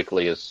base as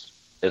quickly as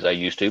I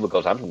used to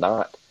because I'm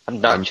not I'm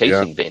not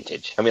chasing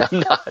vintage. I mean,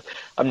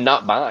 I'm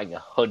not buying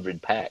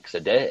 100 packs a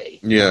day.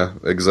 Yeah,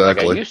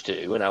 exactly. Like I used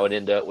to, and I would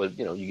end up with,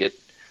 you get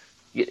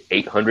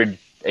 800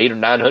 or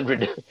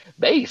 900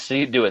 base. So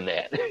you're doing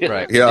that,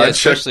 right? Yeah,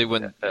 especially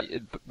when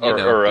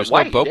there's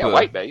white, no Boba,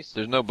 white base.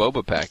 There's no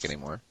Boba pack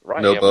anymore.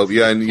 Right? No Boba.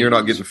 Yeah, and you're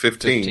not getting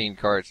 15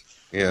 cards.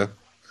 Yeah.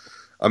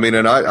 I mean,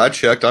 and I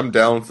checked. I'm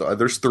down.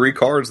 There's 3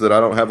 cards that I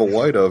don't have a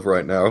white of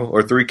right now,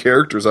 or 3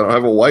 characters I don't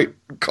have a white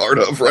card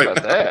of right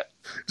now. That?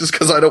 Just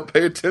because I don't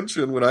pay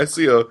attention when I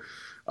see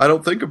I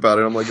don't think about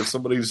it. I'm like, if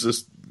somebody's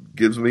just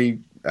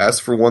asks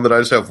for one that I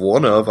just have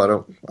one of, I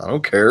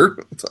don't care.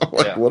 I'm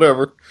like,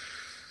 whatever.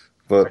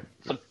 But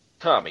so,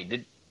 Tommy,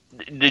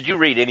 did you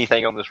read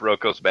anything on this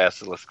Rokos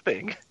Basilisk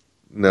thing?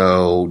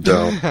 No,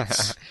 don't.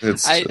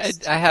 I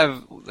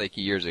have like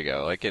years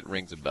ago. Like it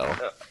rings a bell.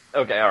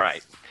 Okay, all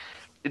right.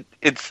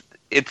 It's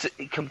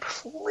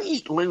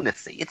complete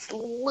lunacy. It's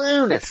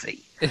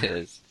lunacy. It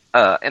is.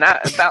 And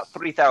about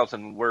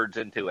 3,000 words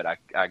into it,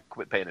 I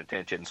quit paying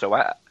attention. So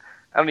I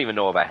don't even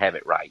know if I have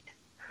it right.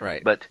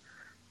 Right. But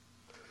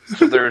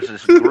so there's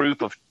this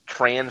group of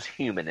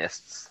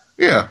transhumanists.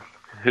 Yeah.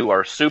 Who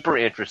are super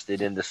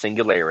interested in the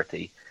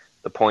singularity,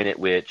 the point at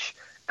which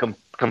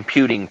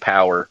computing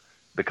power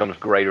becomes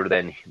greater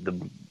than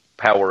the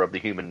power of the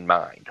human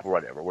mind, or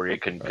whatever, where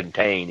it can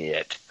contain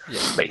it,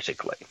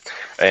 basically.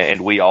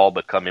 And we all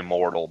become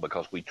immortal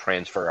because we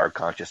transfer our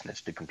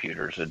consciousness to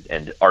computers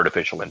and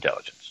artificial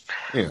intelligence,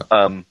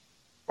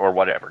 or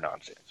whatever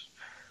nonsense.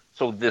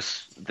 So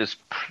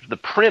the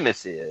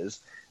premise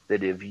is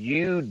that if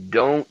you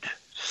don't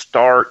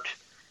start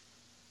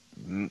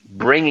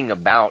bringing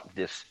about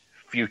this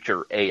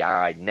future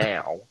AI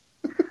now,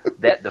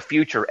 that the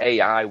future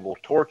AI will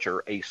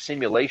torture a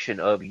simulation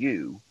of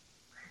you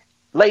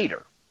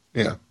later.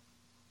 Yeah.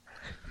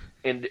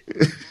 And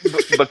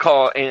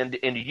because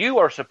you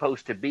are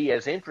supposed to be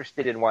as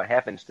interested in what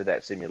happens to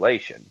that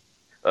simulation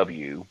of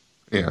you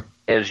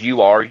as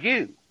you are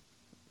you.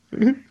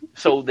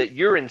 So that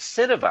you're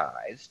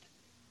incentivized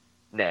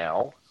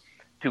now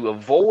to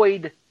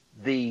avoid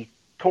the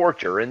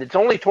torture, and it's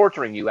only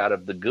torturing you out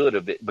of the good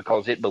of it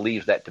because it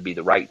believes that to be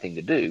the right thing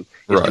to do,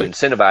 is to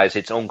incentivize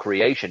its own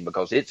creation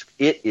because it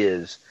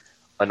is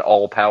an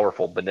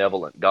all-powerful,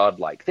 benevolent,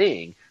 godlike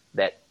thing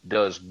that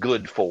does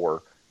good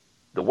for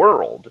the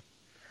world.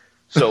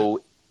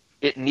 So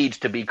it needs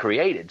to be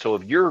created. So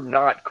if you're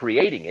not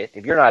creating it,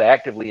 if you're not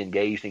actively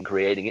engaged in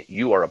creating it,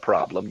 you are a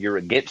problem. You're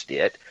against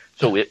it.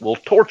 So it will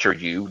torture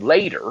you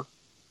later,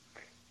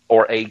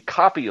 or a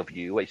copy of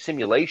you, a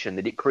simulation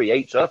that it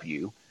creates of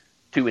you,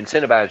 to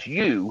incentivize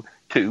you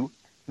to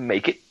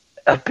make it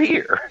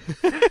appear.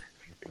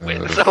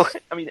 So,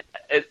 I mean,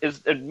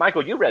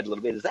 Michael, you read a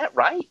little bit. Is that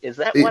right? Is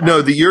that what? No,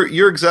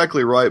 you're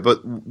exactly right.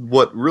 But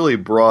what really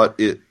brought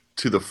it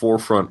to the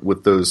forefront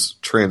with those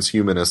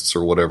transhumanists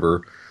or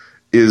whatever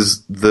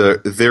is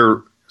their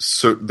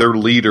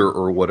leader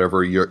or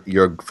whatever,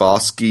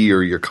 Yagosky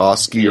or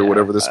Yakoski or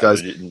whatever this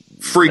guy's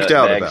freaked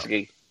out about.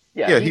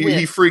 Yeah,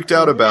 he freaked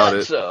out about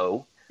it.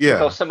 So. Yeah.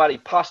 Because somebody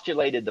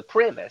postulated the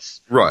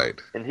premise.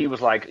 Right. And he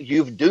was like,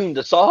 you've doomed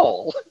us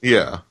all.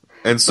 Yeah.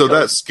 And so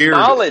that scared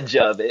knowledge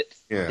of it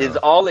is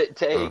all it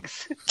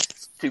takes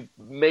to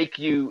make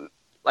you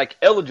like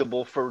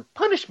eligible for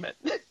punishment.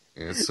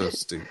 It's so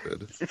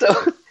stupid.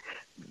 So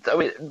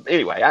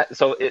anyway,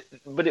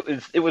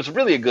 it was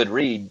really a good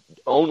read,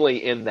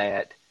 only in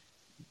that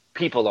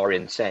people are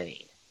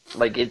insane.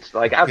 Like it's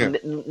like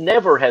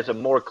never has a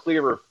more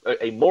clear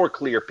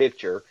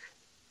picture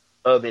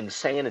of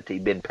insanity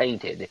been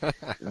painted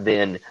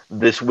than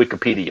this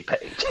Wikipedia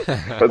page.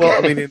 Okay? Well,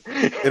 I mean,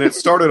 and it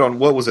started on,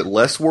 what was it,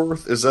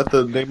 Lessworth? Is that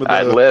the name of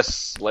the...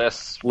 less,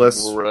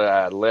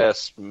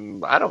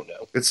 I don't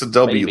know. It's a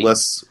W, Maybe.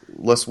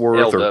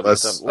 Lessworth or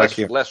less...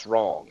 Less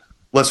wrong.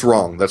 Less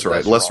wrong, that's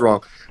right. Less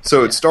wrong.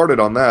 So it started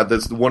on that.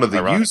 That's one of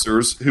the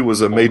users who was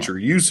a major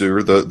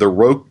user,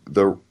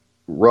 the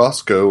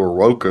Roscoe or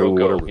Rocco,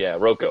 whatever. Yeah,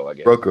 Rocco, I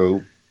guess.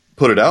 Rocco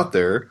put it out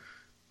there.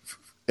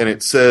 And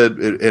it said,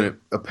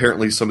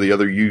 apparently some of the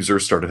other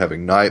users started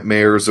having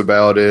nightmares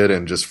about it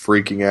and just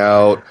freaking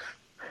out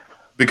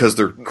because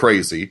they're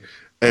crazy.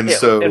 And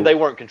and they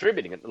weren't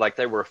contributing. Like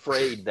they were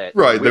afraid that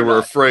they were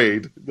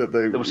afraid that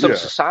there was some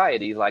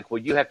society like, well,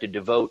 you have to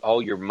devote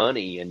all your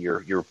money and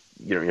your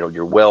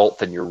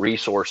wealth and your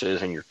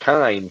resources and your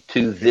time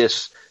to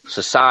this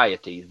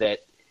society that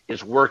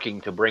is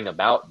working to bring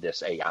about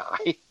this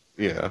AI.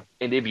 Yeah.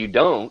 And if you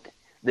don't,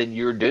 then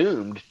you're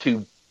doomed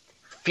to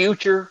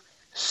future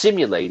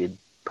simulated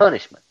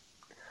punishment.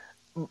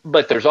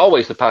 But there's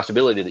always the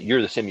possibility that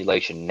you're the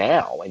simulation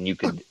now and you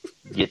could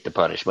get the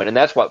punishment. And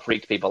that's what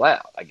freaks people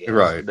out, I guess.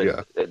 Right,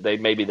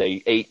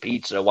 They ate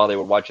pizza while they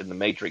were watching The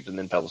Matrix and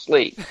then fell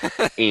asleep.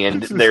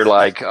 And they're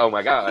like, oh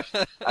my gosh,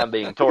 I'm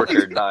being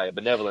tortured by a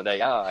benevolent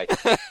AI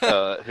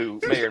who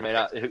may or may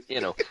not,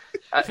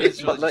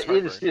 it's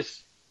really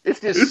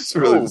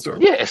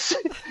disturbing. Yes.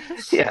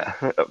 Yeah.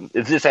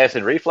 Is this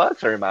acid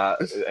reflux or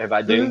have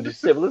I doomed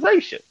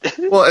civilization?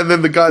 Well, and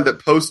then the guy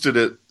that posted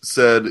it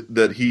said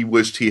that he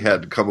wished he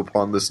had come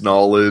upon this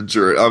knowledge,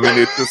 or I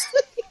mean,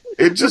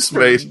 it just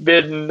made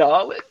forbidden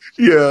knowledge.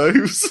 Yeah,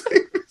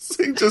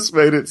 he just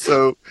made it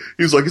so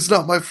he was like, it's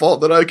not my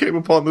fault that I came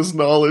upon this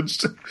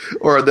knowledge,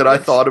 or that I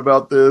thought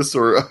about this,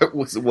 or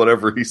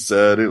whatever he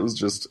said. It was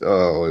just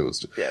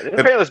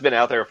Apparently it's been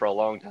out there for a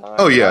long time.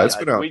 Oh yeah, it's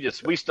been out.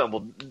 We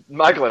stumbled.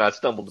 Michael and I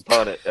stumbled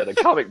upon it at a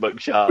comic book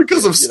shop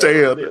because of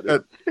Stan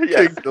at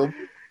Kingdom.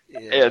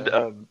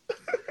 And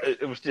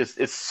it was just,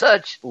 it's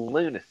such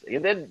lunacy.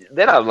 And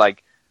then I'm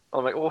like,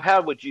 well,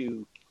 how would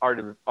you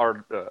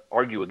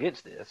argue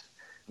against this?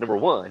 Number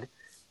one,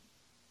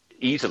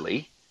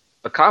 easily,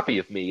 a copy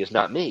of me is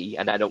not me,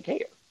 and I don't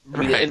care. I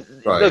mean,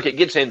 look, it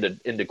gets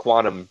into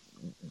quantum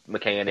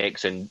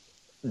mechanics and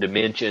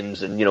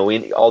dimensions, and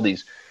all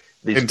these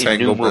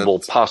innumerable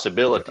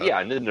possibilities. Yeah,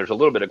 and then there's a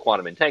little bit of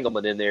quantum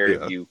entanglement in there.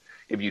 Yeah.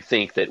 If you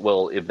think that,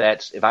 well,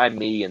 if I'm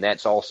me and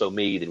that's also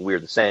me, then we're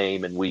the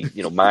same, and we,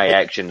 my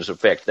actions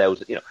affect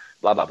those,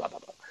 blah blah blah blah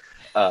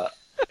blah.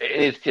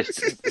 It's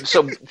just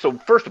so.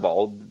 First of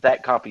all,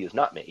 that copy is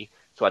not me,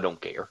 so I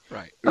don't care.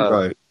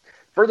 Right.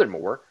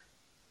 Furthermore,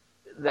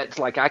 that's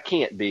like I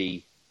can't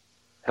be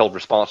held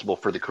responsible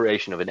for the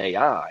creation of an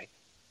AI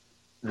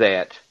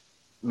that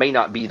may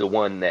not be the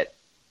one that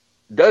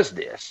does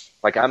this.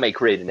 Like I may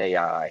create an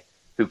AI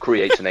who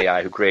creates an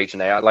AI who creates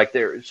an AI. Like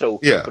so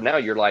now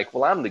you're like,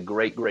 well, I'm the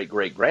great great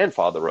great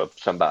grandfather of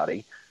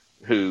somebody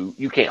who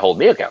you can't hold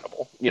me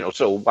accountable.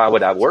 So why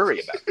would I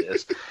worry about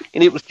this?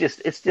 And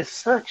it's just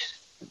such,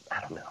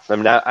 I don't know. I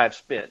mean, I've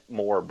spent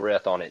more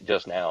breath on it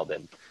just now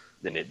than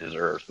it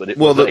deserves. But it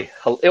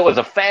was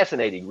a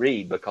fascinating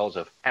read because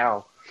of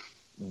how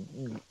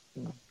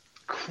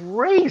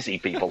crazy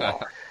people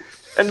are.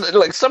 And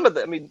like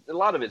a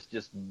lot of it's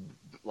just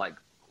like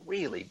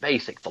really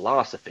basic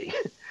philosophy.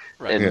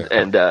 Right.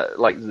 And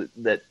like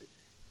that,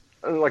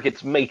 like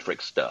it's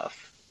Matrix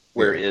stuff.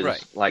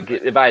 Whereas, like,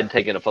 if I had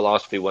taken a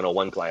philosophy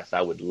 101 class,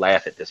 I would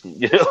laugh at this,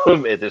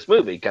 at this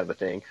movie kind of a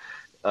thing.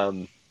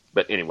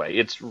 But anyway,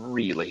 it's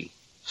really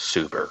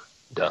super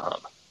dumb.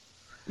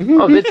 Then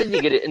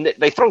you get it, and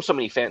they throw so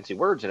many fancy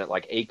words in it,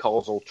 like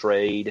acausal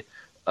trade,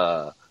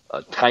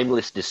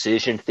 timeless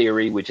decision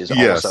theory, which is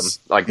awesome.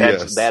 Like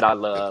that I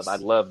love. I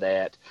love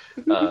that.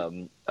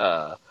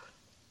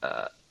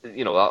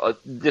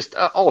 Just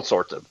all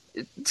sorts of.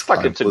 It's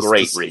like it's a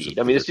great read.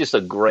 I mean, it's just a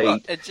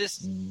great,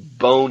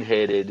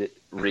 boneheaded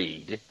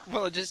read.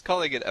 Well, just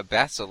calling it a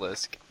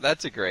basilisk,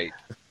 that's a great.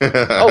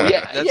 Oh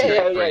yeah,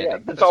 yeah.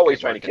 It's always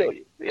trying to kill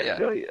you.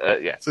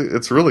 Yeah.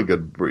 It's really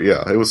good.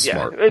 Yeah, it was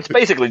smart. It's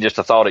basically just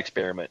a thought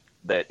experiment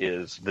that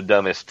is the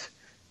dumbest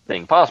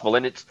thing possible,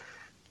 and it's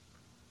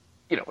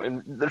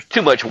and there's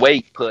too much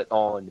weight put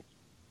on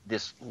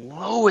this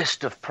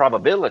lowest of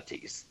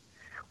probabilities.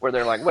 Where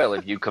they're like, well,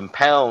 if you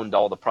compound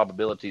all the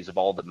probabilities of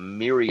all the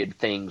myriad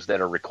things that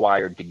are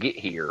required to get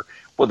here,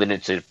 well, then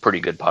it's a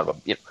pretty good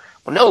probability.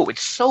 Well, no,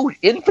 it's so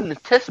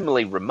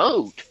infinitesimally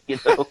remote,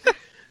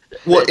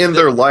 Well, in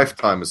their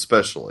lifetime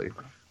especially,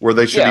 where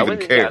they should even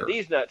care. Yeah,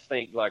 these nuts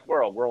think like,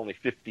 well, we're only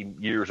 50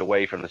 years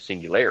away from the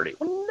singularity.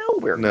 Well, no,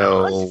 we're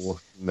not.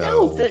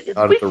 Not at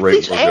the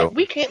rate we're going.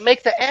 We can't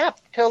make the app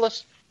tell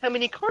us how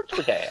many cards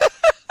we have.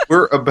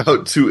 We're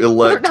about to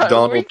elect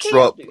Donald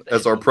Trump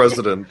as our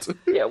president.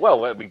 Yeah,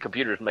 well, I mean,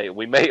 computers may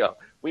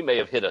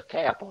have hit a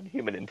cap on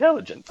human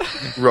intelligence.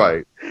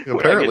 Right.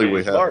 Apparently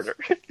we have.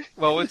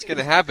 Well, what's going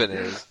to happen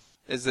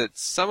is that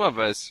some of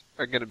us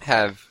are going to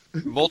have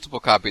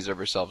multiple copies of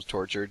ourselves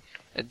tortured,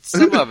 and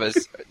some of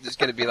us there's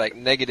going to be like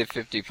negative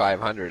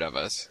 5,500 of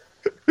us.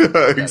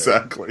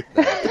 Exactly.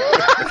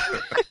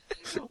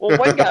 Well,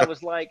 one guy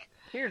was like,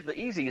 "Here's the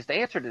easiest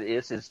answer to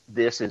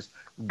this is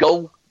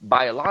go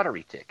buy a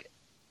lottery ticket."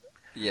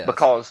 Yes.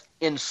 Because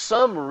in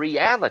some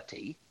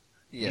reality,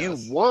 you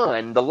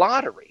won the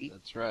lottery.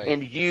 That's right.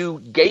 And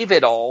you gave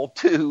it all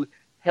to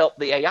help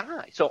the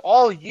AI. So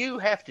all you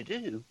have to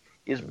do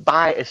is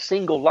buy a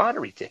single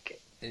lottery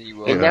ticket.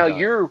 And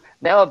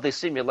now the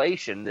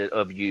simulation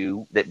of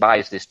you that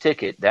buys this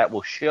ticket, that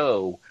will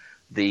show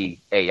the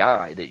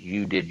AI that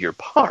you did your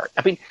part.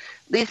 I mean,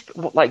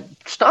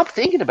 stop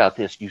thinking about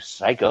this, you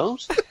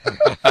psychos.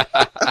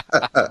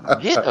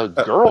 Get a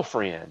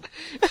girlfriend.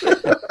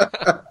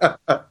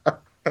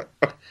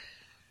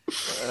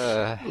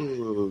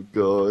 Oh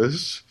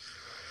gosh.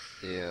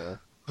 Yeah.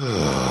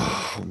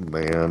 Oh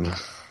man.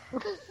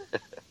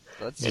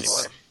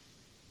 Anyway.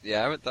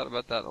 Yeah, I haven't thought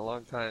about that in a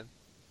long time.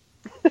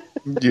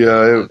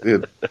 Yeah,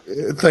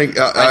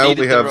 I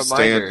only have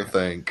Stan to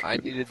thank. I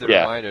needed the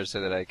reminder so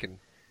that I can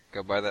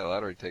go buy that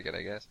lottery ticket,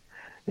 I guess.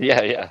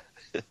 Yeah.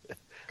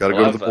 Got to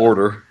go to the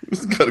border.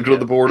 Got to go to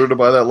the border to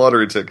buy that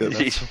lottery ticket.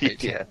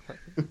 Right. Yeah.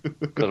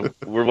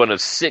 We're one of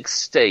 6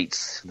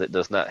 states that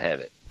does not have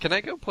it. Can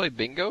I go play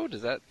bingo?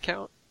 Does that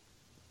count?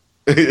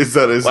 I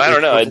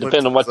don't know. It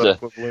depends on what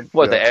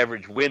the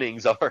average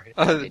winnings are.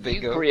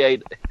 Bingo.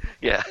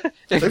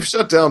 They've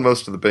shut down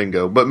most of the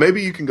bingo, but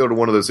maybe you can go to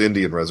one of those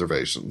Indian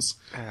reservations,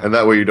 and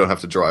that way you don't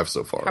have to drive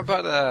so far. How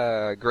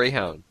about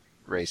Greyhound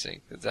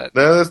racing? Is that?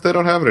 No, they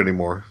don't have it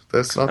anymore.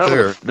 That's not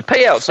there. The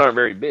payouts aren't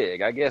very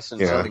big. I guess in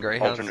some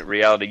alternate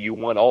reality, you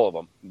won all of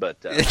them. But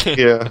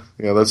yeah,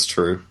 that's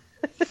true.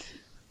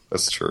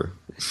 That's true.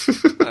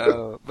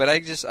 But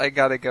I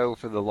gotta go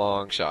for the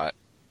long shot.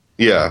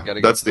 Yeah,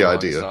 Gotta go that's for the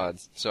longest idea.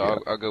 odds. So Yeah.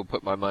 I'll go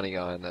put my money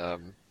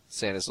on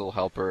Santa's Little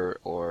Helper,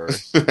 or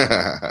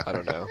I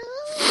don't know,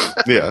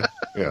 Yeah,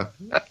 yeah.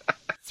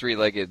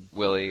 Three-Legged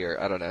Willie, or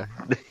I don't know.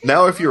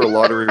 Now, if you're a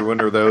lottery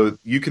winner, though,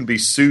 you can be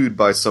sued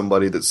by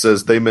somebody that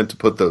says they meant to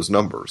put those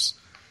numbers,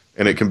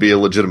 and it can be a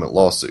legitimate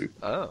lawsuit.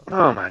 Oh,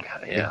 Oh my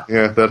god, yeah.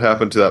 Yeah, that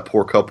happened to that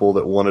poor couple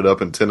that won it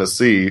up in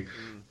Tennessee.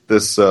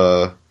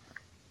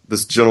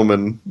 This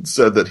gentleman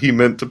said that he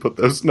meant to put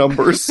those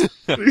numbers.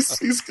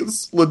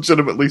 he's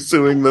legitimately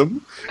suing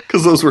them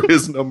because those were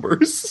his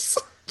numbers.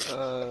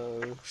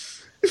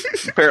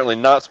 Apparently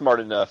not smart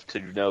enough to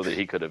know that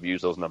he could have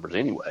used those numbers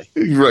anyway.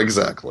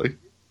 Exactly.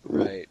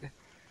 right.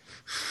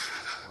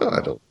 I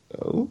don't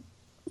know.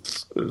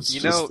 It's You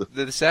just know,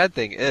 the sad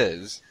thing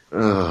is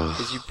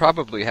you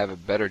probably have a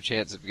better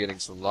chance of getting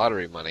some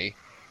lottery money.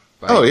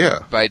 By, Oh, yeah.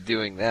 By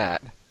doing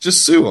that.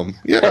 just sue him.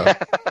 Yeah.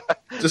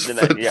 Just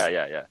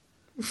Yeah.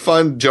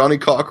 find Johnny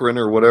Cochran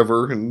or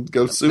whatever and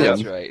go sue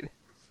That's him. right.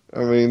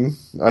 I mean,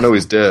 I know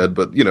he's dead,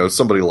 but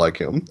somebody like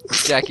him.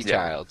 Jackie Yeah.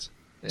 Childs.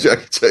 Yeah.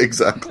 Jackie,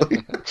 exactly.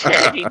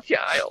 Jackie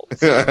Childs.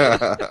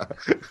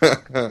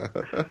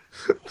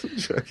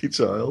 Jackie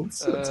Childs.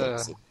 That's Uh.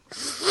 awesome.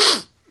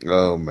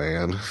 Oh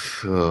man.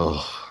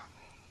 Ugh.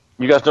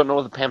 You guys don't know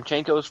where the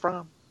Pamchenko is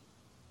from?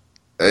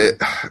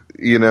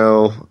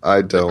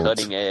 I don't.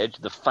 Cutting edge,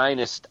 the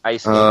finest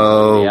ice cream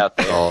Oh out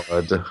there.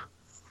 God.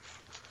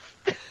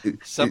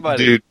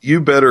 Somebody, Dude,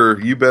 you better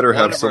one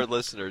have of our some.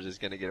 listeners is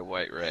going to get a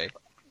white ray.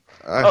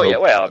 I Oh yeah,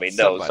 hope- well, I mean,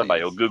 no, Somebody.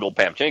 somebody will Google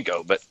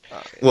Pamchenko, but Oh,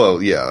 yeah.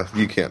 Well, yeah,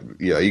 you can't.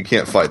 Yeah, you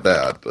can't fight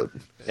that. But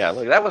yeah,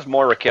 look, that was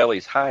Moira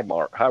Kelly's high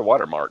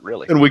water mark,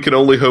 really. and we can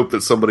only hope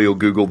that somebody will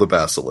Google the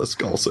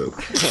basilisk also.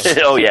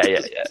 Oh yeah,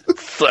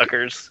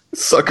 suckers.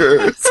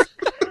 Suckers.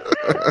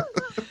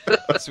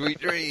 Sweet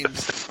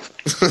dreams.